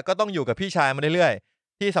มือนว่าก็ต้องอยู่กับพี่ชายมาเรื่อย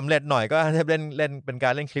ๆที่สำเร็จหน่อยก็เล่นเป็นกา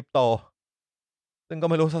รเล่นคริปโตซึ่งก็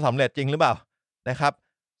ไม่รู้จะสำเร็จจริงหรือเปล่านะครับ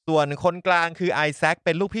ส่วนคนกลางคือไอแซคเ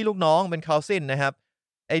ป็นลูกพี่ลูกน้องเป็นคาซินนะครับ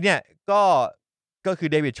ไอเนี่ยก็คือ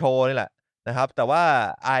เดวิดโชนี่แหละนะครับแต่ว่า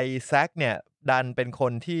ไอแซคเนี่ยดันเป็นค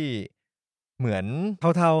นที่เหมือน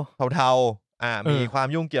เทามีความ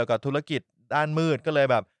ยุ่งเกี่ยวกับธุรกิจด้านมืดก็เลย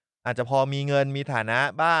แบบอาจจะพอมีเงินมีฐานะ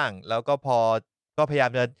บ้างแล้วก็ก็พยายา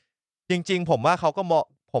มจะจริงๆผมว่าเขา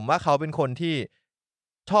เป็นคนที่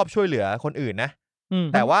ชอบช่วยเหลือคนอื่นนะ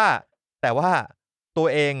แต่ว่าตัว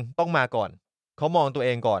เองต้องมาก่อนเขามองตัวเอ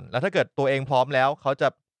งก่อนแล้วถ้าเกิดตัวเองพร้อมแล้วเขาจะ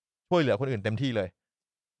ช่วยเหลือคนอื่นเต็มที่เลย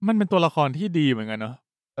มันเป็นตัวละครที่ดีเหมือนกันเนาะ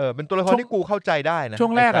เป็นตัวละครที่กูเข้าใจได้นะช่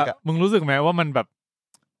วงแรกมึงรู้สึกไหมว่ามันแบบ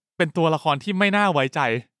เป็นตัวละครที่ไม่น่าไว้ใจ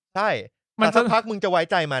ใช่มันสักพักมึงจะไว้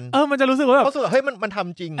ใจมันมันจะรู้สึกว่าแบบเฮ้ยมันท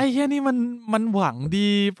ำจริงไอ้เหี้ยนี่มันหวังดี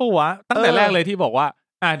ปะวะตั้งแต่แรกเลยที่บอกว่า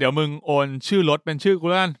เดี๋ยวมึงโอนชื่อรถเป็นชื่อกู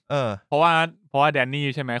แล้วกันเพราะว่าแดนนี่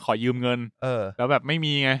ใช่ไหมขอยืมเงินแล้วแบบไม่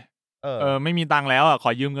มีไงไม่มีตังค์แล้วข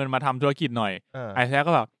อยืมเงินมาทำธุรกิจหน่อยไอ้แท้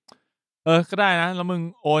ก็แบบก็ได้นะแล้วมึง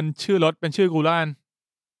โอนชื่อรถเป็นชื่อกูแล้วกัน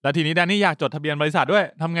แล้วทีนี้แดนนี่อยากจดทะเบียนบริษัทด้วย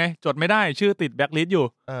ทำไงจดไม่ได้ชื่อติดแบล็คลิสต์อยู่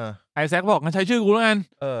ไอแซคบอกงั้นใช้ชื่อกูแล้วกัน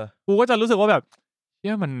กูก็จะรู้สึกว่าแบบเ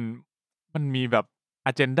นี่ยมันมีแบบอ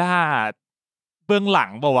เจนดาเบื้องหลัง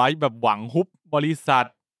บอกว่าแบบหวังฮุบบริษัท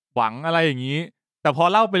หวังอะไรอย่างนี้แต่พอ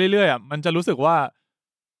เล่าไปเรื่อยๆมันจะรู้สึกว่า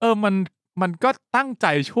มันก็ตั้งใจ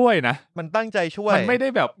ช่วยนะมันตั้งใจช่วยมันไม่ได้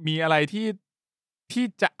แบบมีอะไรที่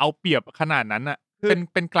จะเอาเปรียบขนาดนั้นอ่ะ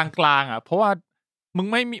เป็นกลางๆเพราะว่า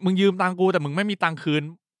มึงยืมตังกูแต่มึงไม่มีตังคืน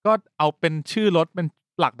ก็เอาเป็นชื่อรถเป็น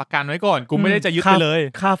หลักประกันไว้ก่อนกูไม่ได้จะยึดไปเลย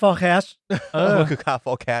ค่า forecast คือค่า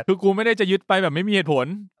forecast คือกูไม่ได้จะยึดไปแบบไม่มีเหตุผล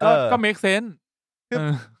ก็ make sense คือ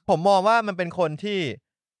ผมมองว่ามันเป็นคนที่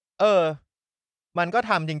มันก็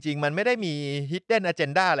ทำจริงๆมันไม่ได้มี hidden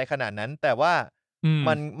agenda อะไรขนาดนั้นแต่ว่า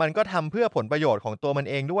มันก็ทำเพื่อผลประโยชน์ของตัวมัน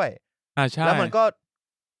เองด้วยใช่แล้วมันก็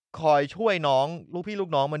คอยช่วยน้องลูกพี่ลูก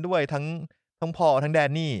น้องมันด้วยทั้งพอทั้งแด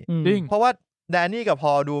นนี่เพราะว่าแดนนี่กับพ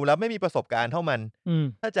อดูแล้วไม่มีประสบการณ์เท่ามัน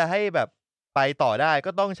ถ้าจะให้แบบไปต่อได้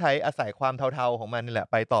ก็ต้องใช้อาศัยความเทาๆของมันนี่แหละ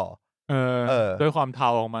ไปต่อด้วยความเทา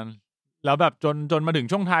ของมันแล้วแบบจนมาถึง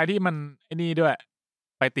ช่วงท้ายที่มันไอ้นี่ด้วย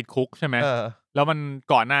ไปติดคุกใช่ไหมแล้วมัน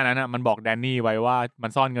ก่อนหน้านั้นน่ะมันบอกแดนนี่ไว้ว่ามั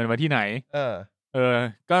นซ่อนเงินไว้ที่ไหน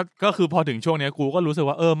ก็คือพอถึงช่วงนี้กูก็รู้สึก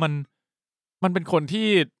ว่ามันเป็นคนที่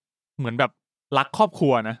เหมือนแบบรักครอบครั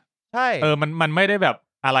วนะใช่มันไม่ได้แบบ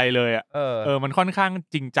อะไรเลยมันค่อนข้าง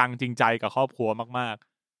จริงจังจริงใจกับครอบครัวมาก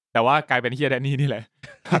ๆแต่ว่ากลายเป็นเฮียแดนนี่นี่แหละ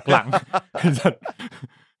หักหลัง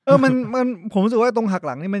มันผมรู้สึกว่าตรงหักห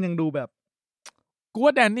ลังนี่มันยังดูแบบ กูว่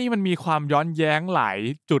าแดนนี่มันมีความย้อนแย้งหลาย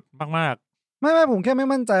จุดมากๆไม่ผมแค่ไม่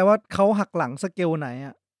มั่นใจว่าเขาหักหลังสเกลไหน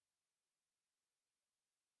อ่ะ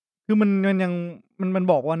คือมันยังมัน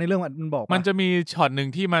บอกว่าในเรื่องมันบอกมันจะมีช็อตหนึ่ง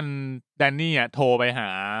ที่มันแดนนี่อ่ะโทรไปหา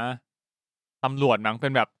ตำรวจมั้งเป็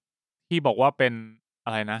นแบบที่บอกว่าเป็นอ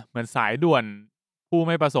ะไรนะเหมือนสายด่วนผู้ไ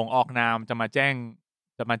ม่ประสงค์ออกนามจะมาแ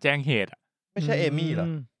จ้งเหตุอ่ะไม่ใช่เอมี่เหรอ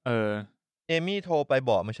เอมี่โทรไป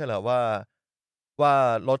บอกไม่ใช่เหรอว่า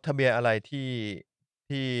รถทะเบียนอะไร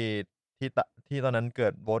ที่ตอนนั้นเกิ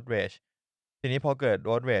ดโรดเรจทีนี้พอเกิดโ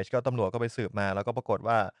รดเรจก็ตำรวจก็ไปสืบมาแล้วก็ปรากฏ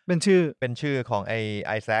ว่าเป็นชื่อของไ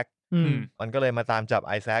อแซคมันก็เลยมาตามจับไ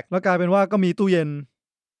อแซคแล้วกลายเป็นว่าก็มีตู้เย็น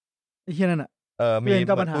ไอ้เหี้ยนั่นน่ะมี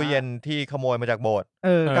ตู้เย็นที่ขโมยมาจากโบสถ์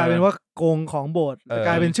กลายเป็นว่าโกงของโบสถ์ก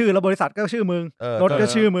ลายเป็นชื่อแล้วบริษัทก็ชื่อมึงรถก็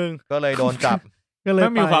ชื่อมึงก็เลยโดนจับก็เลย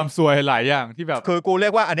มีความซวยหลายอย่างที่แบบคือกูเรี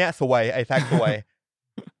ยกว่าอันเนี้ยซวยไอแซคซวย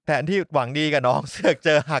แทนที่หวังดีกับน้องเสือกเจ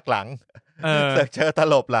อหักหลังเสือกเจอต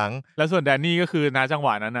ลบหลังแล้วส่วนแดนนี่ก็คือณจังหว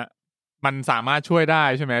ะนั้นน่ะมันสามารถช่วยได้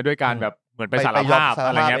ใช่ไหมด้วยการแบบเหมือนไปสารภาพอ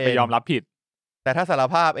ะไรเงี้ยไปยอมรับผิดแต่ถ้าสาร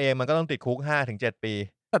ภาพเองมันก็ต้องติดคุก 5-7 ปี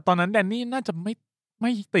แต่ตอนนั้นแดนนี่น่าจะไ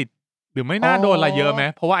ม่ติดหรือไม่น่าโดนอะไรเยอะไหม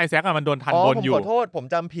เพราะว่าไอแซคมันโดนทันบนอยู่ผมขอโทษผม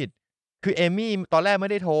จำผิดคือเอมี่ตอนแรกไม่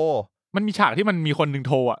ได้โทรมันมีฉากที่มันมีคนนึง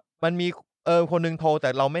โทรอ่ะมันมีคนนึงโทรแต่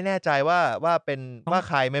เราไม่แน่ใจว่าเป็นว่า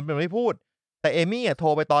ใครมันไม่พูดแต่เอมี่โท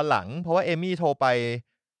รไปตอนหลังเพราะว่าเอมี่โทรไป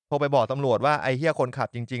บอกตำรวจว่าไอ้เหี้ยคนขับ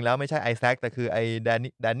จริงๆแล้วไม่ใช่ไอแซคแต่คือไอ้แ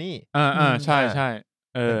ดนนี่ใช่ใช่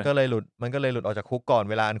มันก็เลยหลุดออกจากคุกก่อน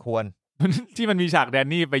เวลาอันควรที่มันมีฉากแดน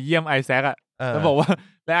นี่ไปเยี่ยมไอแซคอ่ะแล้วบอกว่า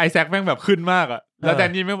และไอแซคแม่งแบบขึ้นมากอ่ะแล้วแด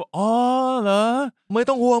นนี่แม่งบอกอ๋อเหรอไม่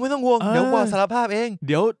ต้องห่วงเดี๋ยวบอกสารภาพเองเ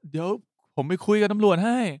ดี๋ยวผมไปคุยกับตำรวจใ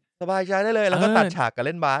ห้สบายใจได้เลยแล้วก็ตัดฉากกับเ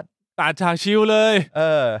ล่นบาสตัดฉากชิลเลย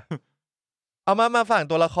เอามาฝั่ง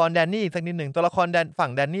ตัวละครแดนนี่สักนิดหนึ่งตัวละครฝั่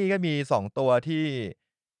งแดนนี่ก็มี2ตัว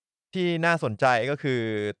ที่น่าสนใจก็คือ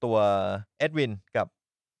ตัวเอ็ดวินกับ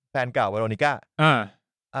แฟนเก่าเวโรนิก้า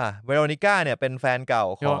เวโรนิก้าเนี่ยเป็นแฟนเก่า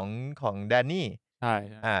ของแดนนี่ใช่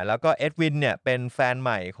แล้วก็เอ็ดวินเนี่ยเป็นแฟนให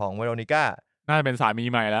ม่ของเวโรนิก้าน่าจะเป็นสามี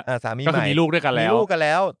ใหม่แล้วสามีใหม่ก็มีลูกด้วยกันแล้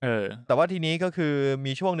วแต่ว่าทีนี้ก็คือ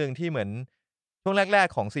มีช่วงหนึ่งที่เหมือนช่วงแรก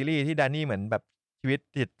ๆของซีรีส์ที่แดนนี่เหมือนแบบชีวิต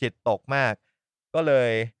จิตตกมากก็เล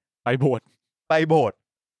ยไปโบสถ์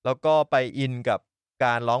แล้วก็ไปอินกับก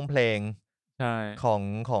ารร้องเพลง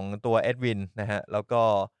ของตัวเอ็ดวินนะฮะแล้วก็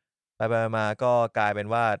ไปมาก็กลายเป็น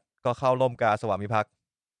ว่าก็เข้าร่วมกาสวามิภักดิ์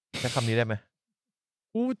ใช้คำนี้ได้ไหม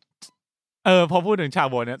พอพูดถึงฉาก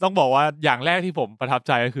โบสถ์เนี่ยต้องบอกว่าอย่างแรกที่ผมประทับใ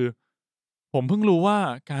จก็คือผมเพิ่งรู้ว่า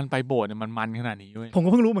การไปโบสถ์เนี่ยมันขนาดนี้ด้วยผมก็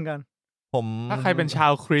เพิ่งรู้เหมือนกันถ้าใครเป็นชา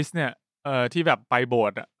วคริสต์เนี่ยที่แบบไปโบส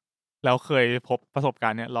ถ์อ่ะแล้วเคยพบประสบกา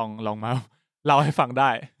รณ์เนี่ยลองมาเล่าให้ฟังได้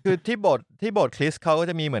คือที่โบสถ์คริสต์เขาก็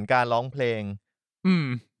จะมีเหมือนการร้องเพลง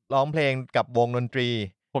ร้องเพลงกับวงดนตรี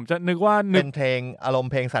ผมจะนึกว่าเป็นเพลงอารม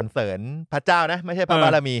ณ์เพลงสรรเสริญพระเจ้านะไม่ใช่พระบา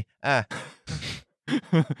รมี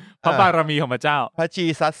พระบารมีของพระเจ้าพระจี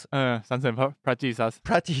ซัสสรรเสริญพระจีซัส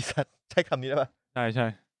ใช้คำนี้ได้ปะใช่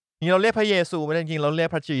นี่เราเรียกพระเยซูไม่ได้จริงเราเรียก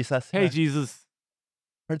พระจีซัส Hey Jesus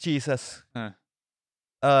พระจีซัส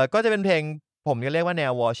ก็จะเป็นเพลงผมเรียกว่าแน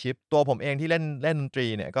ววอร์ชิปตัวผมเองที่เล่นดนตรี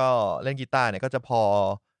เนี่ยก็เล่นกีตาร์เนี่ยก็จะพอ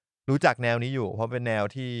รู้จักแนวนี้อยู่เพราะเป็นแนว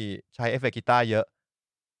ที่ใช้เอฟเฟกต์กีตาร์เยอะ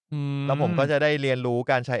แล้วผมก็จะได้เรียนรู้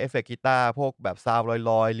การใช้เอฟเฟกต์กีตาร์พวกแบบซาวด์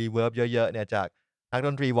ลอยๆรีเวิร์บเยอะๆเนี่ยจากนักด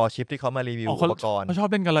นตรีวอร์ชิปที่เขามารีวิวอุปกรณ์เขาชอบ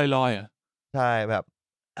เล่นกันลอยๆอ่ะใช่แบบ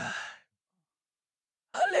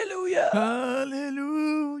ฮาเลลูย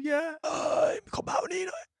าขอเบานี้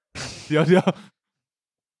หน่อยเดี๋ยว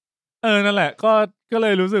นั่นแหละก็เล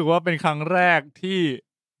ยรู้สึกว่าเป็นครั้งแรกที่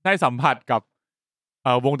ได้สัมผัสกับ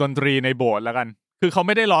วงดนตรีในโบสถ์แล้วกันคือเขาไ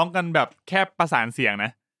ม่ได้ร้องกันแบบแค่ประสานเสียงน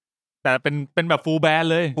ะแต่เป็นแบบฟูลแบนด์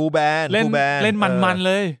เลยเล่นมัน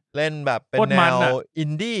เลยเล่นแบบเป็นแนวอิ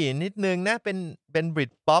นดี้นิดนึงนะเป็นบริ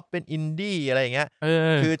ตป๊อปเป็นอินดี้อะไรอย่างเงี้ย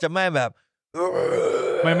คือจะไม่แบบ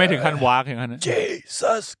ไม่ถึงขั้นวากอย่างนั้น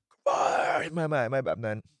Jesusไม่แบบ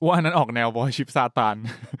นั้นว่าอันนั้นออกแนววอร์ชิปซาตาน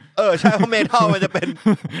ใช่เพราะเมทัลมันจะเป็น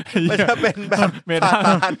แบบซาต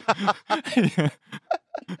าน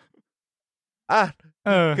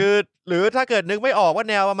คือหรือถ้าเกิดนึกไม่ออกว่า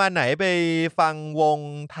แนวประมาณไหนไปฟังวง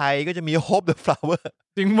ไทยก็จะมี Hope the Flower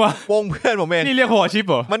จริงวะวงเพื่อนผมเองนี่เรียกวอร์ชิป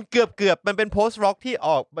เหรอมันเกือบมันเป็นโพสต์ร็อกที่อ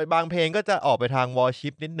อกไปบางเพลงก็จะออกไปทางวอร์ชิ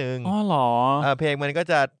ปนิดนึงอ๋อเหรอเพลงมันก็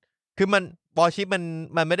จะคือมันวอร์ชิป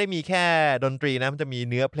มันไม่ได้มีแค่ดนตรีนะมันจะมี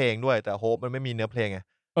เนื้อเพลงด้วยแต่โฮปมันไม่มีเนื้อเพลงไง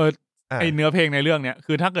ไอเนื้อเพลงในเรื่องเนี้ย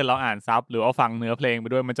คือถ้าเกิดเราอ่านซับหรือว่าฟังเนื้อเพลงไป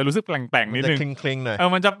ด้วยมันจะรู้สึกแปลงๆนิดนึงคลิงๆหน่อย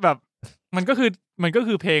มันจะแบบมันก็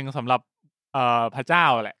คือเพลงสำหรับพระเจ้า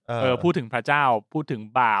แหละพูดถึงพระเจ้าพูดถึง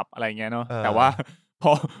บาปอะไรเงี้ยเนาะแต่ว่า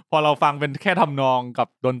พอเราฟังเป็นแค่ทำนองกับ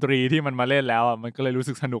ดนตรีที่มันมาเล่นแล้วมันก็เลยรู้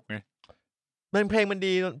สึกสนุกไง เพลงมัน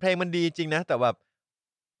ดีจริงนะแต่แบบ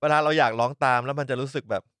เวลาเราอยากร้องตามแล้วมันจะรู้สึก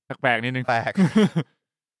แบบแปลกๆนิดนึงแปลก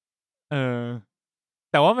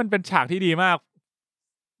แต่ว่ามันเป็นฉากที่ดีมาก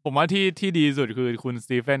ผมว่าที่ดีสุดคือคุณส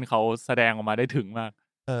ตีเฟนเขาแสดงออกมาได้ถึงมาก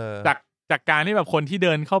จากการที่แบบคนที่เ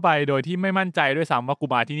ดินเข้าไปโดยที่ไม่มั่นใจด้วยซ้ำว่ากู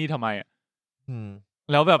มาที่นี่ทำไมอ่ะ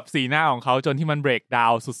แล้วแบบสีหน้าของเขาจนที่มันเบรกดา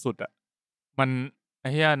วน์สุดๆอ่ะมันไอ้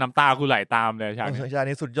เหี้ยน้ำตากูไหลตามเลยฉาก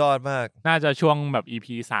นี้สุดยอดมากน่าจะช่วงแบบ EP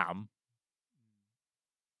 3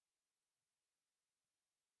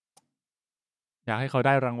อยากให้เขาไ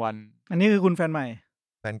ด้รางวัลอันนี้คือคุณแฟนใหม่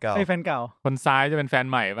แฟนเก่าแฟนเก่าคนซ้ายจะเป็นแฟน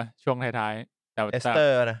ใหม่ปะช่วงท้ายๆแต่เอสเตอ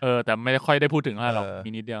ร์นะแต่ไม่ค่อยได้พูดถึงเท่าไหร่หรอกมี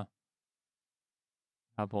นิดเดียว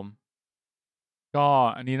ครับผมก็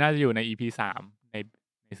อันนี้น่าจะอยู่ใน EP 3ใน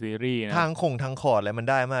ซีรีส์นะทางคอร์ดอะไรมัน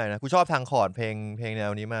ได้มากนะกูชอบทางคอร์ดเพลงแน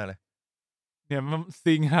วนี้มากเลยเนี่ยมัน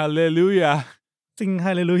ซิงฮาเลลูยา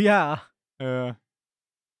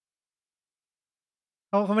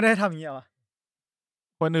เขาไม่ได้ทำอย่างเงี้ยวะ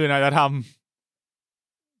คนอื่นอาจจะทำ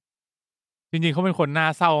จริงๆเขาเป็นคนน่า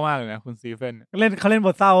เศร้ามากเลยนะคุณซีเฟนเขาเล่นบ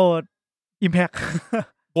ทเศร้า Impact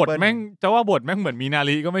บทแม่งจะว่าบทแม่งเหมือนมีนา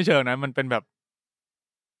ลีก็ไม่เชิงนะมันเป็นแบบ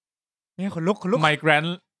นี่ขนลุกไมเกรน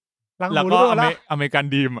แล้วก็อเมริกัน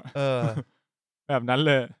ดีมแบบนั้นเ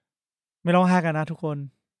ลยไม่ร้องไห้กันนะทุกคน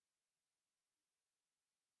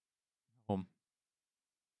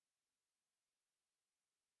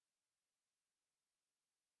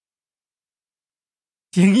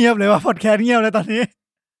เสียงเงียบเลยว่ะพอดแคสต์เงียบเลยตอนนี้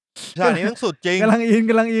ฉากนี้มันสุดจริงกำลังอิน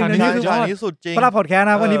ฉากนี้สุดจริงสำหรับพอดแคสต์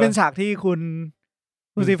นะวันนี้เป็นฉากที่คุณ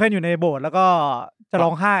ซีเฟนอยู่ในโบสถ์แล้วก็จะร้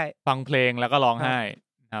องไห้ฟังเพลงแล้วก็ร้องไห้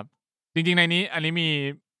ครับจริงๆในนี้อันนี้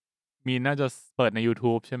มีน่าจะเปิดใน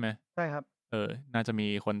YouTube ใช่ไหมใช่ครับน่าจะมี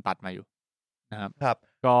คนตัดมาอยู่นะครับครับ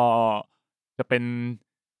ก็จะเป็น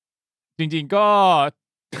จริงๆก็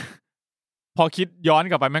พอคิดย้อน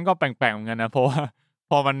กลับไปแม่งก็แปลกๆเหมือนกันนะเพราะว่า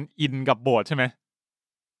พอมันอินกับโบสถ์ใช่ไหม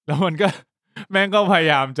แล้วมันก็แม่งก็พย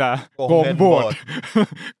ายามจะโกงโบสถ์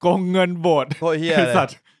โกงเงินโบสถ์โคตรเหี้ยเลย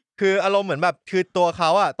คืออารมณ์เหมือนแบบคือตัวเขา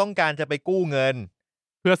อ่ะต้องการจะไปกู้เงิน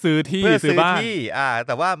เพื่อซื้อที่ซื้อบ้านแ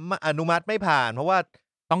ต่ว่าอนุมัติไม่ผ่านเพราะว่า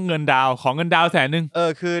ต้องเงินดาวของเงินดาว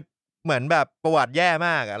100,000คือเหมือนแบบประวัติแย่ม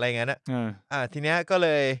ากอะไรเงี้ยนะทีเนี้ยก็เ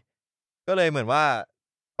ลยเหมือนว่า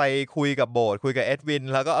ไปคุยกับโบสถ์คุยกับเอ็ดวิน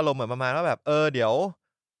แล้วก็อารมณ์เหมือนประมาณว่าแบบเดี๋ย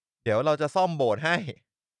วเราจะซ่อมโบสถ์ให้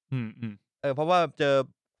เพราะว่าเจอ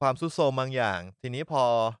ความทรุดโทรมบางอย่างทีนี้พอ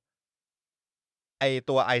ไอ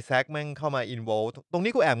ตัวไอแซคแม่งเข้ามาอินโวลตรง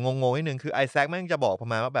นี้กูแอบงงๆนิดนึงคือไอแซคแม่งจะบอกประ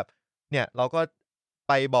มาณว่าแบบเนี่ยเราก็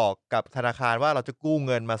ไปบอกกับธนาคารว่าเราจะกู้เ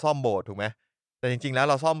งินมาซ่อมโบสถ์ถูกไหมแต่จริงๆแล้ว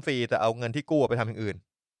เราซ่อมฟรีแต่เอาเงินที่กู้ไปทำอย่างอื่น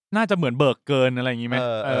น่าจะเหมือนเบิกเกินอะไรอย่างงี้ไหม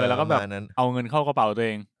แล้วก็แบบเอาเงินเข้ากระเป๋าตัวเ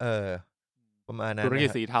องประมาณนั้นธุรกิจ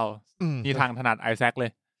สีเทานี่ทางถนัดไอแซคเล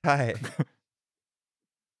ยใช่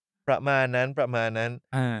ประมาณนั้น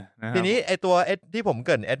ทีนี้ไอตัวที่ผมเก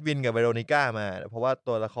ริ่นเอ็ดวินกับเวโรนิก้ามาเพราะว่า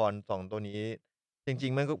ตัวละคร2ตัวนี้จริ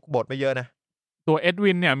งๆมันก็บทไม่เยอะนะตัวเอ็ด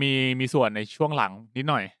วินเนี่ยมีส่วนในช่วงหลังนิด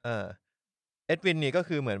หน่อยเอ็ดวินนี่ก็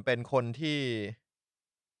คือเหมือนเป็นคนที่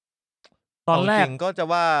ตอนแรกก็จะ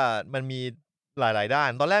ว่ามันมีหลายๆด้าน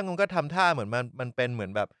ตอนแรกมันก็ทำท่าเหมือนมันเป็นเหมือ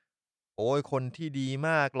นแบบโอ้ยคนที่ดีม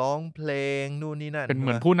ากร้องเพลงนู่นนี่นั่นเป็นเห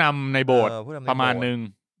มือนผู้นำในโบสถ์ประมาณนึง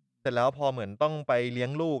เสร็จแล้วพอเหมือนต้องไปเลี้ย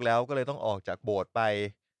งลูกแล้วก็เลยต้องออกจากโบสถ์ไป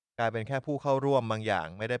กลายเป็นแค่ผู้เข้าร่วมบางอย่าง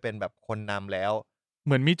ไม่ได้เป็นแบบคนนำแล้วเ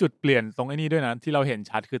หมือนมีจุดเปลี่ยนตรงไอ้นี้ด้วยนะที่เราเห็น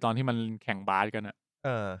ชัดคือตอนที่มันแข่งบาสกันอะ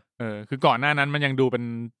คือก่อนหน้านั้นมันยังดูเป็น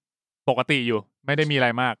ปกติอยู่ไม่ได้มีอะไร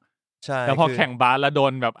มากใช่แล้วพอแข่งบาสแล้วโด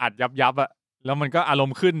นแบบอัดยับอะแล้วมันก็อารม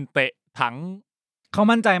ณ์ขึ้นเตะถังเขา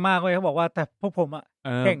มั่นใจมากเลยเขาบอกว่าแต่พวกผมอะ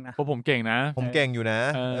เก่งนะพวกผมเก่งนะผมเก่งอยู่นะ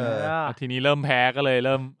ทีนี้เริ่มแพ้ก็เลยเ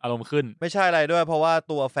ริ่มอารมณ์ขึ้นไม่ใช่อะไรด้วยเพราะว่า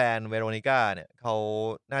ตัวแฟนเวโรนิก้าเนี่ยเขา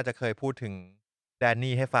น่าจะเคยพูดถึงแดน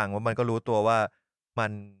นี่ให้ฟังว่ามันก็รู้ตัวว่ามั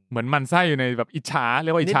นเหมือนมันไส้อยู่ในแบบอิจฉาเรี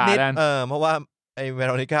ยกว่าอิจฉาแล้วเพราะว่าไอ้เวโ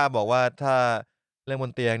รนิก้าบอกว่าถ้าเรื่องบ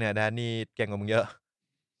นเตียงเนี่ยแดนนี่เก่งกว่ามึงเยอะ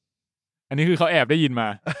อันนี้คือเขาแอบได้ยินมา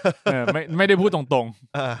ไม่ได้พูดตรงๆ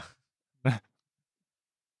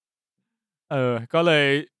ก็เลย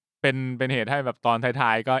เป็นเหตุให้แบบตอนท้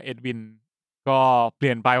ายๆก็เอ็ดวินก็เป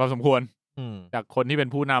ลี่ยนไปพอสมควรจากคนที่เป็น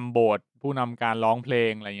ผู้นำโบสถ์ผู้นำการร้องเพล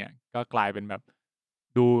งอะไรเงี้ยก็กลายเป็นแบบ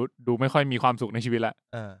ดูไม่ค่อยมีความสุขในชีวิตละ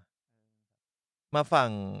มาฝั่ง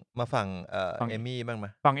เอมี่บ้างไหม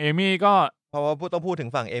ฝั่งเอมี่ก็เพราะว่าต้องพูดถึง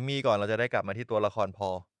ฝั่งเอมี่ก่อนเราจะได้กลับมาที่ตัวละครพอ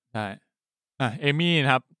ใช่เอมี่น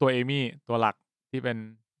ะครับตัวเอมี่ตัวหลักที่เป็น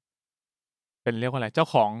เรียกว่าอะไรเจ้า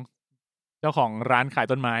ของร้านขาย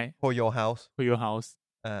ต้นไม้โคโยเฮาส์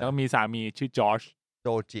แล้วก็มีสามีชื่อจอร์จโจ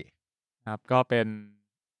จิครับก็เป็น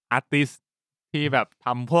อาร์ติสที่แบบท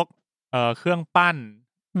ำพวกเครื่องปั้น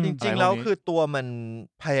จริงๆแล้วคือตัวมัน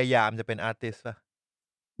พยายามจะเป็นอาร์ติสต์ป่ะ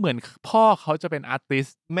เหมือนพ่อเขาจะเป็นอาร์ติส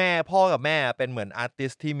ต์พ่อกับแม่เป็นเหมือนอาร์ติ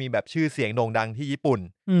สต์ที่มีแบบชื่อเสียงโด่งดังที่ญี่ปุ่น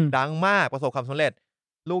ดังมากประสบความสำเร็จ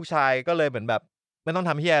ลูกชายก็เลยเหมือนแบบไม่ต้อง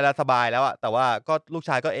ทำเหี้ยแล้วสบายแล้วอะแต่ว่าก็ลูกช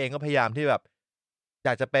ายก็เองก็พยายามที่แบบอย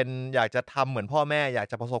ากจะทำเหมือนพ่อแม่อยาก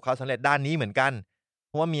จะประสบความสำเร็จด้านนี้เหมือนกันเ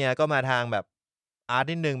พราะว่าเมียก็มาทางแบบอาร์ต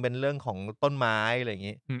นิดนึงเป็นเรื่องของต้นไม้อะไรอย่าง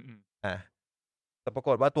งี้แต่ปราก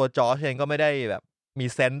ฏว่าตัวจอร์จเองก็ไม่ได้แบบมี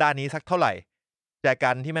เซนส์ด้านนี้สักเท่าไหร่แต่ก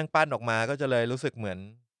ารที่แม่งปั้นออกมาก็จะเลยรู้สึกเหมือน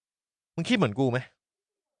มึงคิดเหมือนกูไหม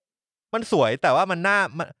มันสวยแต่ว่ามัน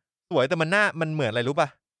สวยแต่มันเหมือนอะไรรู้ป่ะ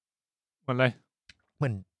เหมือนอะไรเหมื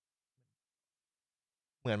อ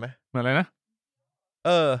นไหมเหมือนอะไรนะ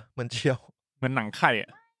เหมือนเชียวเหมือนหนังไข่อ่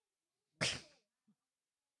ะ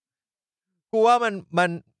กูว่ามัน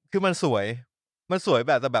คือมันสวยแ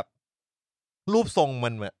บบแต่แบบรูปทรงมั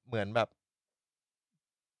นเหมือนแบบ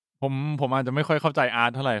ผมอาจจะไม่ค่อยเข้าใจอาร์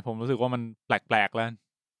ตเท่าไหร่ผมรู้สึกว่ามันแปลกๆแล้ว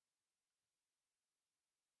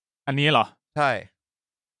อันนี้เหรอใช่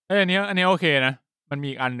อันนี้โอเคนะมันมี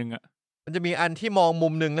อีกอันนึงอ่ะมันจะมีอันที่มองมุ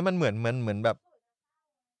มนึงแล้วมันเหมือนแบบ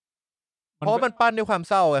เพราะมันปั้นด้วยความ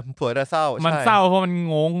เศร้าไงสวยแต่เศร้ามันเศร้าเพราะมัน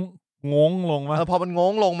งงลงวะพอมันง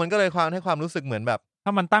งลงมันก็เลยให้ความรู้สึกเหมือนแบบถ้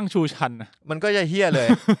ามันตั้งชูชันมันก็จะเหี้ยเลย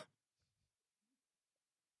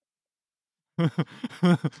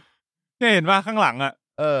เนี่ยเห็นว่าข้างหลังอ่ะ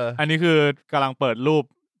อันนี้คือกำลังเปิดรูป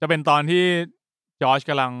จะเป็นตอนที่จอร์จ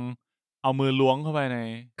กำลังเอามือล้วงเข้าไปใน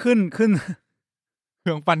ขึ้นเครื่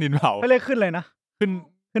องปั้นดินเผาไม่เรียกขึ้นเลยนะ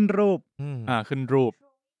ขึ้นรูปขึ้นรูป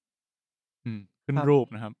ขึ้นรูป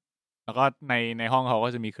นะครับแล้วก็ในห้องเขาก็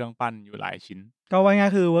จะมีเครื่องปั้นอยู่หลายชิ้นก็ว่าง่า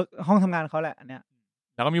ยคือห้องทำงานเขาแหละอันเนี้ย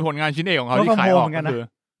แล้วก็มีผลงานชิ้นเอกของเขาที่ขายออกก็คือ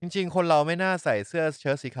จริงๆคนเราไม่น่าใส่เสื้อเ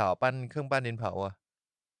ชิ้ตสีขาวปั้นเครื่องปั้นดินเผาอ่ะ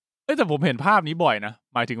แต่ผมเห็นภาพนี้บ่อยนะ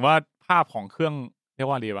หมายถึงว่าภาพของเครื่องเรียก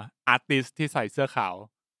ว่าดีป่ะอาร์ติสที่ใส่เสื้อขาว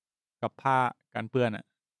กับผ้ากันเปื้อนอ่ะ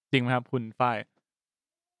จริงไหมครับคุณฝ้าย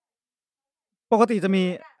ปกติจะมี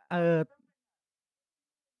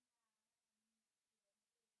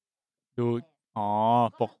ดู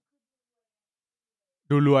ปก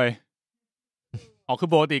ดูรวยคือ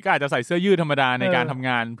ปกติก็อาจจะใส่เสื้อยืดธรรมดาในการทำง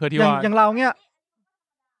านเพื่อที่ว่าอย่างเราเนี้ย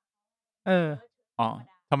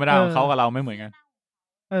ธรรมดาของเขากับเราไม่เหมือนกัน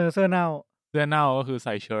เสื้อเน่าก็คือใ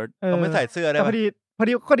ส่เชิ้ตเราไม่ใส่เสื้อได้พอ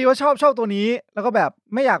ดีว่าชอบตัวนี้แล้วก็แบบ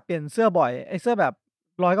ไม่อยากเปลี่ยนเสื้อบ่อยไอ้เสื้อแบบ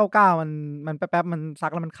199มันแป๊บมันซั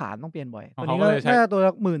กแล้วมันขาดต้องเปลี่ยนบ่อยตัวนี้ก็แค่ตัวล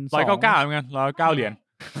ะ12,000 199เหมือนกัน109 เหรียญ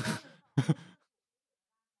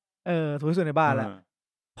ถูกที่สุดในบ้านแล้ว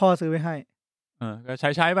พ่อซื้อไว้ให้ก็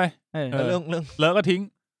ใช้ไปเรื่องเลอะก็ทิ้ง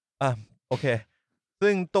โอเค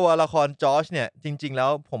ซึ่งตัวละครจอร์จเนี่ยจริงๆแล้ว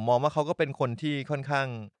ผมมองว่าเขาก็เป็นคนที่ค่อนข้าง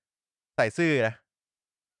ใส่ซื่อนะ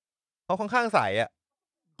เขาค่อนข้างใส่อ่ะ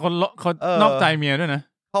คนนอกใจเมียด้วยนะ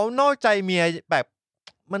เขานอกใจเมียแบบ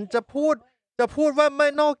มันจะพูดว่าไม่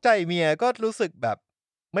นอกใจเมียก็รู้สึกแบบ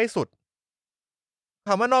ไม่สุดค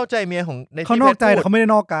ำว่านอกใจเมียของในเขานอกใจแต่เขาไม่ได้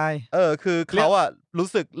นอกกายคือเขาอ่ะ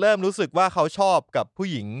เริ่มรู้สึกว่าเขาชอบกับผู้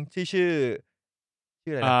หญิงที่ชื่อ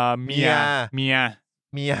อะไรนะเมี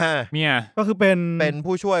ยก็คือเป็น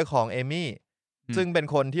ผู้ช่วยของเอมี่ซึ่งเป็น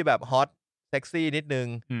คนที่แบบฮอตเซ็กซี่นิดนึง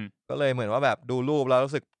ก็เลยเหมือนว่าแบบดูรูปแล้ว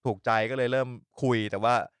รู้สึกถูกใจก็เลยเริ่มคุยแต่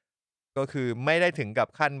ว่าก็คือไม่ได้ถึงกับ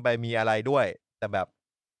ขั้นไปมีอะไรด้วยแต่แบบ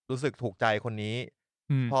รู้สึกถูกใจคนนี้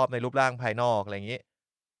ชอบในรูปร่างภายนอกอะไรอย่างนี้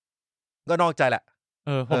ก็นอกใจแหละ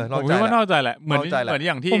ผมคิดว่านอกใจแหละเหมือนอ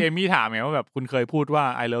ย่างที่เอมี่ถามไงว่าแบบคุณเคยพูดว่า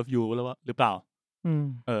I love you แล้วหรือเปล่า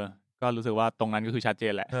ก็รู้สึกว่าตรงนั้นก็คือชัดเจ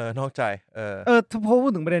นแหละนอกใจถ้าพู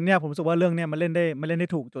ดถึงประเด็นเนี้ยผมรู้สึกว่าเรื่องเนี้ยมันเล่นได้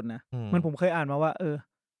ถูกจุดนะมันผมเคยอ่านมาว่า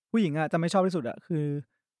ผู้หญิงอ่ะจะไม่ชอบที่สุดอ่ะ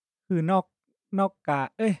คือนอกกาย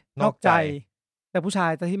นอกใจแต่ผู้ชาย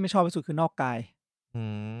ที่ไม่ชอบที่สุดคือนอกกาย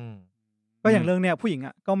ก็อย่างเรื่องเนี้ยผู้หญิง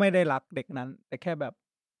อ่ะก็ไม่ได้รักเด็กนั้นแต่แค่แบบ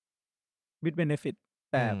with benefit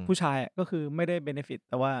แต่ผู้ชายก็คือไม่ได้ benefit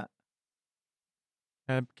แต่ว่า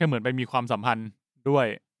แค่เหมือนไปมีความสัมพันธ์ด้วย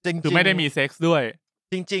คือไม่ได้มีเซ็กซ์ด้วย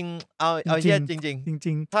จริงๆเอาเหี้ยจ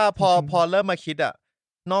ริงๆถ้าพอเริ่มมาคิดอ่ะ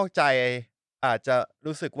นอกใจอาจจะ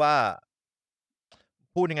รู้สึกว่า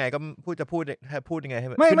พูดยังไงก็พูดยังไงให้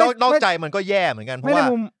คือนอกใจมันก็แย่เหมือนกันเพราะว่า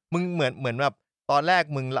มึงเหมือนแบบตอนแรก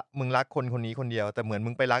มึงรักคนนี้คนเดียวแต่เหมือนมึ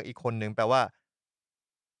งไปรักอีกคนนึงแปลว่า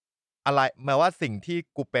อะไรแปลว่าสิ่งที่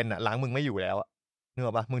กูเป็นอ่ะล้างมึงไม่อยู่แล้วอ่ะนึกอ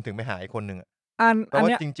อกป่ะมึงถึงไปหาอีกคนนึงอ่ะแปลว่า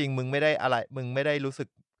จริงๆมึงไม่ได้อะไรมึงไม่ได้รู้สึก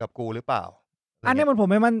กับกูหรือเปล่าอันนี้ผม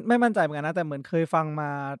ไม่มั่นใจเหมือนกันนะแต่เหมือนเคยฟังมา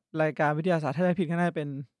รายการวิทยาศาสตร์ถ้าไม่ผิดก็น่าจะเป็น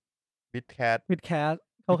วิดแคส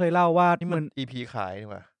เขาเคยเล่าว่าเหมือน EP ขายนี่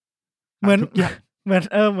ว่าเหมือน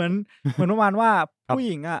ประมาณว่าผู้ห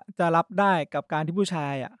ญิงอ่ะจะรับได้กับการที่ผู้ชา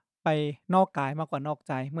ยอ่ะไปนอกกายมากกว่านอกใ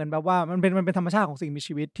จเหมือนแบบว่ามันเป็นธรรมชาติของสิ่งมี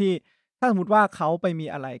ชีวิตที่ ถ้าสมมติว่าเขาไปมี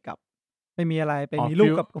อะไรไปมีลูก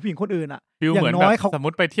กับผู้หญิงคนอื่นอ่ะอย่างน้อยเขาสมม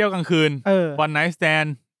ติไปเที่ยวกลางคืนone night stand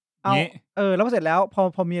นี้แล้วเสร็จแล้ว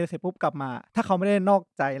พอมีอะไรเสร็จปุ๊บกลับมาถ้าเขาไม่ได้นอก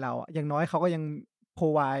ใจเราอย่างน้อยเขาก็ยัง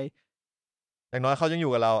provideอย่างน้อยเขายังอ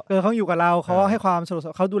ยู่กับเราเขาอยู่กับเราเขาให้ความสะดว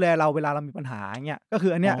กเขาดูแลเราเวลาเรามีปัญหาเงี้ยก็คื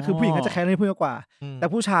ออันเนี้ยคือผู้หญิงก็จะแคร์เรื่องนี้มากกว่าแต่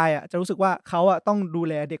ผู้ชายอ่ะจะรู้สึกว่าเขาอ่ะต้องดู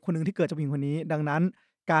แลเด็กคนนึงที่เกิดจากผู้หญิงคนนี้ดังนั้น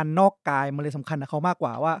การนอกกายมันเลยสำคัญกับเขามากก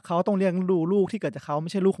ว่าว่าเขาต้องเลี้ยงดูลูกที่เกิดจากเขาไ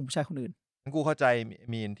ม่ใช่ลูกของผู้ชายคนอื่นกูเข้าใจ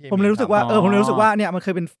มีนที่ผมเลยรู้สึกว่าผมเลยรู้สึกว่าเนี่ยมันเค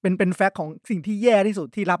ยเป็นแฟกต์ของสิ่งที่แย่ที่สุด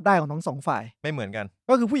ที่รับได้ของทั้งสองฝ่ายไม่เหมือนกัน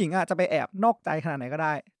ก็คือผู้หญิงอ่ะจะไปแอบนอกใจขนาดไหนก็ไ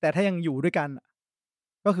ด้แต่ถ้ายังอยู่ด้วยกัน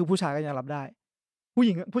ก็คือผู้ชายก็ยังรับได้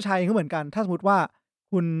ผู้ชายเองก็เหมือนกันถ้าสมมติว่า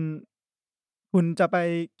คุณจะไป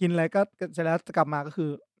กินอะไรก็เสร็จแล้วกลับมาก็คือ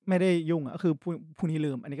ไม่ได้ยุ่งอ่ะก็คือพรุ่งนี้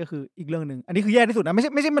ลืมอันนี้ก็คืออีกเรื่องนึงอันนี้คือแย่ที่สุดนะไม่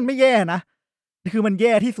ใช่มันไม่แย่นะคือมันแ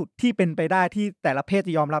ย่ที่สุดที่เป็นไปได้ที่แต่ละเพศจ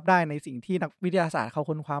ะยอมรับได้ในสิ่งที่นักวิทยาศาสตร์เขา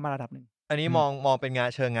ค้นคว้ามาระดับนึงอันนี้มองเป็นงาน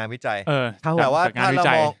เชิงงานวิจัยแต่ว่าถ้าเรา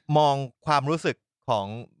มองความรู้สึกของ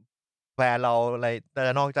แฟนเราอะไรจ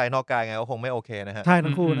ะนอกใจนอกกายไงก็คงไม่โอเคนะฮะใช่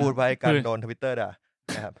ทั้งคู่พูดไว้กันโดน Twitter ด่า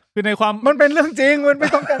นะครับคือในความมันเป็นเรื่องจริงมันไม่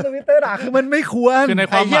ต้องการ Twitter ด่าคือมันไม่ควรคือใน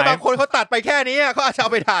ความหมายบางคนเขาตัดไปแค่นี้เขาอาจจะเอา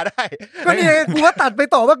ไปด่าได้ก็นี่กูก็ตัดไป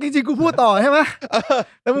ต่อว่าจริงๆกูพูดต่อใช่ไหม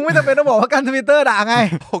แต่มึงไม่จำเป็นต้องบอกว่าการ Twitter ด่าไง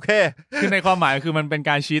โอเคคือในความหมายคือมันเป็น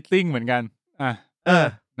การชีตติ้งเหมือนกัน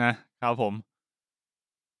นะครับผม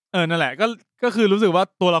นั่นแหละก็คือรู้สึกว่า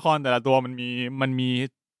ตัวละครแต่ละตัวมันมี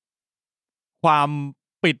ความ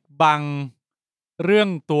ปิดบังเรื่อง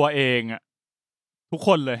ตัวเองอะทุกค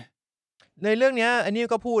นเลยในเรื่องนี้อันนี้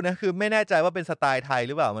ก็พูดนะคือไม่แน่ใจว่าเป็นสไตล์ไทยห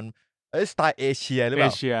รือเปล่ามันสไตล์เอเชียหรือเปล่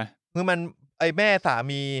าคือมันไอแม่สา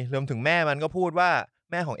มีรวมถึงแม่มันก็พูดว่า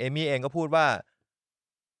แม่ของเอมี่เองก็พูดว่า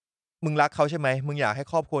มึงรักเขาใช่ไหมมึงอยากให้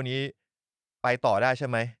ครอบครัวนี้ไปต่อได้ใช่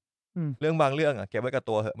ไหมเรื่องบางเรื่องเก็บไว้กับ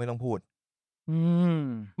ตัวเหอะไม่ต้องพูด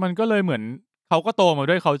มันก็เลยเหมือนเขาก็โตมา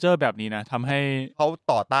ด้วย culture แบบนี้นะทำให้เขา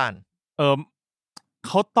ต่อต้านเ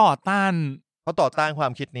ขาต่อต้านควา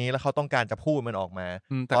มคิดนี้แล้วเขาต้องการจะพูดมันออกมา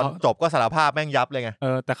ตอนจบก็สารภาพแม่งยับเลยไง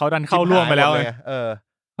แต่เขาดันเข้าร่วมไปแล้วไง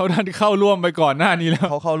เขาดันเข้าร่วมไปก่อนหน้านี้แล้ว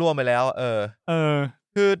เขาเข้าร่วมไปแล้ว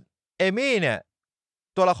คือเอมี่เนี่ย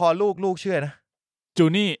ตัวละครลูกชื่อนะจู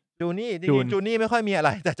นี่จริงๆจูนี่ไม่ค่อยมีอะไร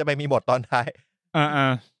แต่จะไปมีบทตอนท้าย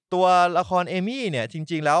ตัวละครเอมี่เนี่ยจ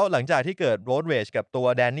ริงๆแล้วหลังจากที่เกิดโรดเรจกับตัว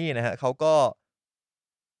แดนนี่นะฮะเขาก็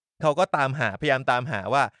พยายามตามหา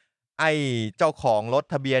ว่าไอ้เจ้าของรถ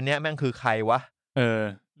ทะเบียนเนี้ยแม่งคือใครวะ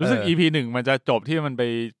รู้สึก EP 1มันจะจบที่มัน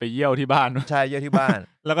ไปเยี่ยวที่บ้านใช่เยี่ยวที่บ้าน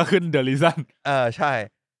แล้วก็ขึ้น The Reason ใช่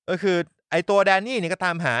ก็คือไอตัวแดนนี่นี่ก็ต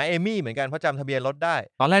ามหาเอมี่เหมือนกันเพราะจำทะเบียนรถได้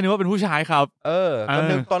ตอนแรกนึกว่าเป็นผู้ชายครับ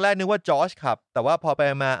ตอนแรกนึกว่าจอร์จขับแต่ว่าพอไป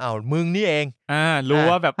มามึงนี่เองรู้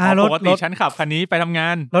ว่าแบบปกติฉันขับคันนี้ไปทำงา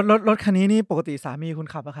นรถคันนี้นี่ปกติสามีคุณ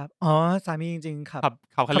ขับป่ะครับอ๋อสามีจริงๆขับ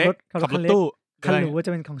คันเล็กขับรถตู้คันหรูว่าจ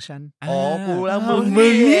ะเป็นของฉันกูแล้วมึง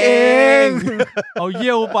นี่เอง เอาเ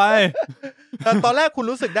ยี่ยวไปแต่ตอนแรกคุณ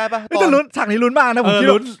รู้สึกได้ป่ะตอนลุ้นฉากนี้ลุ้นมากนะผมคิด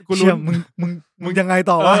ว่ามึงยังไง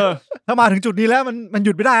ต่อวะถ้ามาถึงจุดนี้แล้วมันห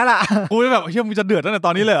ยุดไม่ได้แล้วล่ะกูแบบเชื่อมึงจะเดือดตั้งแต่ต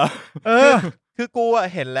อนนี้เลยเหรอคือกู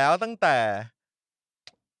เห็นแล้วตั้งแ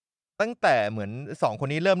ต่เหมือน2คน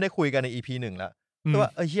นี้เริ่มได้คุยกันใน EP 1แล้วแต่ว่า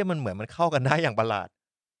เหี้ยมันเหมือนมันเข้ากันได้อย่างประหลาด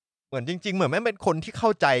เหมือนจริงๆเหมือนแม่งเป็นคนที่เข้า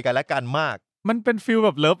ใจกันและกันมากมันเป็นฟีลแบ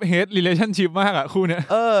บ love hate relationship มากอ่ะคู่เนี้ย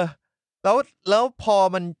แล้วพอ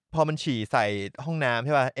มันฉี่ใส่ห้องน้ำใ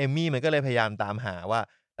ช่ป่ะเอมี่มันก็เลยพยายามตามหาว่า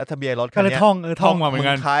แล้วทะเบียนรถคันนี้ท่องมาเหมือน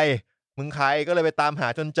กันมึงใครก็เลยไปตามหา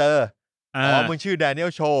จนเจอมึงชื่อแดเนียล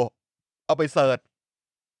โชว์เอาไปเสิร์ช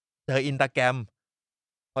เจออินสตาแกรม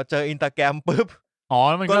พอเจออินสตาแกรมปุ๊บ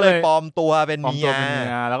มันก็เลยปลอมตัวเป็นเมีย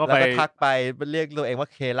แล้วก็ทักไปเรียกตัวเองว่า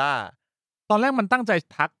เคล่าตอนแรกมันตั้งใจ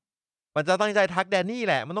ทักมันจะตั้งใจทักแดนนี่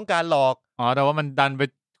แหละมันต้องการหลอกแต่ว่ามันดันไป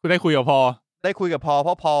ได้คุยกับพอเพ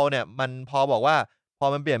ราะพอเนี่ยมันพอบอกว่าพอ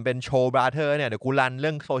มันเปลี่ยนเป็นโชว์บราเธอร์เนี่ยเดี๋ยวกูรันเ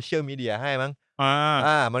รื่องโซเชียลมีเดียให้มั้ง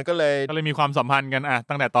มันก็เลยมีความสัมพันธ์กัน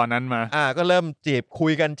ตั้งแต่ตอนนั้นมาก็เริ่มจี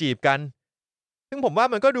บกันซึ่งผมว่า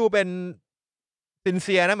มันก็ดูเป็นซินเ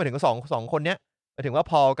ซียนะหมายถึงสองคนเนี้ยหมายถึงว่า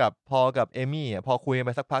พอกับเอมี่พอคุยกันไ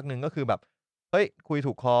ปสักพักนึงก็คือแบบเฮ้ยคุย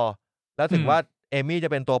ถูกคอแล้วถึงว่าเอมี่จะ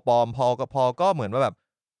เป็นตัวปลอมพอก็เหมือนว่าแบบ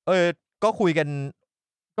ก็คุยกัน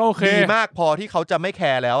ก็โอเคดีมากพอที่เขาจะไม่แค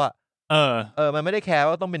ร์แล้วมันไม่ได้แคร์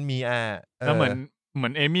ว่าต้องเป็นมีก็เหมือ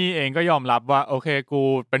นเอมี่เองก็ยอมรับว่าโอเคกู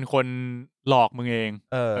เป็นคนหลอกมึงเอง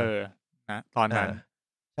นะตอนนั้น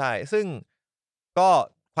ใช่ซึ่งก็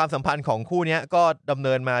ความสัมพันธ์ของคู่นี้ก็ดำเ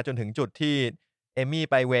นินมาจนถึงจุดที่เอมี่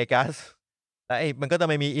ไปเวกัสแล้วมันก็จะ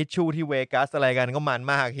ไม่มีอิชชูที่เวกัสอะไรกันก็มัน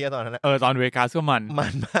มากเฮียตอนนั้นตอนเวกัสก็มันม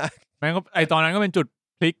ากแม่งก็ตอนนั้นก็เป็นจุด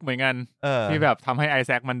พลิกเหมือนกันที่แบบทำให้ไอแ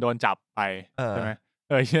ซคมันโดนจับไปใช่ไหม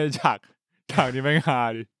เชื่อฉากนี้ไม่ฮา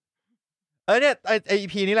ดิ เนี่ยไอ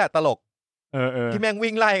EP นี้แหละตลกที่แม่ง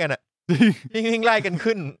วิ่งไล่กันอ่ะวิ่งไล่กัน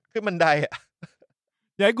ขึ้นบันไดอ่ะ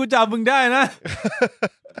อย่าให้กูจับมึงได้นะ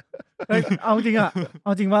เอาจริงอ่ะเอ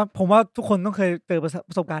าจริงว่าผมว่าทุกคนต้องเคยเจอ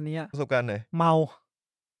ประสบการณ์นี้อ่ะประสบการณ์ไหนเมา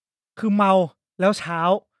คือเมาแล้วเช้า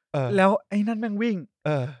แล้วไอ้นั่นแม่งวิ่ง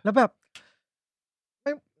แล้วแบบ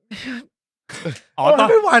ตอน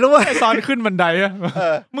ไม่ไหวแล้วเว้ยตอนขึ้นบันไดอะ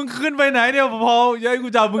มึงขึ้นไปไหนเนี่ยพออย่าให้กู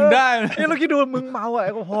จับมึงได้เนี่ยเราคิดดูมึงเมาอะแอ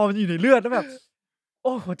ลกอฮอล์มันอยู่ในเลือดแล้วแบบโ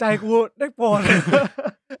อ้หัวใจกูได้ปวด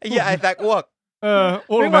ไอ้เหี้ยไอ้แซกอ้วก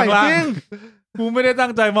อ้วกมากจริงกูไม่ได้ตั้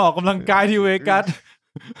งใจมาออกกำลังกายที่เวกัส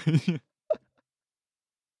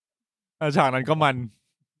ฉากนั้นก็มัน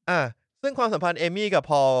ซึ่งความสัมพันธ์เอมี่กับ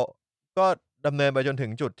พอลก็ดำเนินไปจนถึ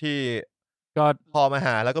งจุดที่ก็พอมาห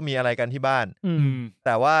าแล้วก็มีอะไรกันที่บ้านแ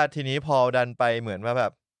ต่ว่าทีนี้พอดันไปเหมือนว่าแบ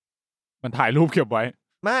บมันถ่ายรูปเก็บไว้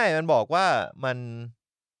ไม่มันบอกว่ามัน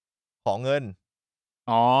ขอเงิน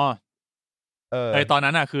ไอตอน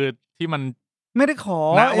นั้นอ่ะคือที่มันไม่ได้ขอ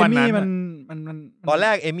เอมี่มันตอนแร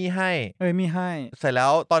กเอมี่ให้เสร็จแล้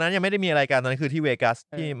วตอนนั้นยังไม่ได้มีอะไรกันตอนนั้นคือที่เวกัส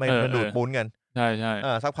ที่มันดูดปุ้นกันใช่ใช่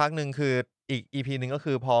สักพักหนึ่งคืออีก EP นึงก็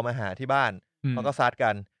คือพอมาหาที่บ้านมันก็ซัด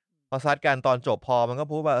กันพอซัดกันตอนจบพอมันก็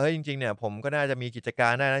พูดว่าเฮ้ยจริงๆเนี่ยผมก็น่าจะมีกิจกา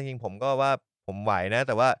รได้นะจริงผมก็ว่าผมไหวนะแ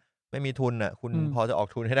ต่ว่าไม่มีทุนอ่ะคุณพอจะออก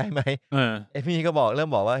ทุนให้ได้ไหมเอมี่ก็เริ่ม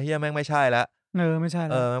บอกว่าเฮียแม่งไม่ใช่ละไม่ใช่แ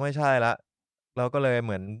ล้วไม่ใช่ละเราก็เลยเห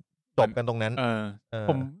มือนจบกันตรงนั้น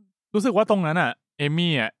ผมรู้สึกว่าตรงนั้นอ่ะเอ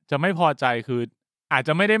มี่อ่ะจะไม่พอใจคืออาจจ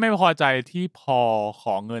ะไม่ได้ไม่พอใจที่พอข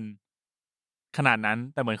อเงินขนาดนั้น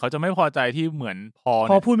แต่เหมือนเขาจะไม่พอใจที่เหมือนพ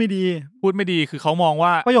อพูดไม่ดีคือเขามองว่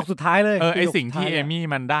าประโยคสุดท้ายเลยไอสิ่งที่เอมี่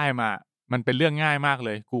มันได้มามันเป็นเรื่องง่ายมากเล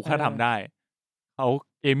ยกูแค่ทำได้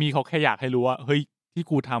เอมี่เขาแค่อยากให้รู้ว่าเฮ้ยที่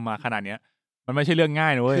กูทำมาขนาดเนี้ยมันไม่ใช่เรื่องง่า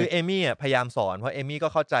ยนะเว้ยคือเอมี่อ่ะพยายามสอนเพราะเอมี่ก็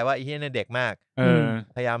เข้าใจว่าไอ้เหี้ยเนี่ยเด็กมาก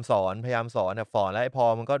พยายามสอนแต่สอนแล้วไอ้พอ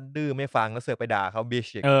มันก็ดื้อไม่ฟังแล้วเสือกไปด่าเขาบิช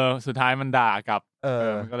อีกสุดท้ายมันด่ากับ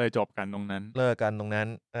มันก็เลยจบกันตรงนั้นเลิกกันตรงนั้น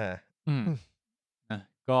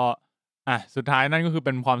ก็สุดท้ายนั่นก็คือเ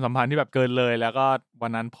ป็นความสัมพันธ์ที่แบบเกินเลยแล้วก็วั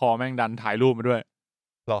นนั้นพอแม่งดันถ่ายรูปมาด้วย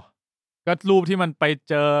หรอก็รูปที่มันไป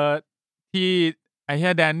เจอที่ไอ้เหี้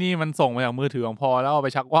ยแดนนี่มันส่งมาจากมือถือของพอแล้วเอาไป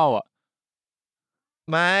ชักว่าวอ่ะ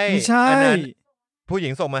ไม่ใช่ผู้หญิ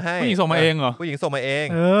งส่งมาให้ผู้หญิงส่งมาเองเหรอผู้หญิงส่งมาเอง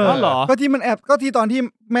เหรอก็ที่มันแอบก็ที่ตอนที่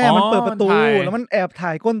แม่มันเปิดประตูแล้วมันแอบถ่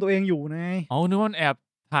ายก้นตัวเองอยู่ไงนึกว่ามันแอบ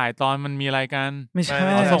ถ่ายตอนมันมีอะไรกันไม่ใช่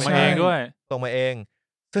ส่งมาเองด้วยส่งมาเอง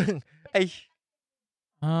ซึ่งไอ้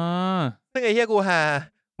เฮียกูหา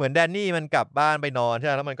เหมือนแดนนี่มันกลับบ้านไปนอนใช่ไ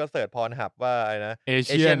หมแล้วมันก็เสิร์ชพรหับว่าอะไรนะเอเ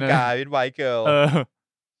ชียนกายวิดไวท์เกิร์ล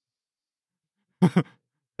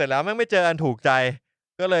เสร็จแล้วแม่งไม่เจออันถูกใจ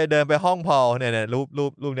ก็เลยเดินไปห้องพอลเนี่ยรู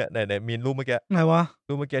ปเนี่ยไหนมีรูปเมื่อกี้ไหนวะ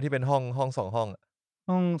รูปเมื่อกี้ที่เป็นห้อง2ห้อง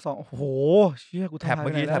ห้อง2โอ้โหเชี่ยกูแท็บเ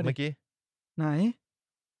มื่อกี้ไหน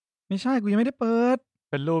ไม่ใช่กูยังไม่ได้เปิด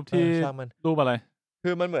เป็นรูปที่รูปอะไรคื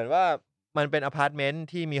อมันเหมือนว่ามันเป็นอพาร์ตเมนต์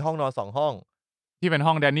ที่มีห้องนอน2ห้องที่เป็น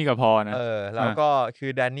ห้องแดนนี่กับพอนะแล้วก็คื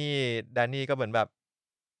อแดนนี่ก็เหมือนแบบ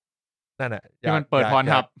นั่นน่ะที่มันเปิดพร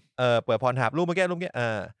หับเปิดพรหับรูปเมื่อกี้ที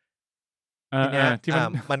เนี้ยที่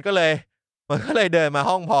มันก็เลยเดินมา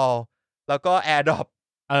ห้องพอลแล้วก็แอร์ดรอป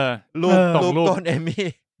รูปก้นเอมี่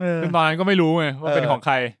ซึ่งตอนนั้นก็ไม่รู้ไงว่าเป็นของใค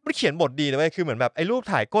รมันเขียนบทดีนะเว้ยคือเหมือนแบบไอ้รูป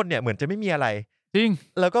ถ่ายก้นเนี่ยเหมือนจะไม่มีอะไรจริง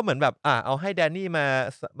แล้วก็เหมือนแบบเอาให้แดนนี่มา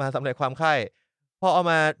สำเร็จความใคร่พอเอา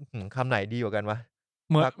มาคำไหนดีกว่ากันวะ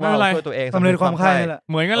เหมือนอะไรช่วยตัวเองสำเร็จความใคร่แหละ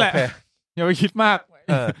เหมือนกันแหละอย่าไปคิดมาก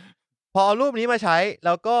พอเอารูปนี้มาใช้แ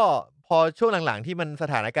ล้วก็พอช่วงหลังๆที่มันส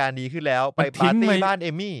ถานการณ์ดีขึ้นแล้วไปปาร์ตี้บ้านเอ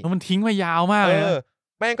มี่มันทิ้งมายาวมากเลย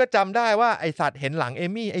แม่งก็จำได้ว่าไอสัตว์เห็นหลังเอ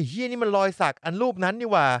มี่ไอเฮี้ยนี่มันรอยสักอันรูปนั้นนี่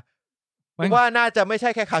ว่าว่าน่าจะไม่ใช่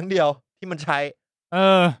แค่ครั้งเดียวที่มันใช้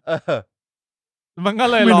มันก็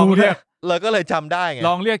เลยลองเรียกเลยก็เลยจำได้ไงล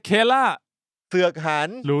องเรียกเคล่าเสือกหัน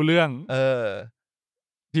รู้เรื่อง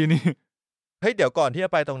ทีนี้เฮ้ยเดี๋ยวก่อนที่จ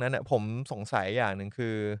ะไปตรงนั้นเนี่ยผมสงสัยอย่างหนึ่งคื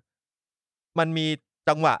อมันมี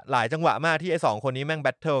จังหวะหลายจังหวะมากที่ไอ้2คนนี้แม่งแบ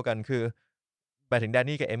ทเทิลกันคือไปถึงแดน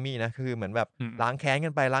นี่กับเอมมี่นะคือเหมือนแบบล้างแค้นกั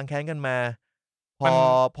นไปล้างแค้นกันมา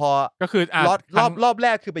พอก็คือรอบแร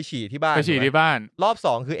กคือไปฉี่ที่บ้านรอบ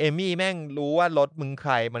2คือเอมมี่แม่งรู้ว่ารถมึงใค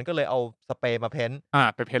รมันก็เลยเอาสเปรย์มาเพ้น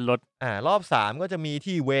ไปเพ้นรถรอบ3ก็จะมี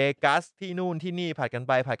ที่เวกัสที่นู่นที่นี่ผัดกันไ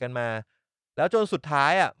ปผัดกันมาแล้วจนสุดท้า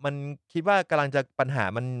ยมันคิดว่ากำลังจะปัญหา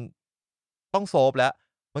มันต้องโซฟแล้ว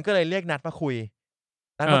มันก็เลยเรียกนัดมาคุย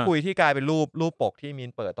ที่กลายเป็นรูปปกที่มีน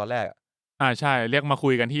เปิดตอนแรกใช่เรียกมาคุ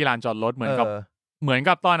ยกันที่ลานจอดรถเหมือน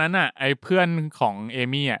กับตอนนั้นน่ะไอ้เพื่อนของเอ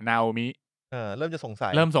มี่นาโอมิเริ่มจะสงสั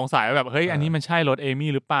ยว่าแบบเฮ้ยอันนี้มันใช่รถเอ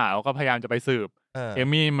มี่หรือเปล่าก็พยายามจะไปสืบเอ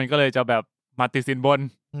มี่มันก็เลยจะแบบมาติดสินบน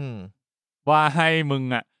ว่าให้มึง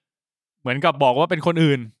เหมือนกับบอกว่าเป็นคน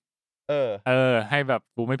อื่น ให้แบบ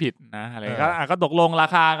กูไม่ผิดนะอะไรก็ตกลงรา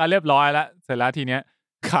คากันเรียบร้อยแล้วเสร็จแล้วทีเนี้ย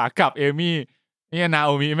ขากลับเอมี่นี่นาโ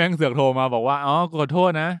อมิแม่งเสือกโทรมาบอกว่าอ๋อขอโท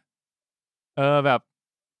ษนะแบบ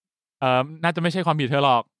น่าจะไม่ใช่ความผิดเธอห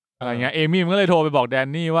รอกอะไรเงี้ยเอมี่มันก็เลยโทรไปบอกแดน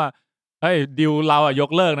นี่ว่าเฮ้ยดิวเราย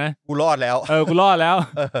กเลิกนะกูรอดแล้วกูรอดแล้ว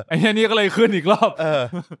ไอ้นี่ก็เลยขึ้นอีกรอบ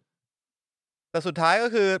แต่สุดท้ายก็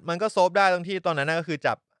คือมันก็โซฟได้ตรงที่ตอนนั้นก็คือ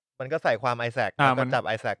จับมันก็ใส่ความไอแซคแล้วก็จับไ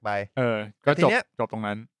อแซคไปก็จบตรง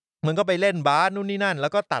นั้นมันก็ไปเล่นบาสนู่นนี่นั่นแล้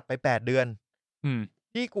วก็ตัดไป8 เดือน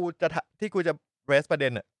ที่กูจะเรสประเด็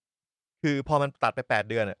นคือพอมันตัดไป8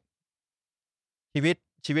 เดือนชี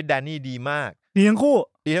วิตแดนนี่ดีมากดีทั้งคู่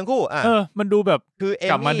มันดูแบบคือ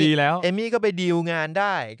กลับมาดีแล้วเอมี่ก็ไปดีลงานไ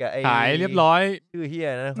ด้กับไอ้ขายเรียบร้อยชื่อเฮีย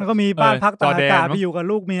นะแล้วก็มีบ้านพักตากอากาศไปอยู่กับ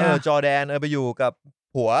ลูกเมียจอร์แดนไปอยู่กับ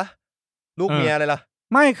ผัวลูกเมียอะไรล่ะ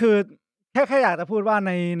ไม่คือแค่อยากจะพูดว่า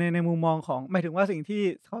ในมุมมองของหมายถึงว่าสิ่งที่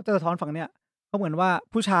เขาจะสะท้อนฝั่งเนี้ยเขาเหมือนว่า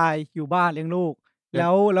ผู้ชายอยู่บ้านเลี้ยงลูกแ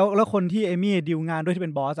ล้วคนที่เอมี่ดีลงานด้วยที่เ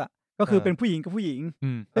ป็นบอสก็คือเป็นผู้หญิงกับผู้หญิง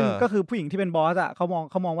ซึ่งก็คือผู้หญิงที่เป็นบอสเขา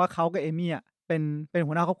มองว่าเขากับเอมี่เป็น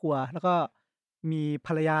หัวหน้าครอบครัวแล้วก็มีภ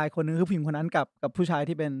รรยาคนนึงคือผู้หญิงคนนั้นกับผู้ชาย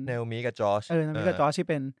ที่เป็นเนลมีกับจอชเนลมีกับจอชที่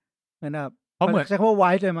เป็นเหมือนแบบเพราะเหมือนใช้คำว่า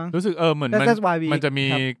wife เลยมั้งรู้สึกเหมือนมันจะมี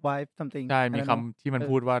wife something ใช่มีคำที่มัน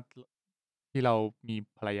พูดว่าที่เรามี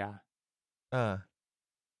ภรรยา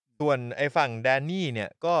ส่วนไอ้ฝั่งแดนนี่เนี่ย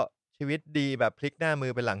ก็ชีวิตดีแบบพลิกหน้ามื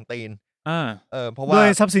อเป็นหลังตีนเพราะว่าด้วย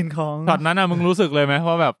ทรัพย์สินของตอนนั้นมึงรู้สึกเลยไหม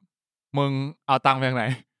ว่าแบบมึงเอาตังค์ไปทางไหน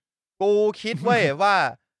กูคิดเว้ยว่า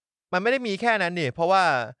มันไม่ได้มีแค่นั้นนี่เพราะว่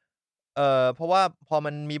าพอ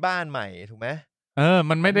มันมีบ้านใหม่ถูกไหม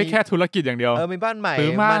มันไม่ได้แค่ธุรกิจอย่างเดียวมีบ้านใหม่ซื้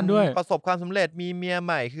อบ้านด้วยประสบความสำเร็จมีเมียใ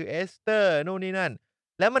หม่คือเอสเตอร์นู่นนี่นั่น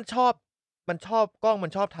แล้วมันชอบกล้องมั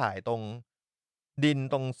นชอบถ่ายตรงดิน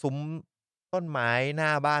ตรงซุ้มต้นไม้หน้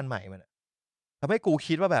าบ้านใหม่มันทำให้กู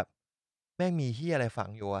คิดว่าแบบแม่งมีเหี้ยอะไรฝัง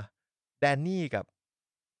อยู่วะแดนนี่กับ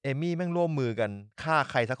เอมี่แม่งร่วมมือกันฆ่า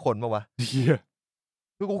ใครสักคนป่ะวะเหี้ย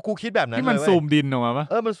คือกูคิดแบบนั้นเลยที่มันซูมดินออกมาปะ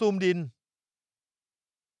มันซูมดิน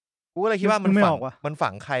กูก็เลยคิดว่ามันฝั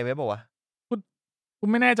งใครไว้ป่ะวะกู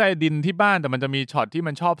ไม่แน่ใจดินที่บ้านแต่มันจะมีช็อตที่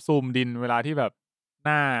มันชอบซูมดินเวลาที่แบบห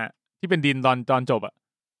น้าที่เป็นดินตอนจบ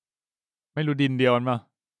ไม่รู้ดินเดียวมันป่ะ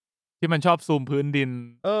ที่มันชอบซูมพื้นดิน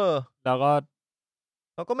แล้ว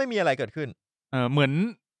ก็ไม่มีอะไรเกิดขึ้นเหมือน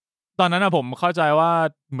ตอนนั้นผมเข้าใจว่า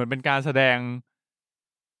เหมือนเป็นการแสดง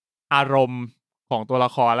อารมณ์ของตัวละ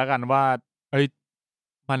ครแล้วกันว่า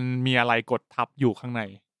มันมีอะไรกดทับอยู่ข้างใน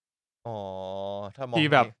ถ้ามองที่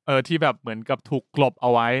แบบที่แบบเหมือนกับถูกกลบเอ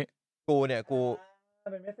าไว้กูเ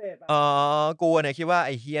ป็นเมสเสจกูเนี่ยคิดว่าไ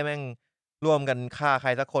อ้เฮียแม่งร่วมกันฆ่าใคร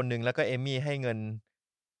สักคนหนึ่งแล้วก็เอมี่ให้เงิน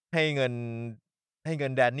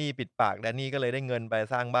แดนนี่ปิดปากแดนนี่ก็เลยได้เงินไป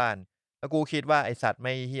สร้างบ้านแล้วกูคิดว่าไอสัตว์ไ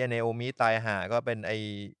ม่เฮียเนโอมิตายห่าก็เป็นไอ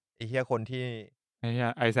เฮียคนที่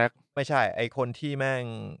ไอแซคไม่ใช่ไอคนที่แม่ง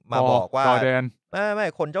มาบอกว่าไม่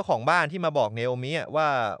คนเจ้าของบ้านที่มาบอกเนโอมิ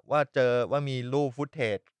ว่าเจอว่ามีรูปฟุตเท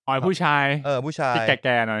จผู้ชายผู้ชายที่แ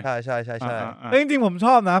ก่ๆหน่อยใช่จริงๆผมช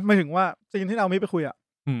อบนะหมายถึงว่าจริงที่นาโอมิไปคุย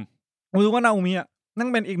ผมรู้ว่านาโอมินั่ง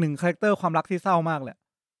เป็นอีกหนึ่งคาแรคเตอร์ความรักที่เศร้ามากเลย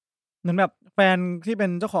เหมือนแบบแฟนที่เป็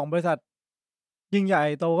นเจ้าของบริษัทยิ่งใหญ่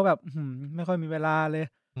โตก็แบบไม่ค่อยมีเวลาเลย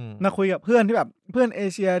มาคุยกับเพื่อนที่แบบเพื่อนเอ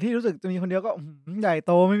เชียที่รู้สึกจะมีคนเดียวก็ใหญ่โ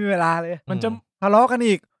ตไม่มีเวลาเลยมันจะทะเลาะกัน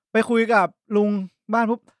อีกไปคุยกับลุงบ้าน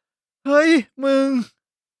ปุ๊บเฮ้ยมึง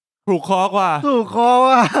ถูกคอกว่า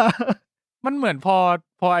มันเหมือนพ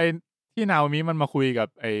อไอ้ที่นาโอมิมันมาคุยกับ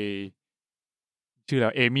ไอ้ชื่อแล้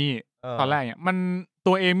วเอมี่ตอนแรกเนี่ยมัน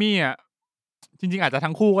ตัวเอมี่จริงๆอาจจะ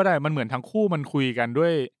ทั้งคู่ก็ได้มันเหมือนทั้งคู่มันคุยกันด้ว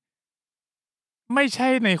ยไม่ใช่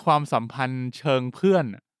ในความสัมพันธ์เชิงเพื่อน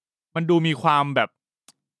มันดูมีความแบบ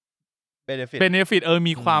benefit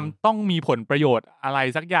มีความต้องมีผลประโยชน์อะไร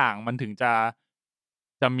สักอย่างมันถึงจ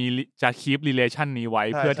ะkeep relation นี้ไว้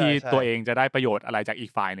เพื่อที่ตัวเองจะได้ประโยชน์อะไรจากอี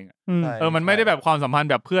กฝ่ายหนึ่งมันไม่ได้แบบความสัมพันธ์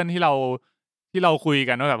แบบเพื่อนที่เราคุย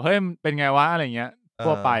กันว่าแบบเฮ้ยเป็นไงวะอะไรเงี้ย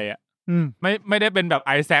ทั่วไปไม่ได้เป็นแบบไ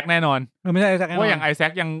อแซคแน่นอนไม่ใช่ไอแซคว่าอย่างไอแซ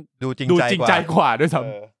คยังดูจริงใจกว่าด้วยซ้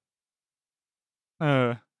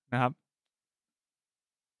ำนะครับ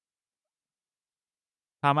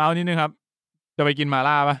ถามเอานิดนึงครับจะไปกินมา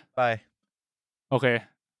ล่าปะไปโอเค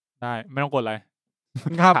ได้ไม่ต้องกดอะไร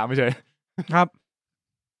ครับถามไม่เฉยครับ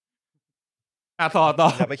ต่อ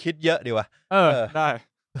อย่าไปคิดเยอะดีวะได้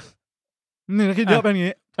นี่คิดเยอะเป็นอย่าง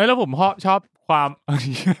นี้แล้วผมชอบความ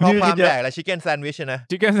แปลกและชิคเก้นแซนด์วิชนะ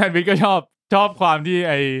ชิคเก้นแซนด์วิชก็ชอบความที่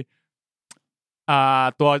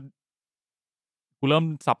ตัวกูเริ่ม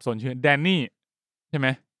สับสนชื่อแดนนี่ใช่ไหม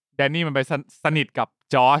แดนนี่มันไปสนิทกับ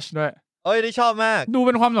จอชด้วยนี่ชอบมากดูเ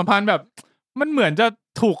ป็นความสัมพันธ์แบบ มันเหมือนจะ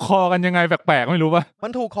ถูกคอกันยังไงแปลกๆไม่รู้ป่ะมั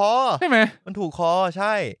นถูกคอใช่ไหมมันถูกคอใ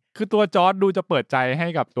ช่คือตัวจอร์จดูจะเปิดใจให้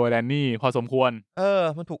กับตัวแดนนี่พอสมควร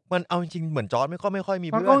มันเอาจริงเหมือนจอร์จไม่ค่อยมี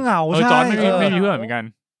เพื่อนก็เหงาใช่จอร์จไม่มีเพื่อนเหมือนกัน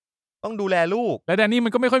ต้องดูแลลูกและแดนนี่มั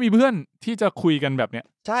นก็ไม่ค่อยมีเพื่อนที่จะคุยกันแบบเนี้ย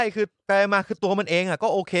ใช่คือกลายมาคือตัวมันเองอ่ะก็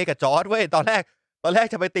โอเคกับจอร์จเว้ยตอนแรก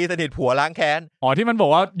จะไปตีสนิทผัวล้างแค้นที่มันบอ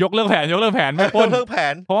กว่ายกเลิกแผนไม่ปล้นเลิกแผ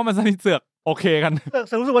นเพราะว่ามันสนิทเสือกโอเคกัน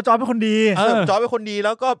รู้สึกว่าจอร์จเป็นคนดีจอร์จเป็นคนดีแ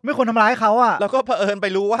ล้วก็ไม่ควรทำร้ายเขาอ่ะแล้วก็เผอิญไป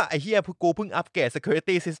รู้ว่าไอ้เหี้ยกูเพิ่งอัปเกรด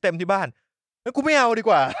security system ที่บ้านแล้วกูไม่เอาดี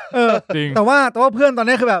กว่าจริงแต่ว่าเพื่อนตอน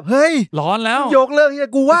นี้คือแบบเฮ้ยร้อนแล้วยกเลิก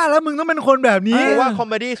กูว่าแล้วมึงต้องเป็นคนแบบนี้ว่าคอม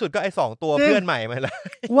เมดี้สุดก็ไอ้2ตัวเพื่อนใหม่มาแล้ว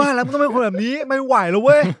ว่าแล้วมึงต้องเป็นคนแบบนี้ไม่ไหวแล้วเ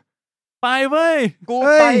ว้ยไปเว้ยกู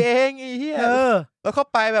ไปเองไอ้เหี้ยแล้วเขา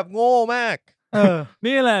ไปแบบโง่มาก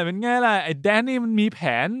นี่แหละเป็นไงล่ะไอ้แดนนี่มันมีแผ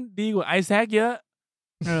นดีกว่าไอแซคเยอะ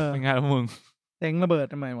เป็นไงล่ะมึงเต็งระเบิด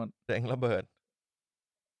ทำไมหมดเต็งระเบิด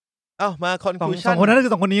มา conclusion สองคนนั้นคื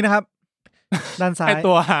อ2คนนี้นะครับด้านซ้ายไอ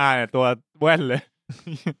ตัวฮาเนี่ยตัวแว่นเลย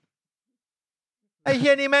ไอเฮี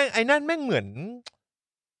ยนี่แม่งไอนั่นแม่งเหมือน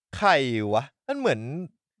ใครวะนั่นเหมือน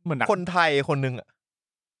คนไทยคนนึงอ่ะ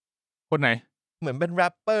คนไหนเหมือนเป็นแร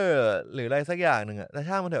ปเปอร์หรืออะไรสักอย่างนึงอ่ะแต่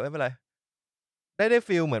ช่างมันเถอะไม่เป็นไรได้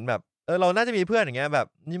ฟีลเหมือนแบบเราน่าจะมีเพื่อนอย่างเงี้ยแบบ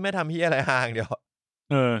นี่ไม่ทำเฮียอะไรห่างเดียว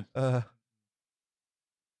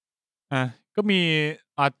ก็มี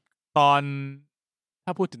ตอนถ้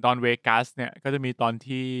าพูดถึงตอนเวกัสเนี่ยก็จะมีตอน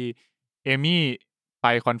ที่เอมี่ไป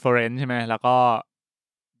คอนเฟอเรนซ์ใช่ไหมแล้วก็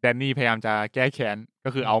แดนนี่พยายามจะแก้แค้นก็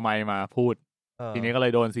คือเอาไมค์มาพูดทีนี้ก็เล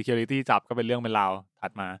ยโดน security จับก็เป็นเรื่องเป็นราวถั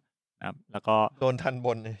ดมานะครับแล้วก็โดนทันบ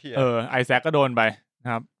นไอแซคก็โดนไปน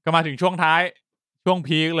ะครับก็มาถึงช่วงท้ายช่วง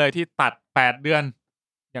พีคเลยที่ตัด8 เดือน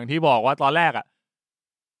อย่างที่บอกว่าตอนแรกอ่ะ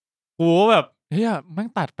กูแบบเฮ้ยแม่ง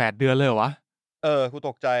ตัด8 เดือนเลยเหรอวะกูต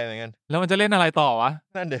กใจเหมือนกันแล้วมันจะเล่นอะไรต่อวะ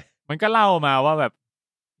นั่นดิมันก็เล่ามาว่าแบบ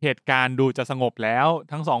เหตุการณ์ดูจะสงบแล้ว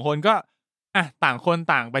ทั้ง2คนก็ต่างคน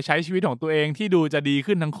ต่างไปใช้ชีวิตของตัวเองที่ดูจะดี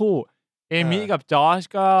ขึ้นทั้งคู่เอมี่กับจอช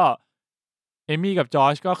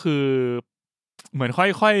ก็คือเหมือน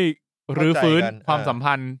ค่อยๆรื้อฟื้นความสัม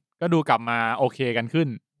พันธ์ก็ดูกลับมาโอเคกันขึ้น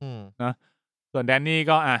นะส่วนแดนนี่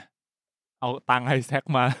ก็เอาตังค์ไอแซค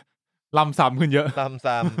มาล่ำซ้ำขึ้นเยอะล่ำ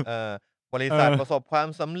ซ้ำบริษัทประสบความ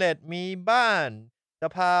สำเร็จมีบ้านจะ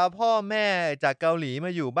พาพ่อแม่จากเกาหลีม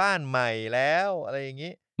าอยู่บ้านใหม่แล้วอะไรอย่าง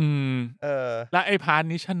งี้แล้วไอ้พาร์ท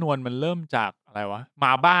นี้ชนวนมันเริ่มจากอะไรวะม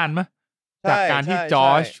าบ้านมั้ยจากการที่จอ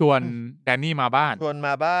ร์จชวนแดนนี่มาบ้านจ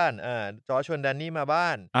อร์จชวนแดนนี่มาบ้า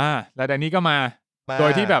นแล้วแดนนี่ก็มาโด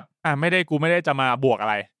ยที่แบบไม่ได้จะมาบวกอะ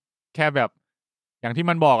ไรแค่แบบอย่างที่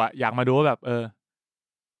มันบอกอยากมาดูว่าแบบ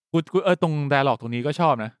กูตรงไดอะล็อกตรงนี้ก็ชอ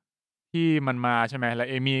บนะที่มันมาใช่ไหมแล้ว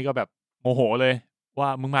เอมี่ก็แบบโมโหเลยว่า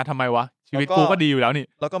มึงมาทำไมวะชีวิตกูก็ดีอยู่แล้วนี่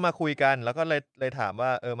แล้วก็มาคุยกันแล้วก็เลยถามว่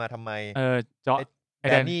ามาทำไม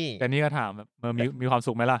แดนนี่ก็ถามแบบมีความ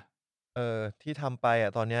สุขไหมล่ะที่ทำไป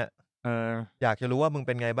ตอนเนี้ยอยากจะรู้ว่ามึงเ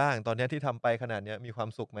ป็นไงบ้างตอนเนี้ยที่ทำไปขนาดเนี้ยมีความ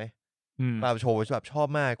สุขไหมแบบโชว์แบบชอบ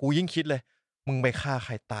มากกูยิ่งคิดเลยมึงไปฆ่าใค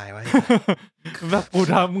รตายวะแบบ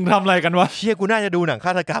มึงทำอะไรกันวะเชี่ยกูน่าจะดูหนังฆ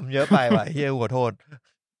าตกรรมเยอะไปว่ะเฮียขอโทษ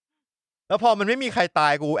แล้วพอมันไม่มีใครตา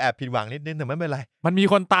ยกูแอบผิดหวังนิดแต่ไม่เป็นไรมันมี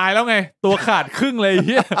คนตายแล้วไงตัวขาดครึ่งเลยเ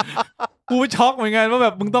ฮียกูช็อกเหมือนกันว่าแบ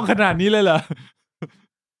บมึงต้องขนาดนี้เลยเหรอ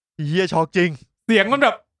เฮียช็อกจริงเสียงมันแบ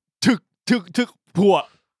บถึกผัว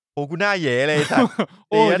โอ้กูหน้าเหย่เลยสัตว์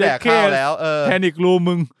โอ้แดกข้าวแล้วแพนิครู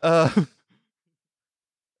มึง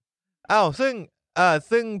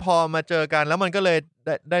ซึ่งพอมาเจอกันแล้วมันก็เลย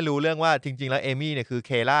ได้รู้เรื่องว่าจริงๆแล้วเอมี่เนี่ยคือเ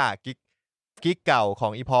คล่ากิ๊กเก่าขอ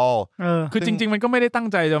งอีพอลคือจริงๆมันก็ไม่ได้ตั้ง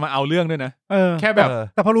ใจจะมาเอาเรื่องด้วยนะแค่แบบ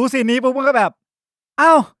แต่พอรู้ซีนนี้ปุ๊บมันก็แบบอ้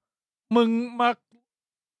าวมึ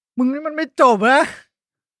งนี่มันไม่จบนะ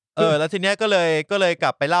แล้วทีเนี้ยก็เลยก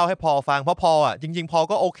ลับไปเล่าให้พอฟังเพราะพอจริงๆพอ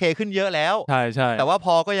ก็โอเคขึ้นเยอะแล้วใช่แต่ว่าพ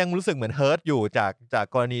อก็ยังรู้สึกเหมือนเฮิร์ตอยู่จาก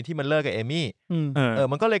กรณีที่มันเลิกกับเอมี่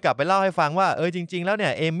มันก็เลยกลับไปเล่าให้ฟังว่าจริงๆแล้วเนี่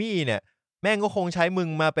ยเอมี่เนี่ยแม่งก็คงใช้มึง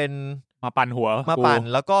มาปั่นหัวมาปั่น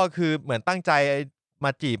แล้วก็คือเหมือนตั้งใจม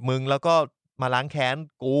าจีบมึงแล้วก็มาล้างแค้น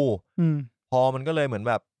กูพอมันก็เลยเหมือน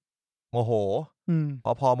แบบโมโห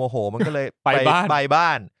พอโมโหมันก็เลยไปบ้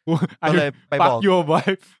านก็เลยไปบอก your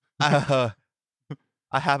wife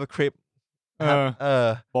I have a crib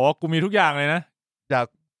บอกว่ากูมีทุกอย่างเลยนะอ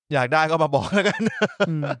ยากได้ก็มาบอกแล้วกัน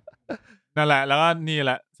นั่นแหละแล้วก็นี่แห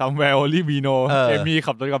ละ somewhere only we know เอมี่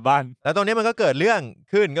ขับรถกลับบ้านแล้วตรงนี้มันก็เกิดเรื่อง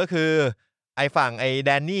ขึ้นก็คือไอ้ฝั่งไอ้แด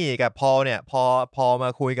นนี่กับพอเนี่ยพอมา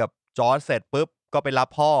คุยกับจอร์จเสร็จปุ๊บก็ไปรับ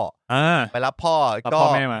พ่อไปรับพ่อก็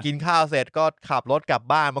กินข้าวเสร็จก็ขับรถกลับ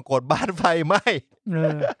บ้านปรากฏบ้านไฟไหม้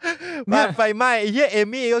บ้านไฟไหม้ไอ้เหี้ยเอ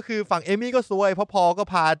มี่ก็คือฝั่งเอมี่ก็ซวยเพราะพอก็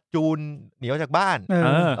พาจูนหนีออกจากบ้าน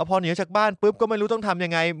แล้วพอหนีออกจากบ้านปุ๊บก็ไม่รู้ต้องทำยั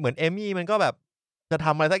งไงเหมือนเอมี่มันก็แบบ จะท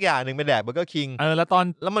ำอะไรสักอย่างนึงไปแดกเบอร์เกอร์คิงแ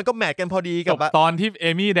ล้วมันก็แมทกันพอดีกับตอนที่เอ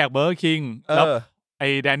มี่แดกเบอร์เกอร์คิงแล้วไอ้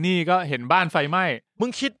แดนนี่ก็เห็นบ้านไฟไหม้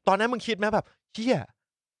ตอนนั้นมึงคิดไหมแบบเชี่ย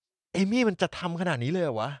เอมี่มันจะทำขนาดนี้เลยเห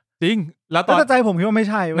รอวะจริงแล้วตอนใจผมคิดว่าไม่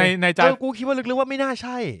ใช่ในใจกูคิดว่าลึกๆว่าไม่น่าใ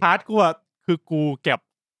ช่พาร์ทกูอะคือกูเก็บ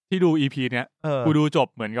ที่ดู EP เนี้ยกูดูจบ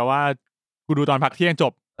เหมือนกับว่ากูดูตอนพักเที่ยงจ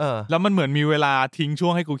บแล้วมันเหมือนมีเวลาทิ้งช่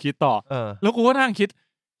วงให้กูคิดต่อแล้วกูก็นั่งคิด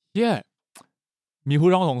เฮียมีผู้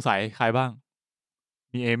ต้องสงสัยใครบ้าง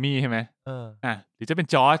มีเอมี่ใช่ไหมหรือจะเป็น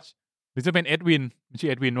จอร์จหรือจะเป็นเอ็ดวินมันชื่อ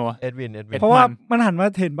เอ็ดวินวะเอ็ดวินเพราะว่ามันหันมา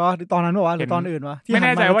เห็นป่ะตอนนั้นวะหรือตอนอื่นวะไม่แ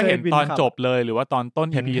น่ใจว่าเห็นตอนจบเลยหรือว่าตอนต้น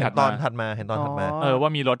EP ถัดมาเห็นตอนถัดมาว่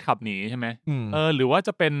ามีรถขับหนีใช่ไหมหรือว่าจ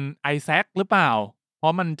ะเป็นไอแซคหรือเปล่าเพรา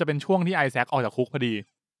ะมันจะเป็นช่วงที่ไอแซคออกจากคุกพอดี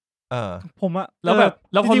ผมอะแ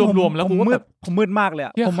ล้วพอรวมๆแล้วผมมืดมากเลยอ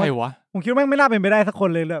ะใครวะผมคิดว่าไม่น่าเป็นไปได้สักคน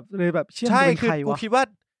เลยแบบเชื่อใช่คือกูคิด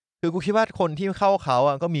ว่าคนที่เข้าเขา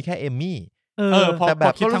อ่ะก็มีแค่เอมมี่แต่แบ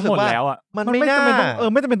บคิดทั้งหมดแล้วอ่ะมันไม่จำเป็นต้อ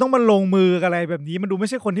งไม่จำเป็นต้องมาลงมืออะไรแบบนี้มันดูไม่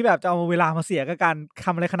ใช่คนที่แบบจะเอาเวลามาเสียกับการท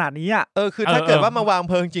ำอะไรขนาดนี้อ่ะคือถ้าเกิดว่ามาวาง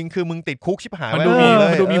เพลิงจริงคือมึงติดคุกชิบหายมันดู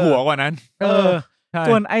มีหัวกว่านั้น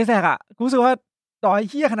ส่วนไอแซคอ่ะกูรู้สึกว่าต่อไอ้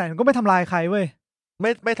เหี้ยขนาดนั้นก็ไม่ทำลายใครเว้ย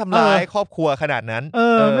ไม่ทำลายครอบครัวขนาดนั้น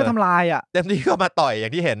ไม่ทำลายอ่ะเต็มที่ก็มาต่อยอย่า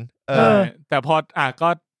งที่เห็นแต่พอก็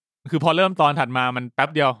คือพอเริ่มตอนถัดมามันแป๊บ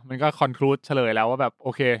เดียวมันก็คอนคลูดเฉลยแล้วว่าแบบโอ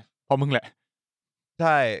เคพอมึงแหละใ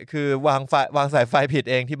ช่คือวางสายไฟผิด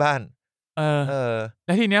เองที่บ้านแ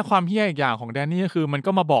ล้วทีเนี้ยความเหี้ยอีกอย่างของแดนนี่ก็คือมัน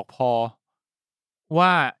ก็มาบอกพอว่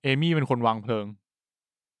าเอมี่เป็นคนวางเพลิง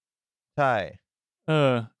ใช่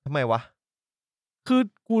ทำไมวะคือ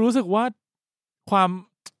กูรู้สึกว่าความ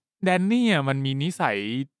แดนนี่อ่ะมันมีนิสัย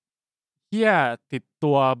เหี้ยติด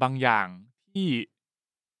ตัวบางอย่าง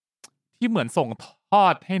ที่เหมือนส่งทอ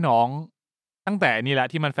ดให้น้องตั้งแต่นี่แหละ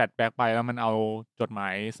ที่มันแฟลชแบ็กไปแล้วมันเอาจดหมา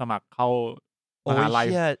ยสมัครเข้ามหาลัย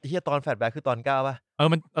เฮียตอนแฟลชแบ็กคือตอน9ป่ะ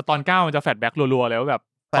มันตอน9มันจะแฟลชแบ็กรัวๆแล้วแบบ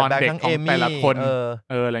ตอนเด็กของแต่ละคน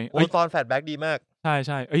อะไรตอนแฟลชแบ็กดีมากใ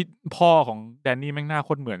ช่พ่อของแดนนี่แม่งหน้าโค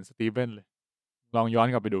ตรเหมือนสตีเวนเลยลองย้อน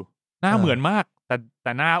กลับไปดูหน้าเหมือนมากแ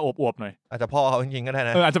ต่หน้าอวบๆหน่อยอาจจะพ่อเขาจริงๆก็ได้น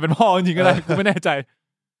ะอาจจะเป็นพ่อจริงๆก็ได้กูไม่แน่ใจ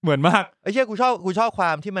เหมือนมากไอ้เหี้ยกูชอบคว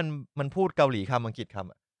ามที่มันพูดเกาหลีคำอังกฤษค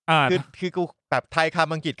ำคือกูแบบไทยค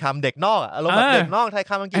ำอังกฤษคำเด็กนอกอารมณ์แบบเด็กนอกไทย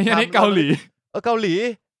คำอังกฤษคำเกาหลีเกาหลี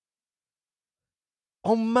อ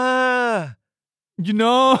อมมา you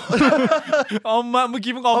know ออมมาเมื่อ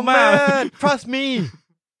กี้มึงออมมา trust me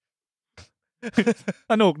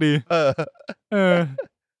สนุกดี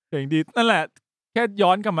เจ๋งดีนั่นแหละแค่ย้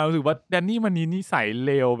อนกลับมารู้สึกว่าแดนนี่มันนิสัยเ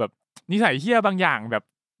ลวแบบนิสัยเหี้ยบางอย่างแบบ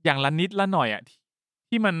อย่างละนิดละหน่อยอ่ะ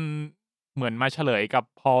ที่มันเหมือนมาเฉลยกับ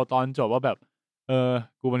พอตอนจบว่าแบบ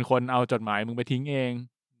กูเป็นคนเอาจดหมายมึงไปทิ้งเอง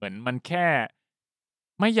เหมือนมันแค่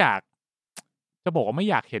ไม่อยากจะบอกว่าไม่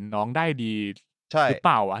อยากเห็นน้องได้ดีหรือเป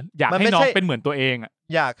ล่าวะอยากให้น้องเป็นเหมือนตัวเองอ่ะ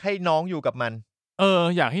อยากให้น้องอยู่กับมัน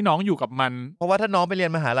อยากให้น้องอยู่กับมันเพราะว่าถ้าน้องไปเรีย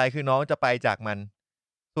นมหาลัยคือน้องจะไปจากมัน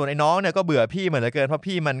ส่วนไอ้น้องเนี่ยก็เบื่อพี่เหมือนเหลือเกินเพราะ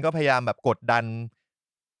พี่มันก็พยายามแบบกดดัน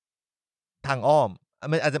ทางอ้อม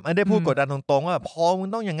มันอาจจะไม่ได้พูดกดดันตรงๆว่าพอมึง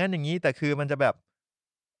ต้องอย่างนั้นอย่างนี้แต่คือมันจะแบบ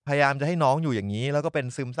พยายามจะให้น้องอยู่อย่างนี้แล้วก็เป็น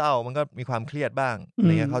ซึมเศร้ามันก็มีความเครียดบ้างอะไ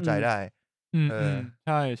รเงี้ยเข้าใจได้ใ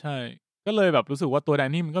ช่ก็เลยแบบรู้สึกว่าตัวแด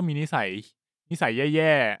นนี่มันก็มีนิสัยแ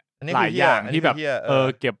ย่ๆหลายอย่างที่แบบ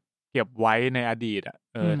เก็บไว้ในอดีตอ่ะ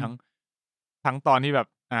ทั้งตอนที่แบบ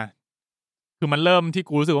คือมันเริ่มที่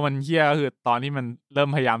กูรู้สึกว่ามันเหี้ยก็คือตอนที่มันเริ่ม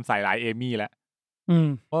พยายามใส่ร้ายเอมี่แล้ว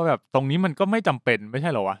เพราะแบบตรงนี้มันก็ไม่จำเป็นไม่ใช่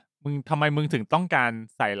เหรอวะมึงทำไมมึงถึงต้องการ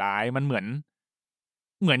ใส่ร้ายมันเหมื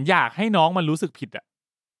อนอยากให้น้องมันรู้สึกผิดอ่ะ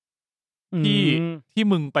ที่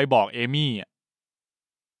มึงไปบอกเอมี่อ่ะ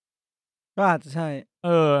ก็อาจจะใช่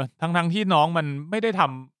ทั้งที่น้องมันไม่ได้ท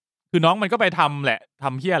ำคือน้องมันก็ไปทำแหละท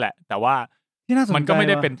ำเหี้ยแหละแต่ว่ามันก็ไม่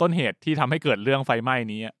ได้เป็นต้นเหตุที่ทำให้เกิดเรื่องไฟไหม้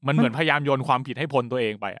นี้มันเหมือนพยายามโยนความผิดให้พ้นตัวเอ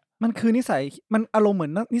งไปอ่ะมันคือนิสัยมันอารมณ์เหมือ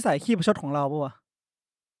นนิสัยขี้ประชดของเราป่ะวะ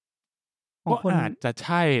ก็อาจจะใ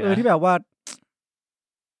ช่ที่แบบว่า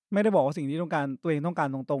ไม่ได้บอกว่าสิ่งที่ต้องการตัวเองต้องการ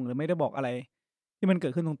ตรงๆหรือไม่ได้บอกอะไรที่มันเกิ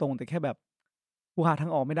ดขึ้นตรงๆแต่แค่แบบกูหาทา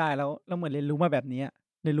งออกไม่ได้แล้วเหมือนเรียนรู้มาแบบนี้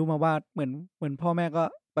เรียนรู้มาว่าเหมือนพ่อแม่ก็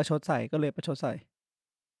ประชดใส่ก็เลยประชดใส่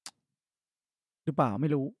หรือเปล่าไ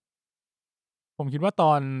ม่รู้ผมคิดว่าต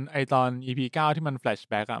อน EP 9ที่มันแฟลช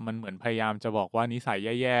แบ็กอ่ะมันเหมือนพยายามจะบอกว่านิสัย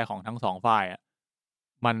แย่ๆของทั้งสองฝ่ายอ่ะ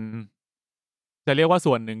มันจะเรียกว่า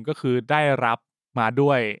ส่วนหนึ่งก็คือได้รับมาด้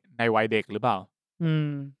วยในวัยเด็กหรือเปล่า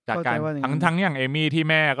จากการทั้งอย่างเอมี่ที่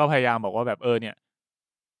แม่ก็พยายามบอกว่าแบบเนี่ย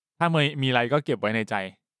ถ้ามีอะไรก็เก็บไว้ในใจ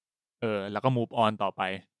แล้วก็ move on ต่อไป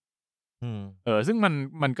ซึ่ง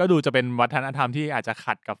มันก็ดูจะเป็นวัฒนธรรมที่อาจจะ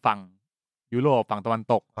ขัดกับฝั่งยุโรปฝั่งตะวัน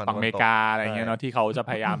ตกฝั่งอเมริกาอะไรเงี้ยเนาะที่เขาจะ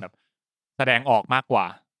พยายามแบบแสดงออกมากกว่า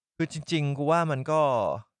คือจริงๆกูว่ามันก็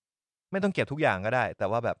ไม่ต้องเก็บทุกอย่างก็ได้ แต่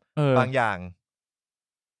ว่าแบบบางอย่าง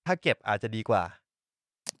ถ้าเก็บอาจจะดีกว่า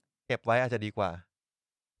เก็บไว้อาจจะดีกว่า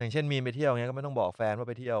อย่างเช่นมีนไปเที่ยวเงี้ยก็ไม่ต้องบอกแฟนว่า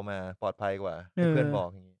ไปเที่ยวมาปลอดภัยกว่าให้เพื่อนบอก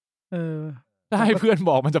อย่างนี้ถ้าให้เพื่อน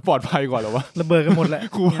บอกมันจะปลอดภัยกว่าหรอวะระเบิดกันหมดแหละ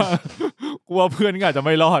กูว่าเพื่อนก็อาจจะไ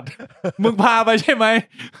ม่รอดมึงพาไปใช่ไหม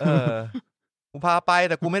กูพาไป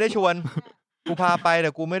แต่กูไม่ได้ชวนกูพาไปแ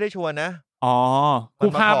ต่กูไม่ได้ชวนนะอ๋อกู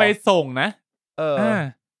พาไปส่งนะ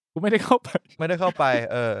กูไม่ได้เข้าไปไม่ได้เข้าไป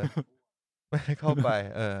ไม่ได้เข้าไป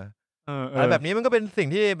อะไรแบบนี้มันก็เป็นสิ่ง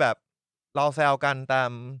ที่แบบเราแซวกันตา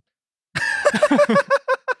ม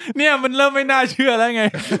เนี่ยมันเริ่มไม่น่าเชื่อแล้วไง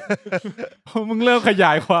มึงเริ่มขย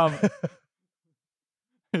ายความ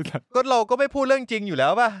ก็เราก็ไม่พูดเรื่องจริงอยู่แล้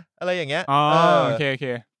วป่ะอะไรอย่างเงี้ยโอเค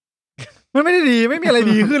มันไม่ได้ดีไม่มีอะไร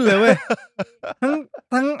ดีขึ้นเลยเว้ย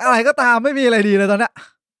ทั้งอะไรก็ตามไม่มีอะไรดีเลยตอนเนี้ย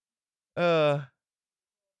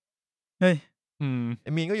เฮ้ย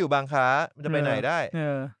มีนก็อยู่บางค้ามันจะไปไหนได้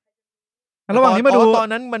ระหว่างนี้มาดูตอน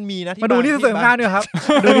นั้นมันมีนะมาดูนี่เสริมงานด้วยครับ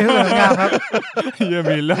ดูนี่เสริมงานครับเยี่ย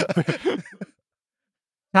มีนแล้ว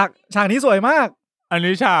ฉากนี้สวยมากอัน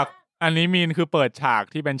นี้มีนคือเปิดฉาก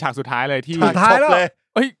ที่เป็นฉากสุดท้ายเลยที่สุดท้ายแล้ว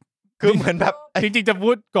เอ้ยคือเหมือนแบบจริงๆจะพู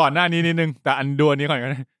ดก่อนหน้านี้นิดนึงแต่อันดวนนี้ก่อนกั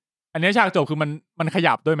นอันนี้ฉากจบคือมันข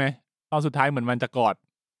ยับด้วยไหมตอนสุดท้ายเหมือนมันจะกอด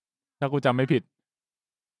ถ้ากูจำไม่ผิด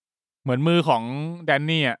เหมือนมือของแดน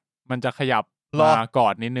นี่อ่ะมันจะขยับมากอ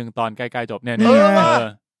ดนิดนึงตอนใกล้ๆจบเนี่ย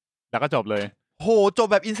แล้วก็จบเลยโหจบ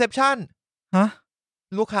แบบ Inception ฮะ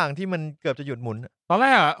ลูกข่างที่มันเกือบจะหยุดหมุนตอนแร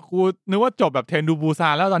กอ่ะกูนึกว่าจบแบบเทนดูบูซา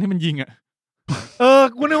นแล้วตอนที่มันยิงอ่ะ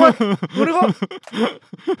กูนึกว่า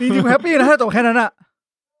จริงๆแฮปปี้นะถ้าจบแค่นั้นอ่ะ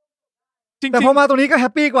แต่พอมาตรงนี้ก็แฮ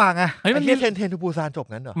ปปี้กว่าไงไอ้มันเทนดูบูซานจบ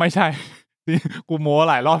งั้นเหรอไม่ใช่กูโม้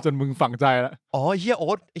หลายรอบจนมึงฝังใจแล้วอ๋อเฮียโ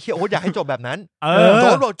อ๊ตอยากให้จบแบบนั้นโด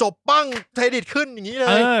นบอกจบปั้งเครดิตขึ้นอย่างนี้เล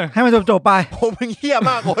ยให้มันจบไปโอ้มึงเฮีย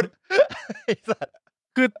มากโอ๊ตไอ้สัส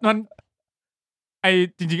คือมัน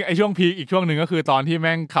จริงๆไอ้ช่วงพีคอีกช่วงหนึ่งก็คือตอนที่แ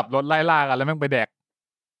ม่งขับรถไล่ล่ากันแล้วแม่งไปแดก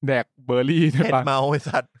เบอร์รี่ใช่ปะเมาไอ้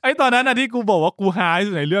สัสไอ้ตอนนั้นน่ะที่กูบอกว่ากูหาย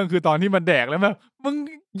สุดในเรื่องคือตอนที่มันแดกแล้วแบบมึง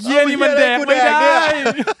เหี้ยนี่มันแดกไม่ได้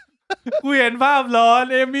กูเห็นภาพร้อน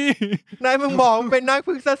เอมี่นายมึงบอกมึงเป็นนักพ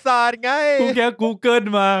ฤกษศาสตร์ไงกูแค่ Google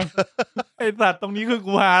มาไอ้สัตว์ตรงนี้คือ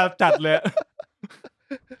กูหาจัดเลย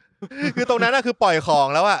คือตรงนั้นน่ะคือปล่อยของ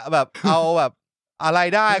แล้วอะแบบเอาแบบอะไร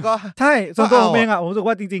ได้ก็ใช่ส่วนตัวผมเองอะผมรู้สึก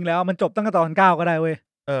ว่าจริงๆแล้วมันจบตั้งแต่ตอน9ก็ได้เว้ย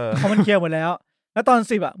เพราะมันเคลียร์หมดแล้วแล้วตอน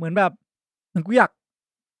10อะเหมือนแบบกูอยาก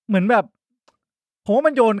เหมือนแบบผมว่า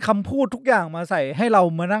มันโยนคำพูดทุกอย่างมาใส่ให้เรา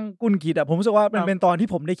มานั่งกุ้นคิดอะผมรู้สึกว่ามันเป็นตอนที่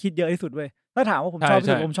ผมได้คิดเยอะที่สุดเว้ยถ้าถามว่าผมชอบที่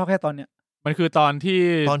สุดผมชอบแค่ตอนเนี้ยมันคือตอน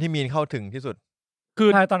ที่มีนเข้าถึงที่สุดคือ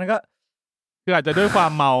ตอนนั้นก็คืออาจจะด้วยควา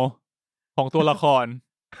มเมาของตัวละคร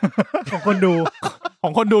ของคนดู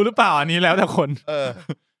หรือเปล่าอันนี้แล้วแต่คน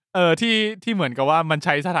ที่เหมือนกับว่ามันใ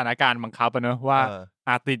ช้สถานการณ์บังคับอะเนอะว่า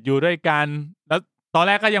ติดอยู่ด้วยกันแล้วตอนแ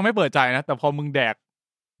รกก็ยังไม่เปิดใจนะแต่พอมึงแดก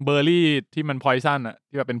เบอร์รี่ที่มันพอยซันอะ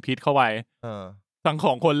ที่แบบเป็นพิษเข้าไปทั้งข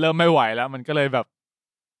องคนเริ่มไม่ไหวแล้วมันก็เลยแบบ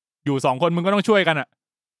อยู่2คนมึงก็ต้องช่วยกันอะ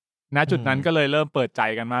ณจุดนั้นก็เลยเริ่มเปิดใจ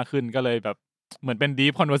กันมากขึ้นก็เลยแบบเหมือนเป็น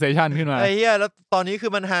deep conversation ขึ้นมาไอ้เหี้ยแล้วตอนนี้คื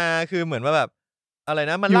อมันฮาคือเหมือนว่าแบบอะไร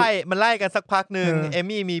นะมันไล่กันสักพักนึงเอ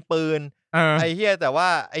มี่มีปืนไอ้เหี้ยแต่ว่า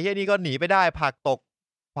ไอ้เหี้ยนี่ก็หนีไปได้ผลักตก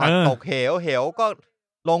เหวก็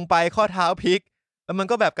ลงไปข้อเท้าพลิกแล้วมัน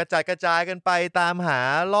ก็แบบกระจายกันไปตามหา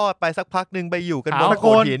รอดไปสักพักนึงไปอยู่กันบนโข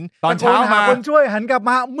ดหินตอนเช้ามาคนช่วยหันกลับ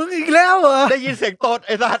มามึงอีกแล้วเหรอได้ยินเสียงตดไ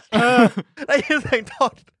อ้สัตว์ได้ยินเสียงต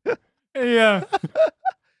ดไอ้เหี้ย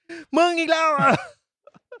มึงอีกแล้ว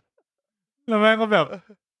แล้วแม่งก็แบบ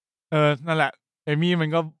นั่นแหละเอมี่มัน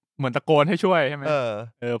ก็เหมือนตะโกนให้ช่วยใช่ไหม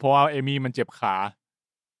เพราะว่าเอมี่มันเจ็บขา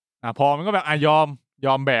พอมันก็แบบย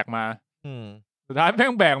อมแบกมาสุดท้ายแม่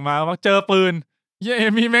งแบกมาเจอปืนเอ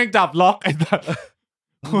มี่แม่งจับล็อกไอ้สัส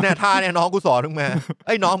เนี่ยท่าเนี่ยน้องกูสอนมึงมาไ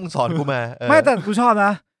อ้น้องมึงสอนกูมาไม่แต่กูชอบน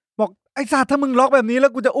ะบอกไอ้สัตว์ถ้ามึงล็อกแบบนี้แล้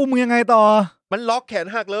วกูจะอุ้มมึงยังไงต่อมันล็อกแขน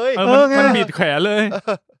หักเลยมันบิดแขนเลย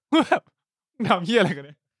แบบทำเหี้ยอะไรกันเ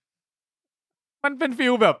นี่ยมันเป็นฟิ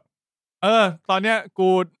ลแบบตอนเนี้ยกู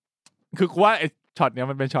ว่าไอ้ช็อตเนี้ย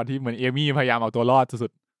มันเป็นช็อตที่เหมือนเอมี่พยายามเอาตัวรอดสุ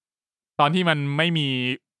ดๆตอนที่มันไม่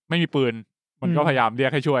มีปืนมันก็พยายามเรีย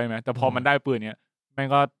กให้ช่วยไหมแต่พอมันได้ปืนเนี้ยแม่ง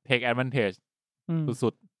ก็ take advantage สุ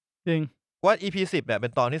ดๆจริงว่า EP 10เนี่ยเป็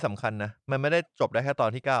นตอนที่สำคัญนะมันไม่ได้จบได้แค่ตอน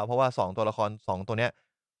ที่9เพราะว่า2ตัวละคร2ตัวเนี้ย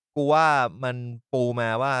กูว่ามันปูมา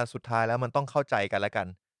ว่าสุดท้ายแล้วมันต้องเข้าใจกันแล้วกัน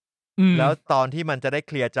แล้วตอนที่มันจะได้เ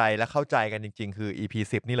คลียร์ใจและเข้าใจกันจริงๆคือ EP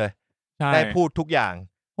 10นี่เลยได้พูดทุกอย่าง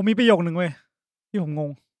ผมมีประโยคนึงเว้ยที่ผมง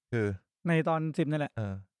งคือในตอน10นั่นแหละ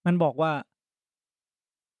มันบอกว่า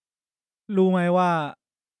รู้ไหมว่า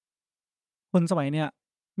คนสมัยเนี้ย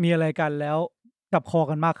มีอะไรกันแล้วจับคอ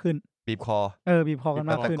กันมากขึ้นบีบคอบีบคอกัน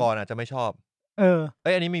มากขึ้นแต่ก่อนอาจจะไม่ชอบ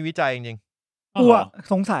อันนี้มีวิจัยจริงๆกู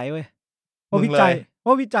สงสัยเว้ยว่าวิ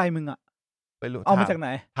จัยมึงอ่ะไปรู้เอามาจากไหน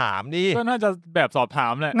ถามดิก็น่าจะแบบสอบถา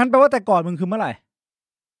มแหละงั้นแปลว่าแต่ก่อนมึงคือเมื่อไหร่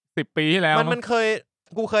10 ปีที่แล้วมัน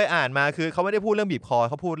กูเคยอ่านมาคือเขาไม่ได้พูดเรื่องบีบคอ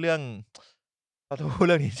เขาพูดเรื่อง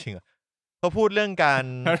นี้จริงอ่ะเขาพูดเรื่องการ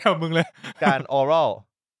มึงเลยการออรัล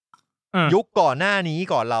ยุคก่อนหน้านี้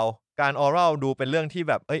ก่อนเราการออรัลดูเป็นเรื่องที่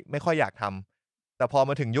แบบไม่ค่อยอยากทำแต่พอ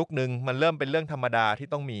มาถึงยุคนึงมันเริ่มเป็นเรื่องธรรมดาที่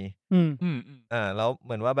ต้องมีแล้วเห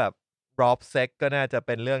มือนว่าแบบรอบเซ็กก็น่าจะเ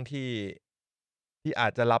ป็นเรื่องที่อา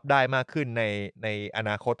จจะรับได้มากขึ้นในอ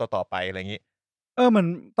นาคตต่อไปอะไรอย่างนี้เหมือน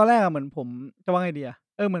ตอนแรกเหมือนผมจะว่าไงดี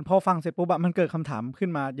เหมือนพอฟังเสร็จปุ๊บมันเกิดคำถามขึ้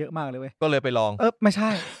นมาเยอะมากเลยเว้ยก็เลยไปลองไม่ใช่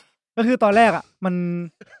ก็คือตอนแรก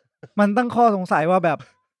มันตั้งข้อสงสัยว่าแบบ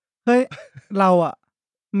เฮ้ยเรา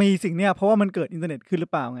มีสิ่งเนี้ยเพราะว่ามันเกิดอินเทอร์เน็ตขึ้นหรือ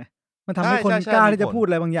เปล่าไงมันทำให้คนกล้าที่จะพูดอ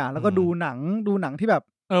ะไรบางอย่างแล้วก็ดูหนังที่แบบ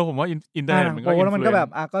ผมว่าอินเทอร์เน็ตมันก็แล้วมันก็แบบ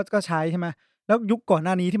ก็ใช้ใช่ไหมแล้วยุคก่อนห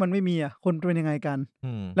น้านี้ที่มันไม่มีคนเป็นยังไงกัน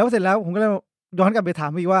แล้วเสร็จแล้วผมก็เลยย้อนกลับไปถา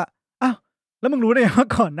มอีกว่าอ้าวแล้วมึงรู้ได้ไงว่า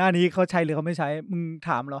ก่อนหน้านี้เขาใช้หรือเขาไม่ใช้มึงถ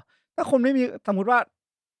ามเหรอถ้าคนไม่มีสมมติว่า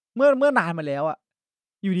เมื่อนานมาแล้ว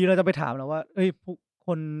อยู่ดีเราจะไปถามแล้วว่าค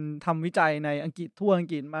นทำวิจัยในอังกฤษทั่วอัง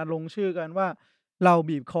กฤษมาลงชื่อกันว่าเรา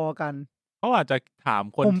บีบคอกันเขาอาจจะถาม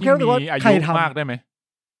คนที่มีอายุมากได้ไหม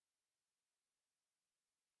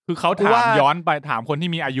คือเขาถามย้อนไปถามคนที่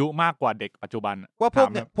มีอายุมากกว่าเด็กปัจจุบันว่า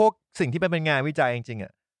พวกสิ่งที่เป็นงานวิจัยจริง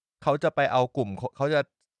ๆเขาจะไปเอากลุ่มเขาจะ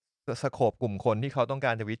สโคปกลุ่มคนที่เขาต้องก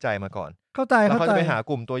ารจะวิจัยมาก่อนเข้าใจแล้วเขาจะไปหา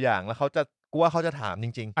กลุ่มตัวอย่างแล้วเขาจะถามจ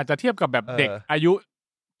ริงๆอาจจะเทียบกับแบบเด็กอายุ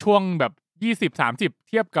ช่วงแบบ20-30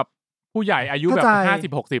เทียบกับผู้ใหญ่อายุแบบ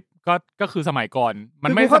50-60ก็คือสมัยก่อนมั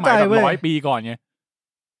นไม่สมัยแบบ100 ปีก่อนไง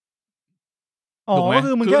ก็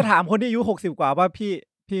คือมึงแค่ถามคนที่อายุ60กว่าว่าพี่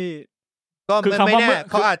ก็คือคำว่า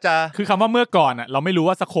เขาอาจจะคือคำว่าเมื่อก่อนเราไม่รู้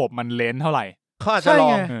ว่าสโคปมันเลนเท่าไหร่เขาอาจจะลอ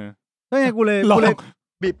งใช่ไงกูเลย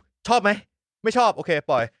บีบชอบไหมไม่ชอบโอเค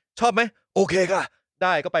ปล่อยชอบไหมโอเคค่ะไ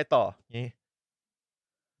ด้ก็ไปต่อนี้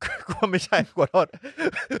ก็ไม่ใช่ขอโทษ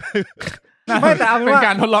ไม่แต่เอาเป็นก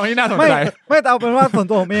ารทดลองที่น่าสนใจไม่แต่เอาเป็นว่าส่วน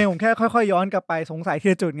ตัวผมเองผมแค่ค่อยๆย้อนกลับไปสงสัยที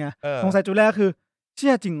ละจุดไงสงสัยจุดแรกคือเชื่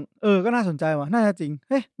อจริงก็น่าสนใจว่ะน่าจะจริง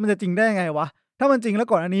เฮ้ยมันจะจริงได้ไงวะถ้ามันจริงแล้ว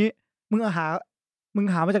ก่อนอันนี้มึง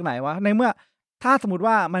หามาจากไหนวะในเมื่อถ้าสมมติ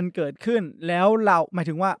ว่ามันเกิดขึ้นแล้วเราหมาย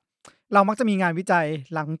ถึงว่าเรามักจะมีงานวิจัย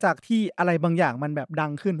หลังจากที่อะไรบางอย่างมันแบบดั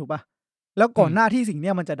งขึ้นถูกป่ะแล้วก่อนหน้าที่สิ่งเ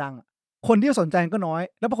นี้ยมันจะดังคนที่สนใจก็น้อย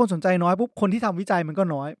แล้วพอคนสนใจน้อยปุ๊บคนที่ทำวิจัยมันก็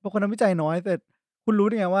น้อยพอคนทำวิจัยน้อยเสร็จคุณรู้ไ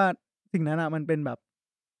ด้ไงว่าสิ่งนั้นมันเป็นแบบ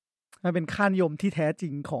มันเป็นค่านิยมที่แท้จริ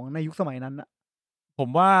งของในยุคสมัยนั้นผม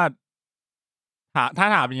ว่าถ้า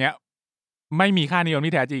ถามอย่างเงี้ยไม่มีค่านิยม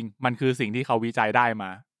ที่แท้จริงมันคือสิ่งที่เขาวิจัยได้มา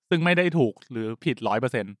ซึ่งไม่ได้ถูกหรือผิด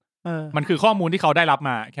 100% มันคือข้อมูลที่เขาได้รับม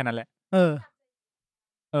าแค่นั้นแหละ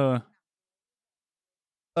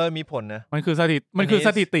มีผลนะมันคือส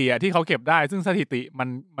ถิติที่เขาเก็บได้ซึ่งสถิติ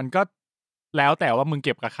มันก็แล้วแต่ว่ามึงเ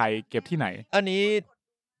ก็บกับใครเก็บที่ไหนอันนี้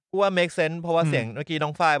กูว่า make sense เพราะว่าเสียงเมื่อกี้น้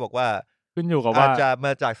องฝ้ายบอกว่าขึ้นอยู่กับว่าอาจจะม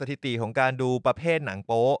าจากสถิติของการดูประเภทหนังโ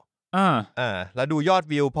ป๊แล้วดูยอด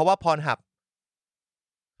วิวเพราะว่าพรหับ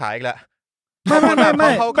ขายอีกแล้วไม่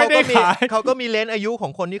เขาก็มีเลนส์อายุขอ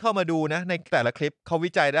งคนที่เข้ามาดูนะในแต่ละคลิปเขาวิ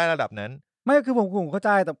จัยได้ระดับนั้นไม่คือผมเข้าใจ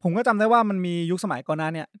แต่ผมก็จำได้ว่ามันมียุคสมัยก่อนหน้า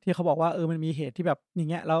เนี่ยที่เขาบอกว่ามันมีเหตุที่แบบอย่าง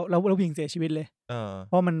เงี้ยแล้วผู้หญิงเสียชีวิตเลยเ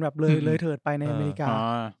พราะมันแบบเลยเถิดไปในอเมริกา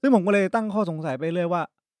ซึ่งผมก็เลยตั้งข้อสงสัยไปเลยว่า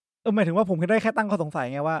หมายถึงว่าผมแค่ได้แค่ตั้งข้อสงสัย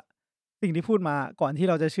ไงว่าสิ่งที่พูดมาก่อนที่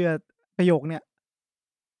เราจะเชื่อประโยคเนี่ย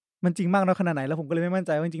มันจริงมากน้อยขนาดไหนแล้วผมก็เลยไม่มั่นใ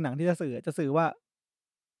จว่าจริงหนังที่จะสื่อว่า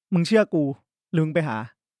มึงเชื่อกูหรือมึงไปหา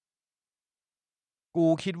กู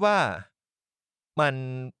คิดว่ามัน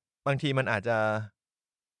บางทีมันอาจจะ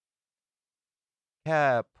แค่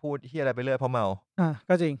พูดที่อะไรไปเรื่อยเพราะเมา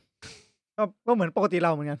ก็จริงก็เหมือนปกติเร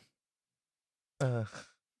าเหมือนกัน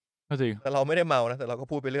ก็จริงแต่เราไม่ได้เมานะแต่เราก็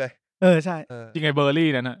พูดไปเรื่อยใช่จริงไอ้เบอร์รี่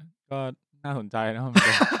นั่นน่ะก็น่าสนใจนะ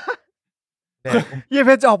เยี่ยเ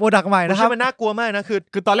พชรออกโปรดักต์ใหม่นะครับมันน่ากลัวมากนะ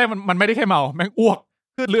คือตอนแรกมันไม่ได้แค่เมาแม่งอ้วก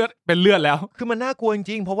คือเลือดเป็นเลือดแล้วคือมันน่ากลัวจ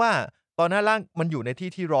ริงๆเพราะว่าตอนหน้าร่างมันอยู่ใน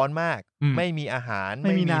ที่ร้อนมากไม่มีอาหารไ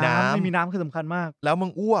ม่มีน้ำคือสำคัญมากแล้วมึ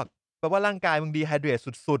งอ้วกแปลว่าร่างกายมึงดีไฮเดรต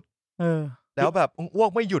สุดๆแล้วแบบมึงอ้วก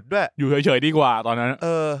ไม่หยุดด้วยอยู่เฉยๆดีกว่าตอนนั้น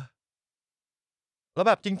แล้ว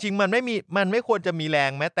แบบจริงๆมันไม่ควรจะมีแร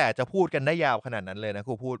งแม้แต่จะพูดกันได้ยาวขนาดนั้นเลยนะ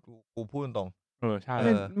กูพูดตรงใช่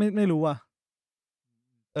ไม่รู้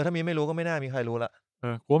ถ้ามีไม่รู้ก็ไม่น่ามีใครรู้ละ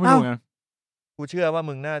กูไม่รู้ไงกูเชื่อว่า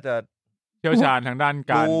มึงน่าจะเชี่ยวชาญทางด้าน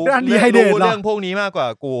การดีไฮเดรตเรื่องพวกนี้มากกว่า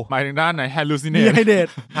กูหมายถึงด้านไหน hallucinate ดีไฮเดรต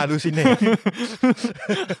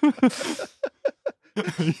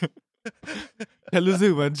ฉันรู้สึ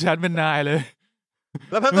กเหมือนฉันเป็นนายเลย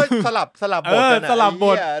แล้วมันก็สลับบทกันสลับบ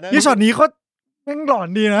ทนี่ช็อตนี้เขา แม่งหลอน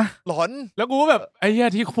ดีนะหลอนแล้วกูก็แบบไอ้เหี้ย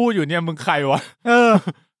ที่พูดอยู่เนี่ยมึงใครวะ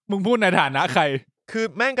มึงพูดในฐานะใครคือ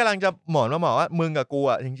แม่งกำลังจะหมอนมาบอกว่ามึงกับกู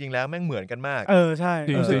อ่ะจริงๆแล้วแม่งเหมือนกันมากใช่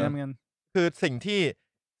รู้สึกเหมือนกันคือสิ่ง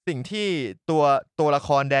ที่ตัวละค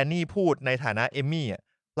รแดนนี่พูดในฐานะเอมมี่อ่ะ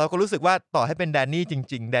เราก็รู้สึกว่าต่อให้เป็นแดนนี่จ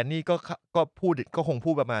ริงๆแดนนี่ก็พูดก็คง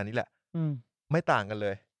พูดประมาณนี้แหละไม่ต่างกันเล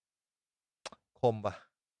ยคมบ้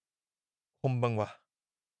างวะ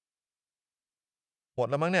หมด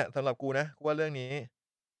แล้วมั้งเนี่ยสำหรับกูนะกูว่าเรื่องนี้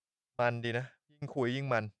มันดีนะยิ่งคุยยิ่ง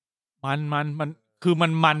มันคือ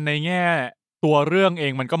มันในแง่ตัวเรื่องเอ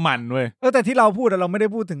งมันก็มันเว้ยแต่ที่เราพูดเราไม่ได้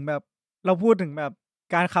พูดถึงแบบเราพูดถึงแบบ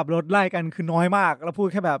การขับรถไล่กันคือน้อยมากเราพูด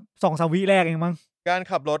แค่แบบ 2-3 วิแรกเองมั้งการ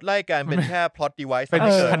ขับรถไล่กันเป็นแค่ plot device เป็น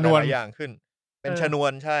ชนวนอย่างขึ้นเป็นชนว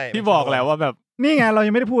นใช่ที่บอกแล้วว่าแบบนี่ไงเรา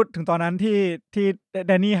ยังไม่ได้พูดถึงตอนนั้นที่แ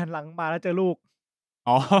ดนนี่หันหลังมาแล้วเจอลูก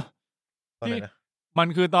ที่มัน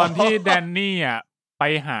คือตอนที่แดนนี่อ่ะไป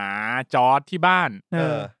หาจอร์จที่บ้าน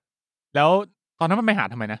แล้วตอนนั้นมันไปหา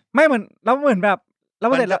ทำไมนะไม่เหมือนแล้วเหมือนแบบแล้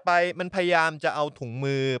วมันจะไปมันพยายามจะเอาถุง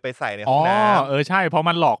มือไปใส่ในห้องน้ำใช่เพราะ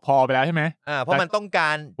มันหลอกพอไปแล้วใช่ไหมเพราะมันต้องกา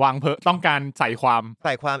รวางต้องการใส่คว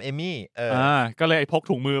ามเอมี่ก็เลยพก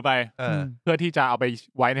ถุงมือไปเพื่อที่จะเอาไป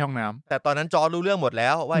ไว้ในห้องน้ำแต่ตอนนั้นจอร์จรู้เรื่องหมดแล้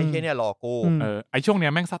วว่าไอ้เหี้ยเนี่ยหลอกกูไอ้ช่วงเนี้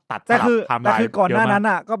ยแม่งตัดแต่คือก่อนหน้านั้น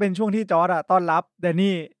อ่ะก็เป็นช่วงที่จอร์จอ่ะต้อนรับแดน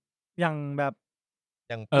นี่อย่างแบบ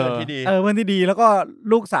อย่างเพื่อนที่ดีเพื่อนที่ดีแล้วก็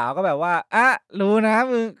ลูกสาวก็แบบว่ารู้นะ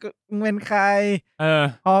มึงเป็นใคร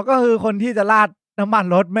ก็คือคนที่จะราดน้ำมัน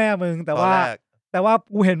รถแม่มึงแต่ว่า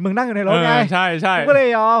กูเห็นมึงนั่งอยู่ในรถไงใช่กูก็เลย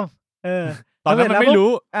ยอมตอนนั้นมันไม่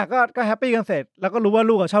รู้ก็แฮปปี้กันเสร็จแล้วก็รู้ว่า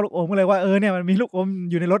ลูกชอบลูกอมก็เลยว่าเนี่ยมันมีลูกอม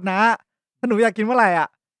อยู่ในรถนะถ้าหนูอยากกินเมื่อไหร่อ่ะ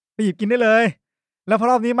ไปหยิบกินได้เลยแล้วพอ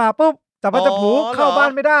รอบนี้มาปุ๊บจับจะผูเข้าบ้า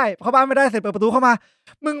นไม่ได้เสร็จเปิดประตูเข้ามา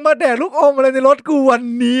มึงมาแดกลูกอมอะไรในรถกูวัน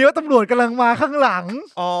นี้ว่าตำรวจกำลังมาข้างหลัง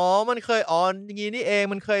มันเคยอย่างงี้นี่เอง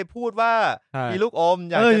มันเคยพูดว่ามีลูกอม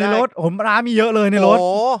อยากจะได้ในรถร้านมีเยอะเลยในรถ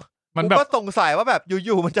มันก็สงสัยว่าแบบอ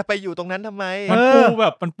ยู่ๆมันจะไปอยู่ตรงนั้นทำไมมัน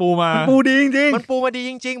ปูมาปูดีจริงๆมันปูมาดี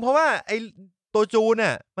จริงๆเพราะว่าไอ้ตัวจูน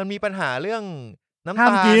น่ะมันมีปัญหาเรื่องน้ำ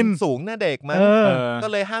ตาลสูงหน้าเด็กมันก็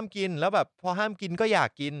เลยห้ามกินแล้วแบบพอห้ามกินก็อยาก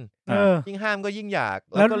กินยิ่งห้ามก็ยิ่งอยาก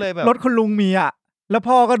แล้วก็เลยแบบรถคุณลุงมีแล้ว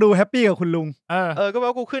พ่อก็ดูแฮปปี้กับคุณลุงก็บอ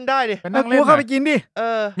กกูขึ้นได้ดิกูเข้าไปกินดิ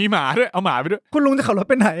มีหมาด้วยเอาหมาไปด้วยคุณลุงจะขับรถ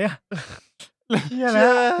ไปไหนเหี้ยแล้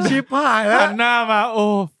วชิบหายแล้วหันหน้ามาโอ้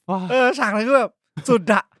ฉากนั้นก็แบบสุ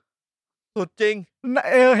ดจริง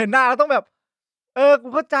เห็นหน้าแล้วต้องแบบกู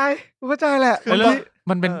เข้าใจแหละแล้ว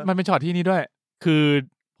มันเป็นช็อตที่นี้ด้วยคือ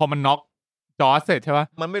พอมันน็อกจอร์จเสร็จใช่ป่ะ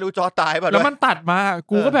มันไม่รู้จอร์จตายป่ะแล้วมันตัดมา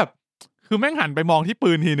กูก็แบบคือแม่งหันไปมองที่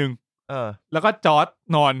ปืนทีนึงแล้วก็จอร์จ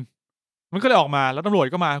นอนมันก็เลยออกมาแล้วตำรวจ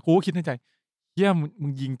ก็มากูก็คิดในใจเหี้ยมึ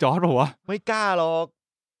งยิงจอร์จป่ะวะไม่กล้าหรอก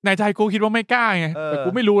ในใจกูคิดว่าไม่กล้าไงแต่กู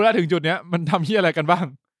ไม่รู้แล้วถึงจุดเนี้ยมันทำเหี้ยอะไรกันบ้าง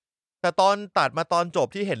แต่ตอนตัดมาตอนจบ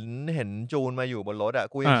ที่เห็นจูนมาอยู่บนรถ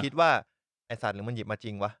กูยังคิดว่าไอสัตว์หรือมันหยิบมาจ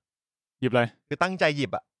ริงวะหยิบเลยคือตั้งใจหยิ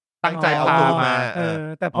บตั้งใจเอาจูนมา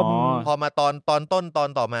แต่พอมาตอนต้นตอน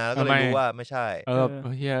ต่อมาแล้วก็เลยรู้ว่าไม่ใช่เ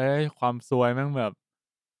ฮ้ยความซวยแม่งแบบ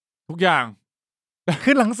ทุกอย่าง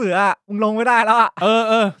ขึ้นหลังเสือมึงลงไม่ได้แล้ว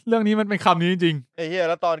เรื่องนี้มันเป็นคำนี้จริงไอ้เหี้ย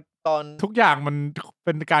แล้วตอนทุกอย่างมันเ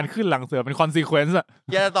ป็นการขึ้นหลังเสือเป็น consequence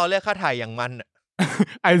เหี้ยตอนเรียกค่าถ่ายอย่างมัน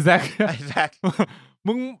ไอแซค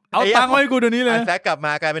มึงเอาตังค์ให้กูเดี๋ยวนี้เลยไอแซคกลับม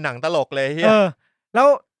ากลายเป็นหนังตลกเลยเหี้ยแล้ว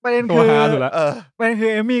ประเด็นคือ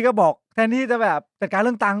เอมมี่ก็บอกแทนที่จะแบบจัดการเ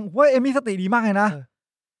รื่องตังค์ว่าเอมมี่สติดีมากเลยนะ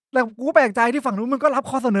แล้วกูแปลกใจที่ฝั่งนู้นมันก็รับ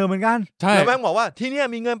ข้อเสนอเหมือนกันใช่แล้วแม่งบอกว่าที่เนี่ย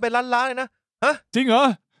มีเงินเป็นล้านๆเลยนะฮะจริงเหรอ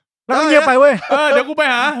แล้วก็เงียบไปเว้ยเดี๋ยวกูไป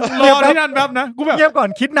หารอที่นั่นแป๊บนะกูแบบเงียบก่อน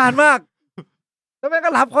คิดนานมากแล้วแม่งก็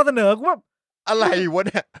รับข้อเสนอกูแบบอะไรวะเ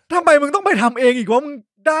นี่ยทำไมมึงต้องไปทำเองอีกวะมึง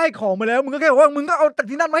ได้ของมาแล้วมึงก็แค่บอกว่ามึงก็เอาจาก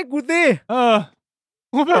ที่นั่นมาให้กูสิ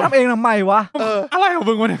กูไปทำเองทำไมวะอะไรของ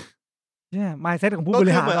มึงวะเนี่ย mindset ของผู้บ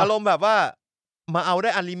ริหารก็คือเหมือนอารมณ์แบบว่ามาเอาได้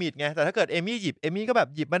อันลิมิตไงแต่ถ้าเกิดเอมี่หยิบเอมี่ก็แบบ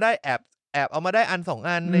หยิบมาได้แอบเอามาได้อัน2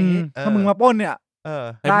อันอะไรอย่างงี้ถ้ามึงมาปล้นเนี่ย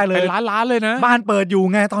ได้เลยเป็นล้านเลยนะบ้านเปิดอยู่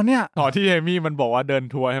ไงตอนเนี้ยต่อที่เอมี่มันบอกว่าเดิน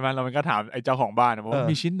ทัวร์ใช่ไหมแล้วมันก็ถามไอ้เจ้าของบ้านว่า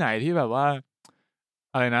มีชิ้นไหนที่แบบว่า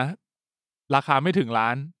อะไรนะราคาไม่ถึงล้า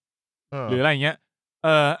นหรืออะไรเงี้ย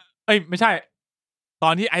ไม่ใช่ตอ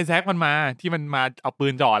นที่ไอแซคมันมาที่มันมาเอาปื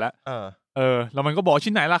นจ่อแล้วแล้วมันก็บอก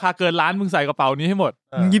ชิ้นไหนราคาเกินล้านมึงใส่กระเป๋านี้ให้หมด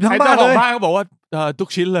หยิบทั้งบ้านเลยเจ้าของบ้านก็บอกว่าทุก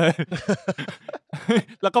ชิ้นเลย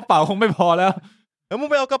แล้วกระเป๋าคงไม่พอแล้วมึง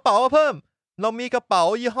ไปเอากระเป๋ามาเพิ่มเรามีกระเป๋า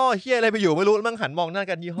ยี่ห้อเฮียอะไรไปอยู่ไม่รู้แล้วมึงหันมองหน้า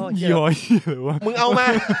กันยี่ห้อเฮียมึงเอามา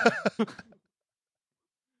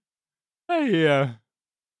ไอ้เหี้ย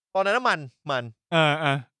ตอนนั้นมัน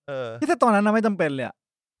ที่แต่ตอนนั้นไม่จำเป็นเลย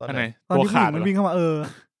ตอนไหนตอนที่ผู้หญิงมันวิ่งเข้ามา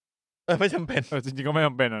ไม่จำเป็นจริงๆก็ไม่จ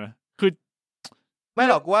ำเป็นนะคือไม่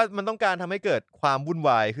หรอกว่ามันต้องการทำให้เกิดความวุ่นว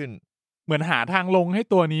ายขึ้น มือนหาทางลงให้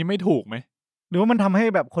ตัวนี้ไม่ถูกไหมหรือว่ามันทำให้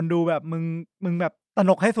แบบคนดูแบบมึงแบบตระห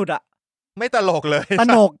นกให้สุดอะไม่ตลกเลยตระ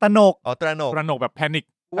หนกอ๋อตระหนกแบบแพนิค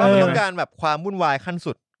ว่าต้องการแบบความวุ่นวายขั้น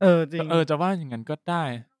สุดจริงจะว่าอย่างนั้นก็ได้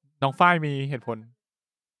น้องฝ้ายมีเหตุผล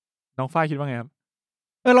น้องฝ้ายคิดว่าไงครับ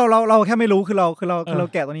เราแค่ไม่รู้คือเรา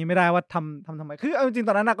แกะตัวนี้ไม่ได้ว่าทำไมคือจริงต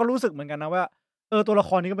อนนั้นก็รู้สึกเหมือนกันนะว่าตัวละค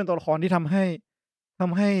รนี้ก็เป็นตัวละครที่ทำให้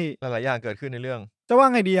หลายๆอย่างเกิดขึ้นในเรื่องจะว่า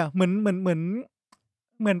ไงดีอ่ะเหมือน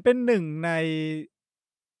เป็นหนึ่ง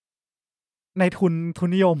ในทุน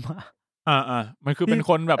นิยมมันคือเป็น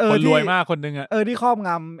คนแบบคนรวยมากคนนึงอ่ะที่ครอบง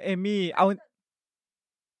ำเอมี่เอา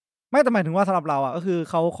ไม่แต่หมายถึงว่าสำหรับเราอ่ะก็คือ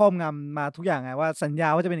เขาครอบงำมาทุกอย่างไงว่าสัญญา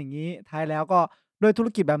ว่าจะเป็นอย่างนี้ท้ายแล้วก็ด้วยธุร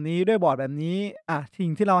กิจแบบนี้ด้วยบอร์ดแบบนี้สิ่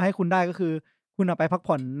งที่เราให้คุณได้ก็คือคุณไปพัก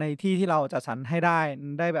ผ่อนในที่ที่เราจัดสรรให้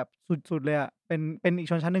ได้แบบสุดๆเลยอ่ะเป็นอีก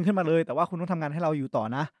ชนชั้นหนึ่งขึ้นมาเลยแต่ว่าคุณต้องทำงานให้เราอยู่ต่อ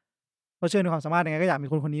นะเพราะเชื่อในความสามารถยังไงก็อยากมี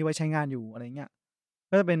คนนี้ไว้ใช้งานอยู่อะไรเงี้ย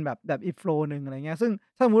ก็จะเป็นแบบอีกโฟล์นึงอะไรเงี้ยซึ่ง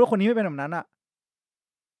ถ้าสมมติว่าคนนี้ไม่เป็นแบบนั้นอ่ะ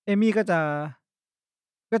เอมี่ก็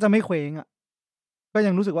จะไม่เคว้งอ่ะก็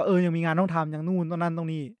ยังรู้สึกว่ายังมีงานต้องทำอย่างนู่นตรงนั้นตรง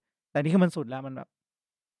นี้แต่นี่คือมันสุดแล้วมันแบบ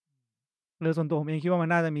เลยส่วนตัวผมเองคิดว่ามัน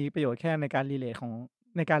น่าจะมีประโยชน์แค่ในการรีเลทของ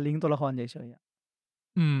ในการลิงก์ตัวละครเฉยๆ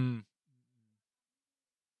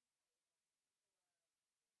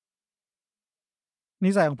นิ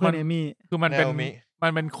สัยของเพื่อนเอมี่คือมันเ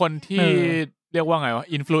ป็นคนที่เรียกว่าไงวะ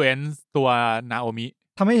อินฟลูเอนซ์ตัวนาโอมิ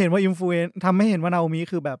ทำให้เห็นว่าอินฟลูเอนซ์ทำให้เห็นว่านาโอมิ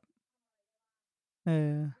คือแบบ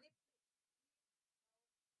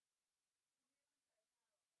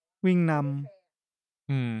วิ่งน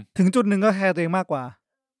ำถึงจุดหนึ่งก็แคร์ตัวเองมากกว่า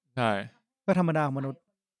ใช่ก็ธรรมดาของมนุษย์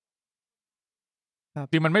ครับ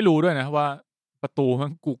จริงมันไม่รู้ด้วยนะว่าประตูมั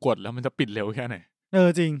นกูกดแล้วมันจะปิดเร็วแค่ไหน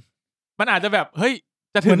จริงมันอาจจะแบบเฮ้ย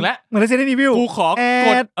จะถึงแล้วเหมือน Resident Evil กูขอก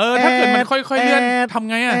ดถ้าเกิดมันค่อยๆเลื่อนทำ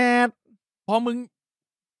ไงอ่ะพอมึง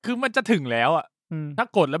คือมันจะถึงแล้วอ่ะถ้า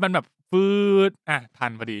กดแล้วมันแบบฟืดทั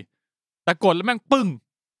นพอดีแต่กดแล้วแม่งปึ้ง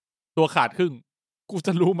ตัวขาดครึ่งกูจ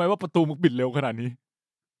ะรู้ไหมว่าประตูมึงปิดเร็วขนาดนี้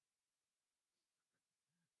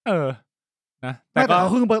นะแต่ก็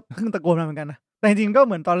ครึ่งตะโกนมาเหมือนกันนะแต่จริงๆก็เ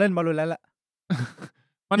หมือนตอนเล่นบอลลูนแล้วแหละ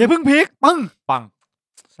อย่าเพิ่งพลิกปัง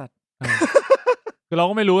สัตว์คือเรา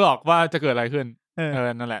ก็ไม่รู้หรอกว่าจะเกิดอะไรขึ้น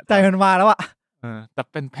นั่นแหละใจมันมาแล้วอ่ะแต่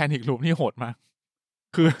เป็นแพนิคลูปนี่โหดมาก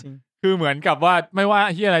คือเหมือนกับว่าไม่ว่า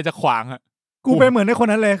เฮียอะไรจะขวางอ่ะกูเป็นเหมือนในคน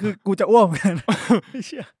นั้นเลยคือกูจะอ้วกเหมือนกัน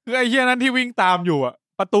คือไอ้เฮียนั้นที่วิ่งตามอยู่อ่ะ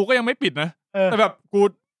ประตูก็ยังไม่ปิดนะแต่แบบ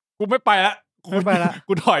กูไม่ไปละ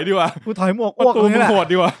กูถอยดีกว่ากูถอยหมวกอ้วกตรงนี้แหละโหด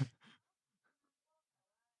ดีกว่า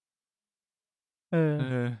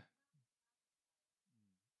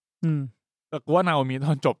แต่กูว่านาโอมิต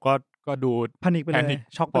อนจบก็ดูแพนิคไปเลย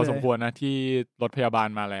ช็อกพอสมควรนะที่รถพยาบาล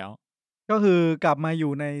มาแล้วก็คือกลับมาอ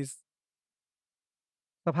ยู่ใน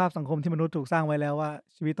สภาพสังคมที่มนุษย์ถูกสร้างไว้แล้วว่า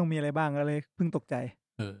ชีวิตต้องมีอะไรบ้างก็เลยเพิ่งตกใจ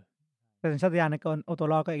แต่สัญชาตญาณในการเอาตัว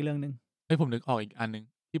รอดก็อีกเรื่องนึงผมนึกออกอีกอันนึง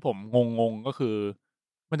ที่ผมงงก็คือ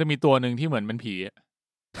มันจะมีตัวนึงที่เหมือนเป็นผี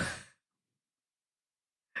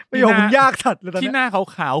ประโยคมันยากสัตว์เลยตอนนี้ที่หน้าข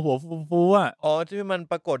าวๆหัวฟูๆที่มัน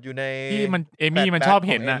ปรากฏอยู่ในที่มันเอมี่มันชอบ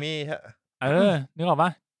เห็นน่ะนึกออกป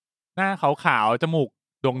ะหน้าขาวๆจมูก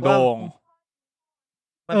โด่ง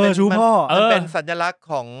ๆชูพ่อมันเป็นสัญลักษณ์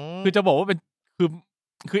ของคือจะบอกว่าเป็น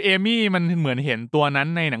คือเอมี่มันเหมือนเห็นตัวนั้น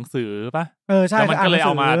ในหนังสือปะใช่แล้วมันก็เลยเอ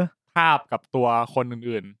ามาทาบกับตัวคน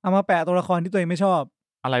อื่นๆเอามาแปะตัวละครที่ตัวเองไม่ชอบ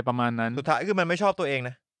อะไรประมาณนั้นสุดท้ายคือมันไม่ชอบตัวเองน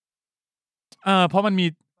ะเพราะมัน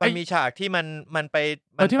มีฉากที่มันไ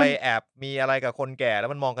ปแอบมีอะไรกับคนแก่แล้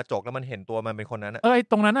วมันมองกระจกแล้วมันเห็นตัวมันเป็นคนนั้นไอ้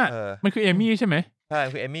ตรงนั้นมันคือเอมี่ใช่ไหมใช่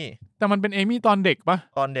คือเอมี่แต่มันเป็นเอมี่ตอนเด็กปะ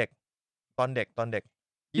ตอนเด็ก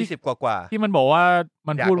20 กว่าที่มันบอกว่า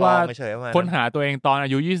มันพูดว่าค้นหาตัวเองตอนอ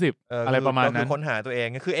ายุ20อะไรประมาณนั้นคือค้นหาตัวเอง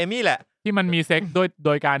ก็คือเอมี่แหละที่มันมีเซ็กโด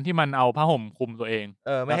ยการที่มันเอาผ้าห่มคลุมตัวเอง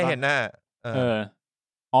ไม่ให้เห็นหน้า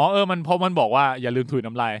มันเพราะมันบอกว่าอย่าลืมถุย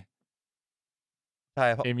น้ำลายใช่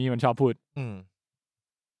เอมี่มันชอบพูด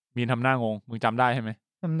มีนทำหน้างงมึงจำได้ใช่ไหม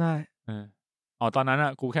จำได้ตอนนั้นอ่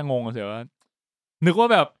ะกูแค่งงเฉยว่านึกว่า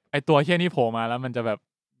แบบไอตัวเชี่ยนี่โผล่มาแล้วมันจะแบบ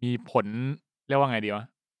มีผลเรียกว่าไงดีวะ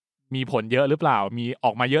มีผลเยอะหรือเปล่ามีอ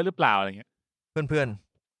อกมาเยอะหรือเปล่าอะไรเงี้ยเพื่อน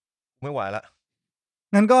ไม่ไหวละ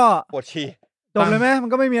งั้นก็ปวดฉี่จบเลยไหมมัน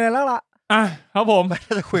ก็ไม่มีอะไรแล้วล่ะครับผม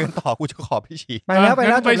ถ้าจะคุยกันต่อกูจะขอพี่ฉี่ไปแล้ว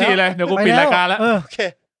ไปฉี่เลยเดี๋ยวกูปิดรายการแล้วโอเค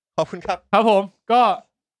ขอบคุณครับครับผมก็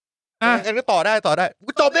งั้นก็ต่อได้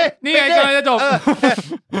กูจบดินี่ไงกำลังจะจบ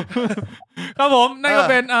ครับผมนั่นก็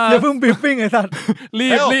เป็นอย่าเพิ่งบีฟฟิ้งไอ้สัตว์รี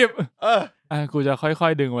บกูจะค่อ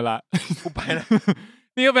ยๆดึงเวลากูไปนะ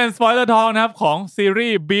นี่ก็เป็น Spoiler Talk นะครับของซีรี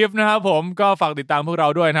ส์ Beef นะครับผมก็ฝากติดตามพวกเรา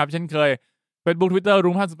ด้วยนะครับเช่นเคย Facebook Twitter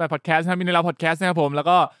Room 58 Podcast นะครับมีในเรา Podcast นะครับผมแล้ว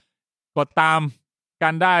ก็กดตามกั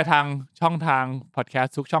นได้ทางช่องทาง Podcast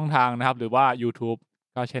ทุกช่องทางนะครับหรือว่า YouTube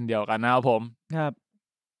ก็เช่นเดียวกันนะครับผมครับ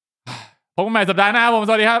พบกันใหม่สัปดาห์หน้าครับผม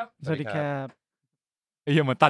สวัสดีครับสวัสดีครับเหมือนตัด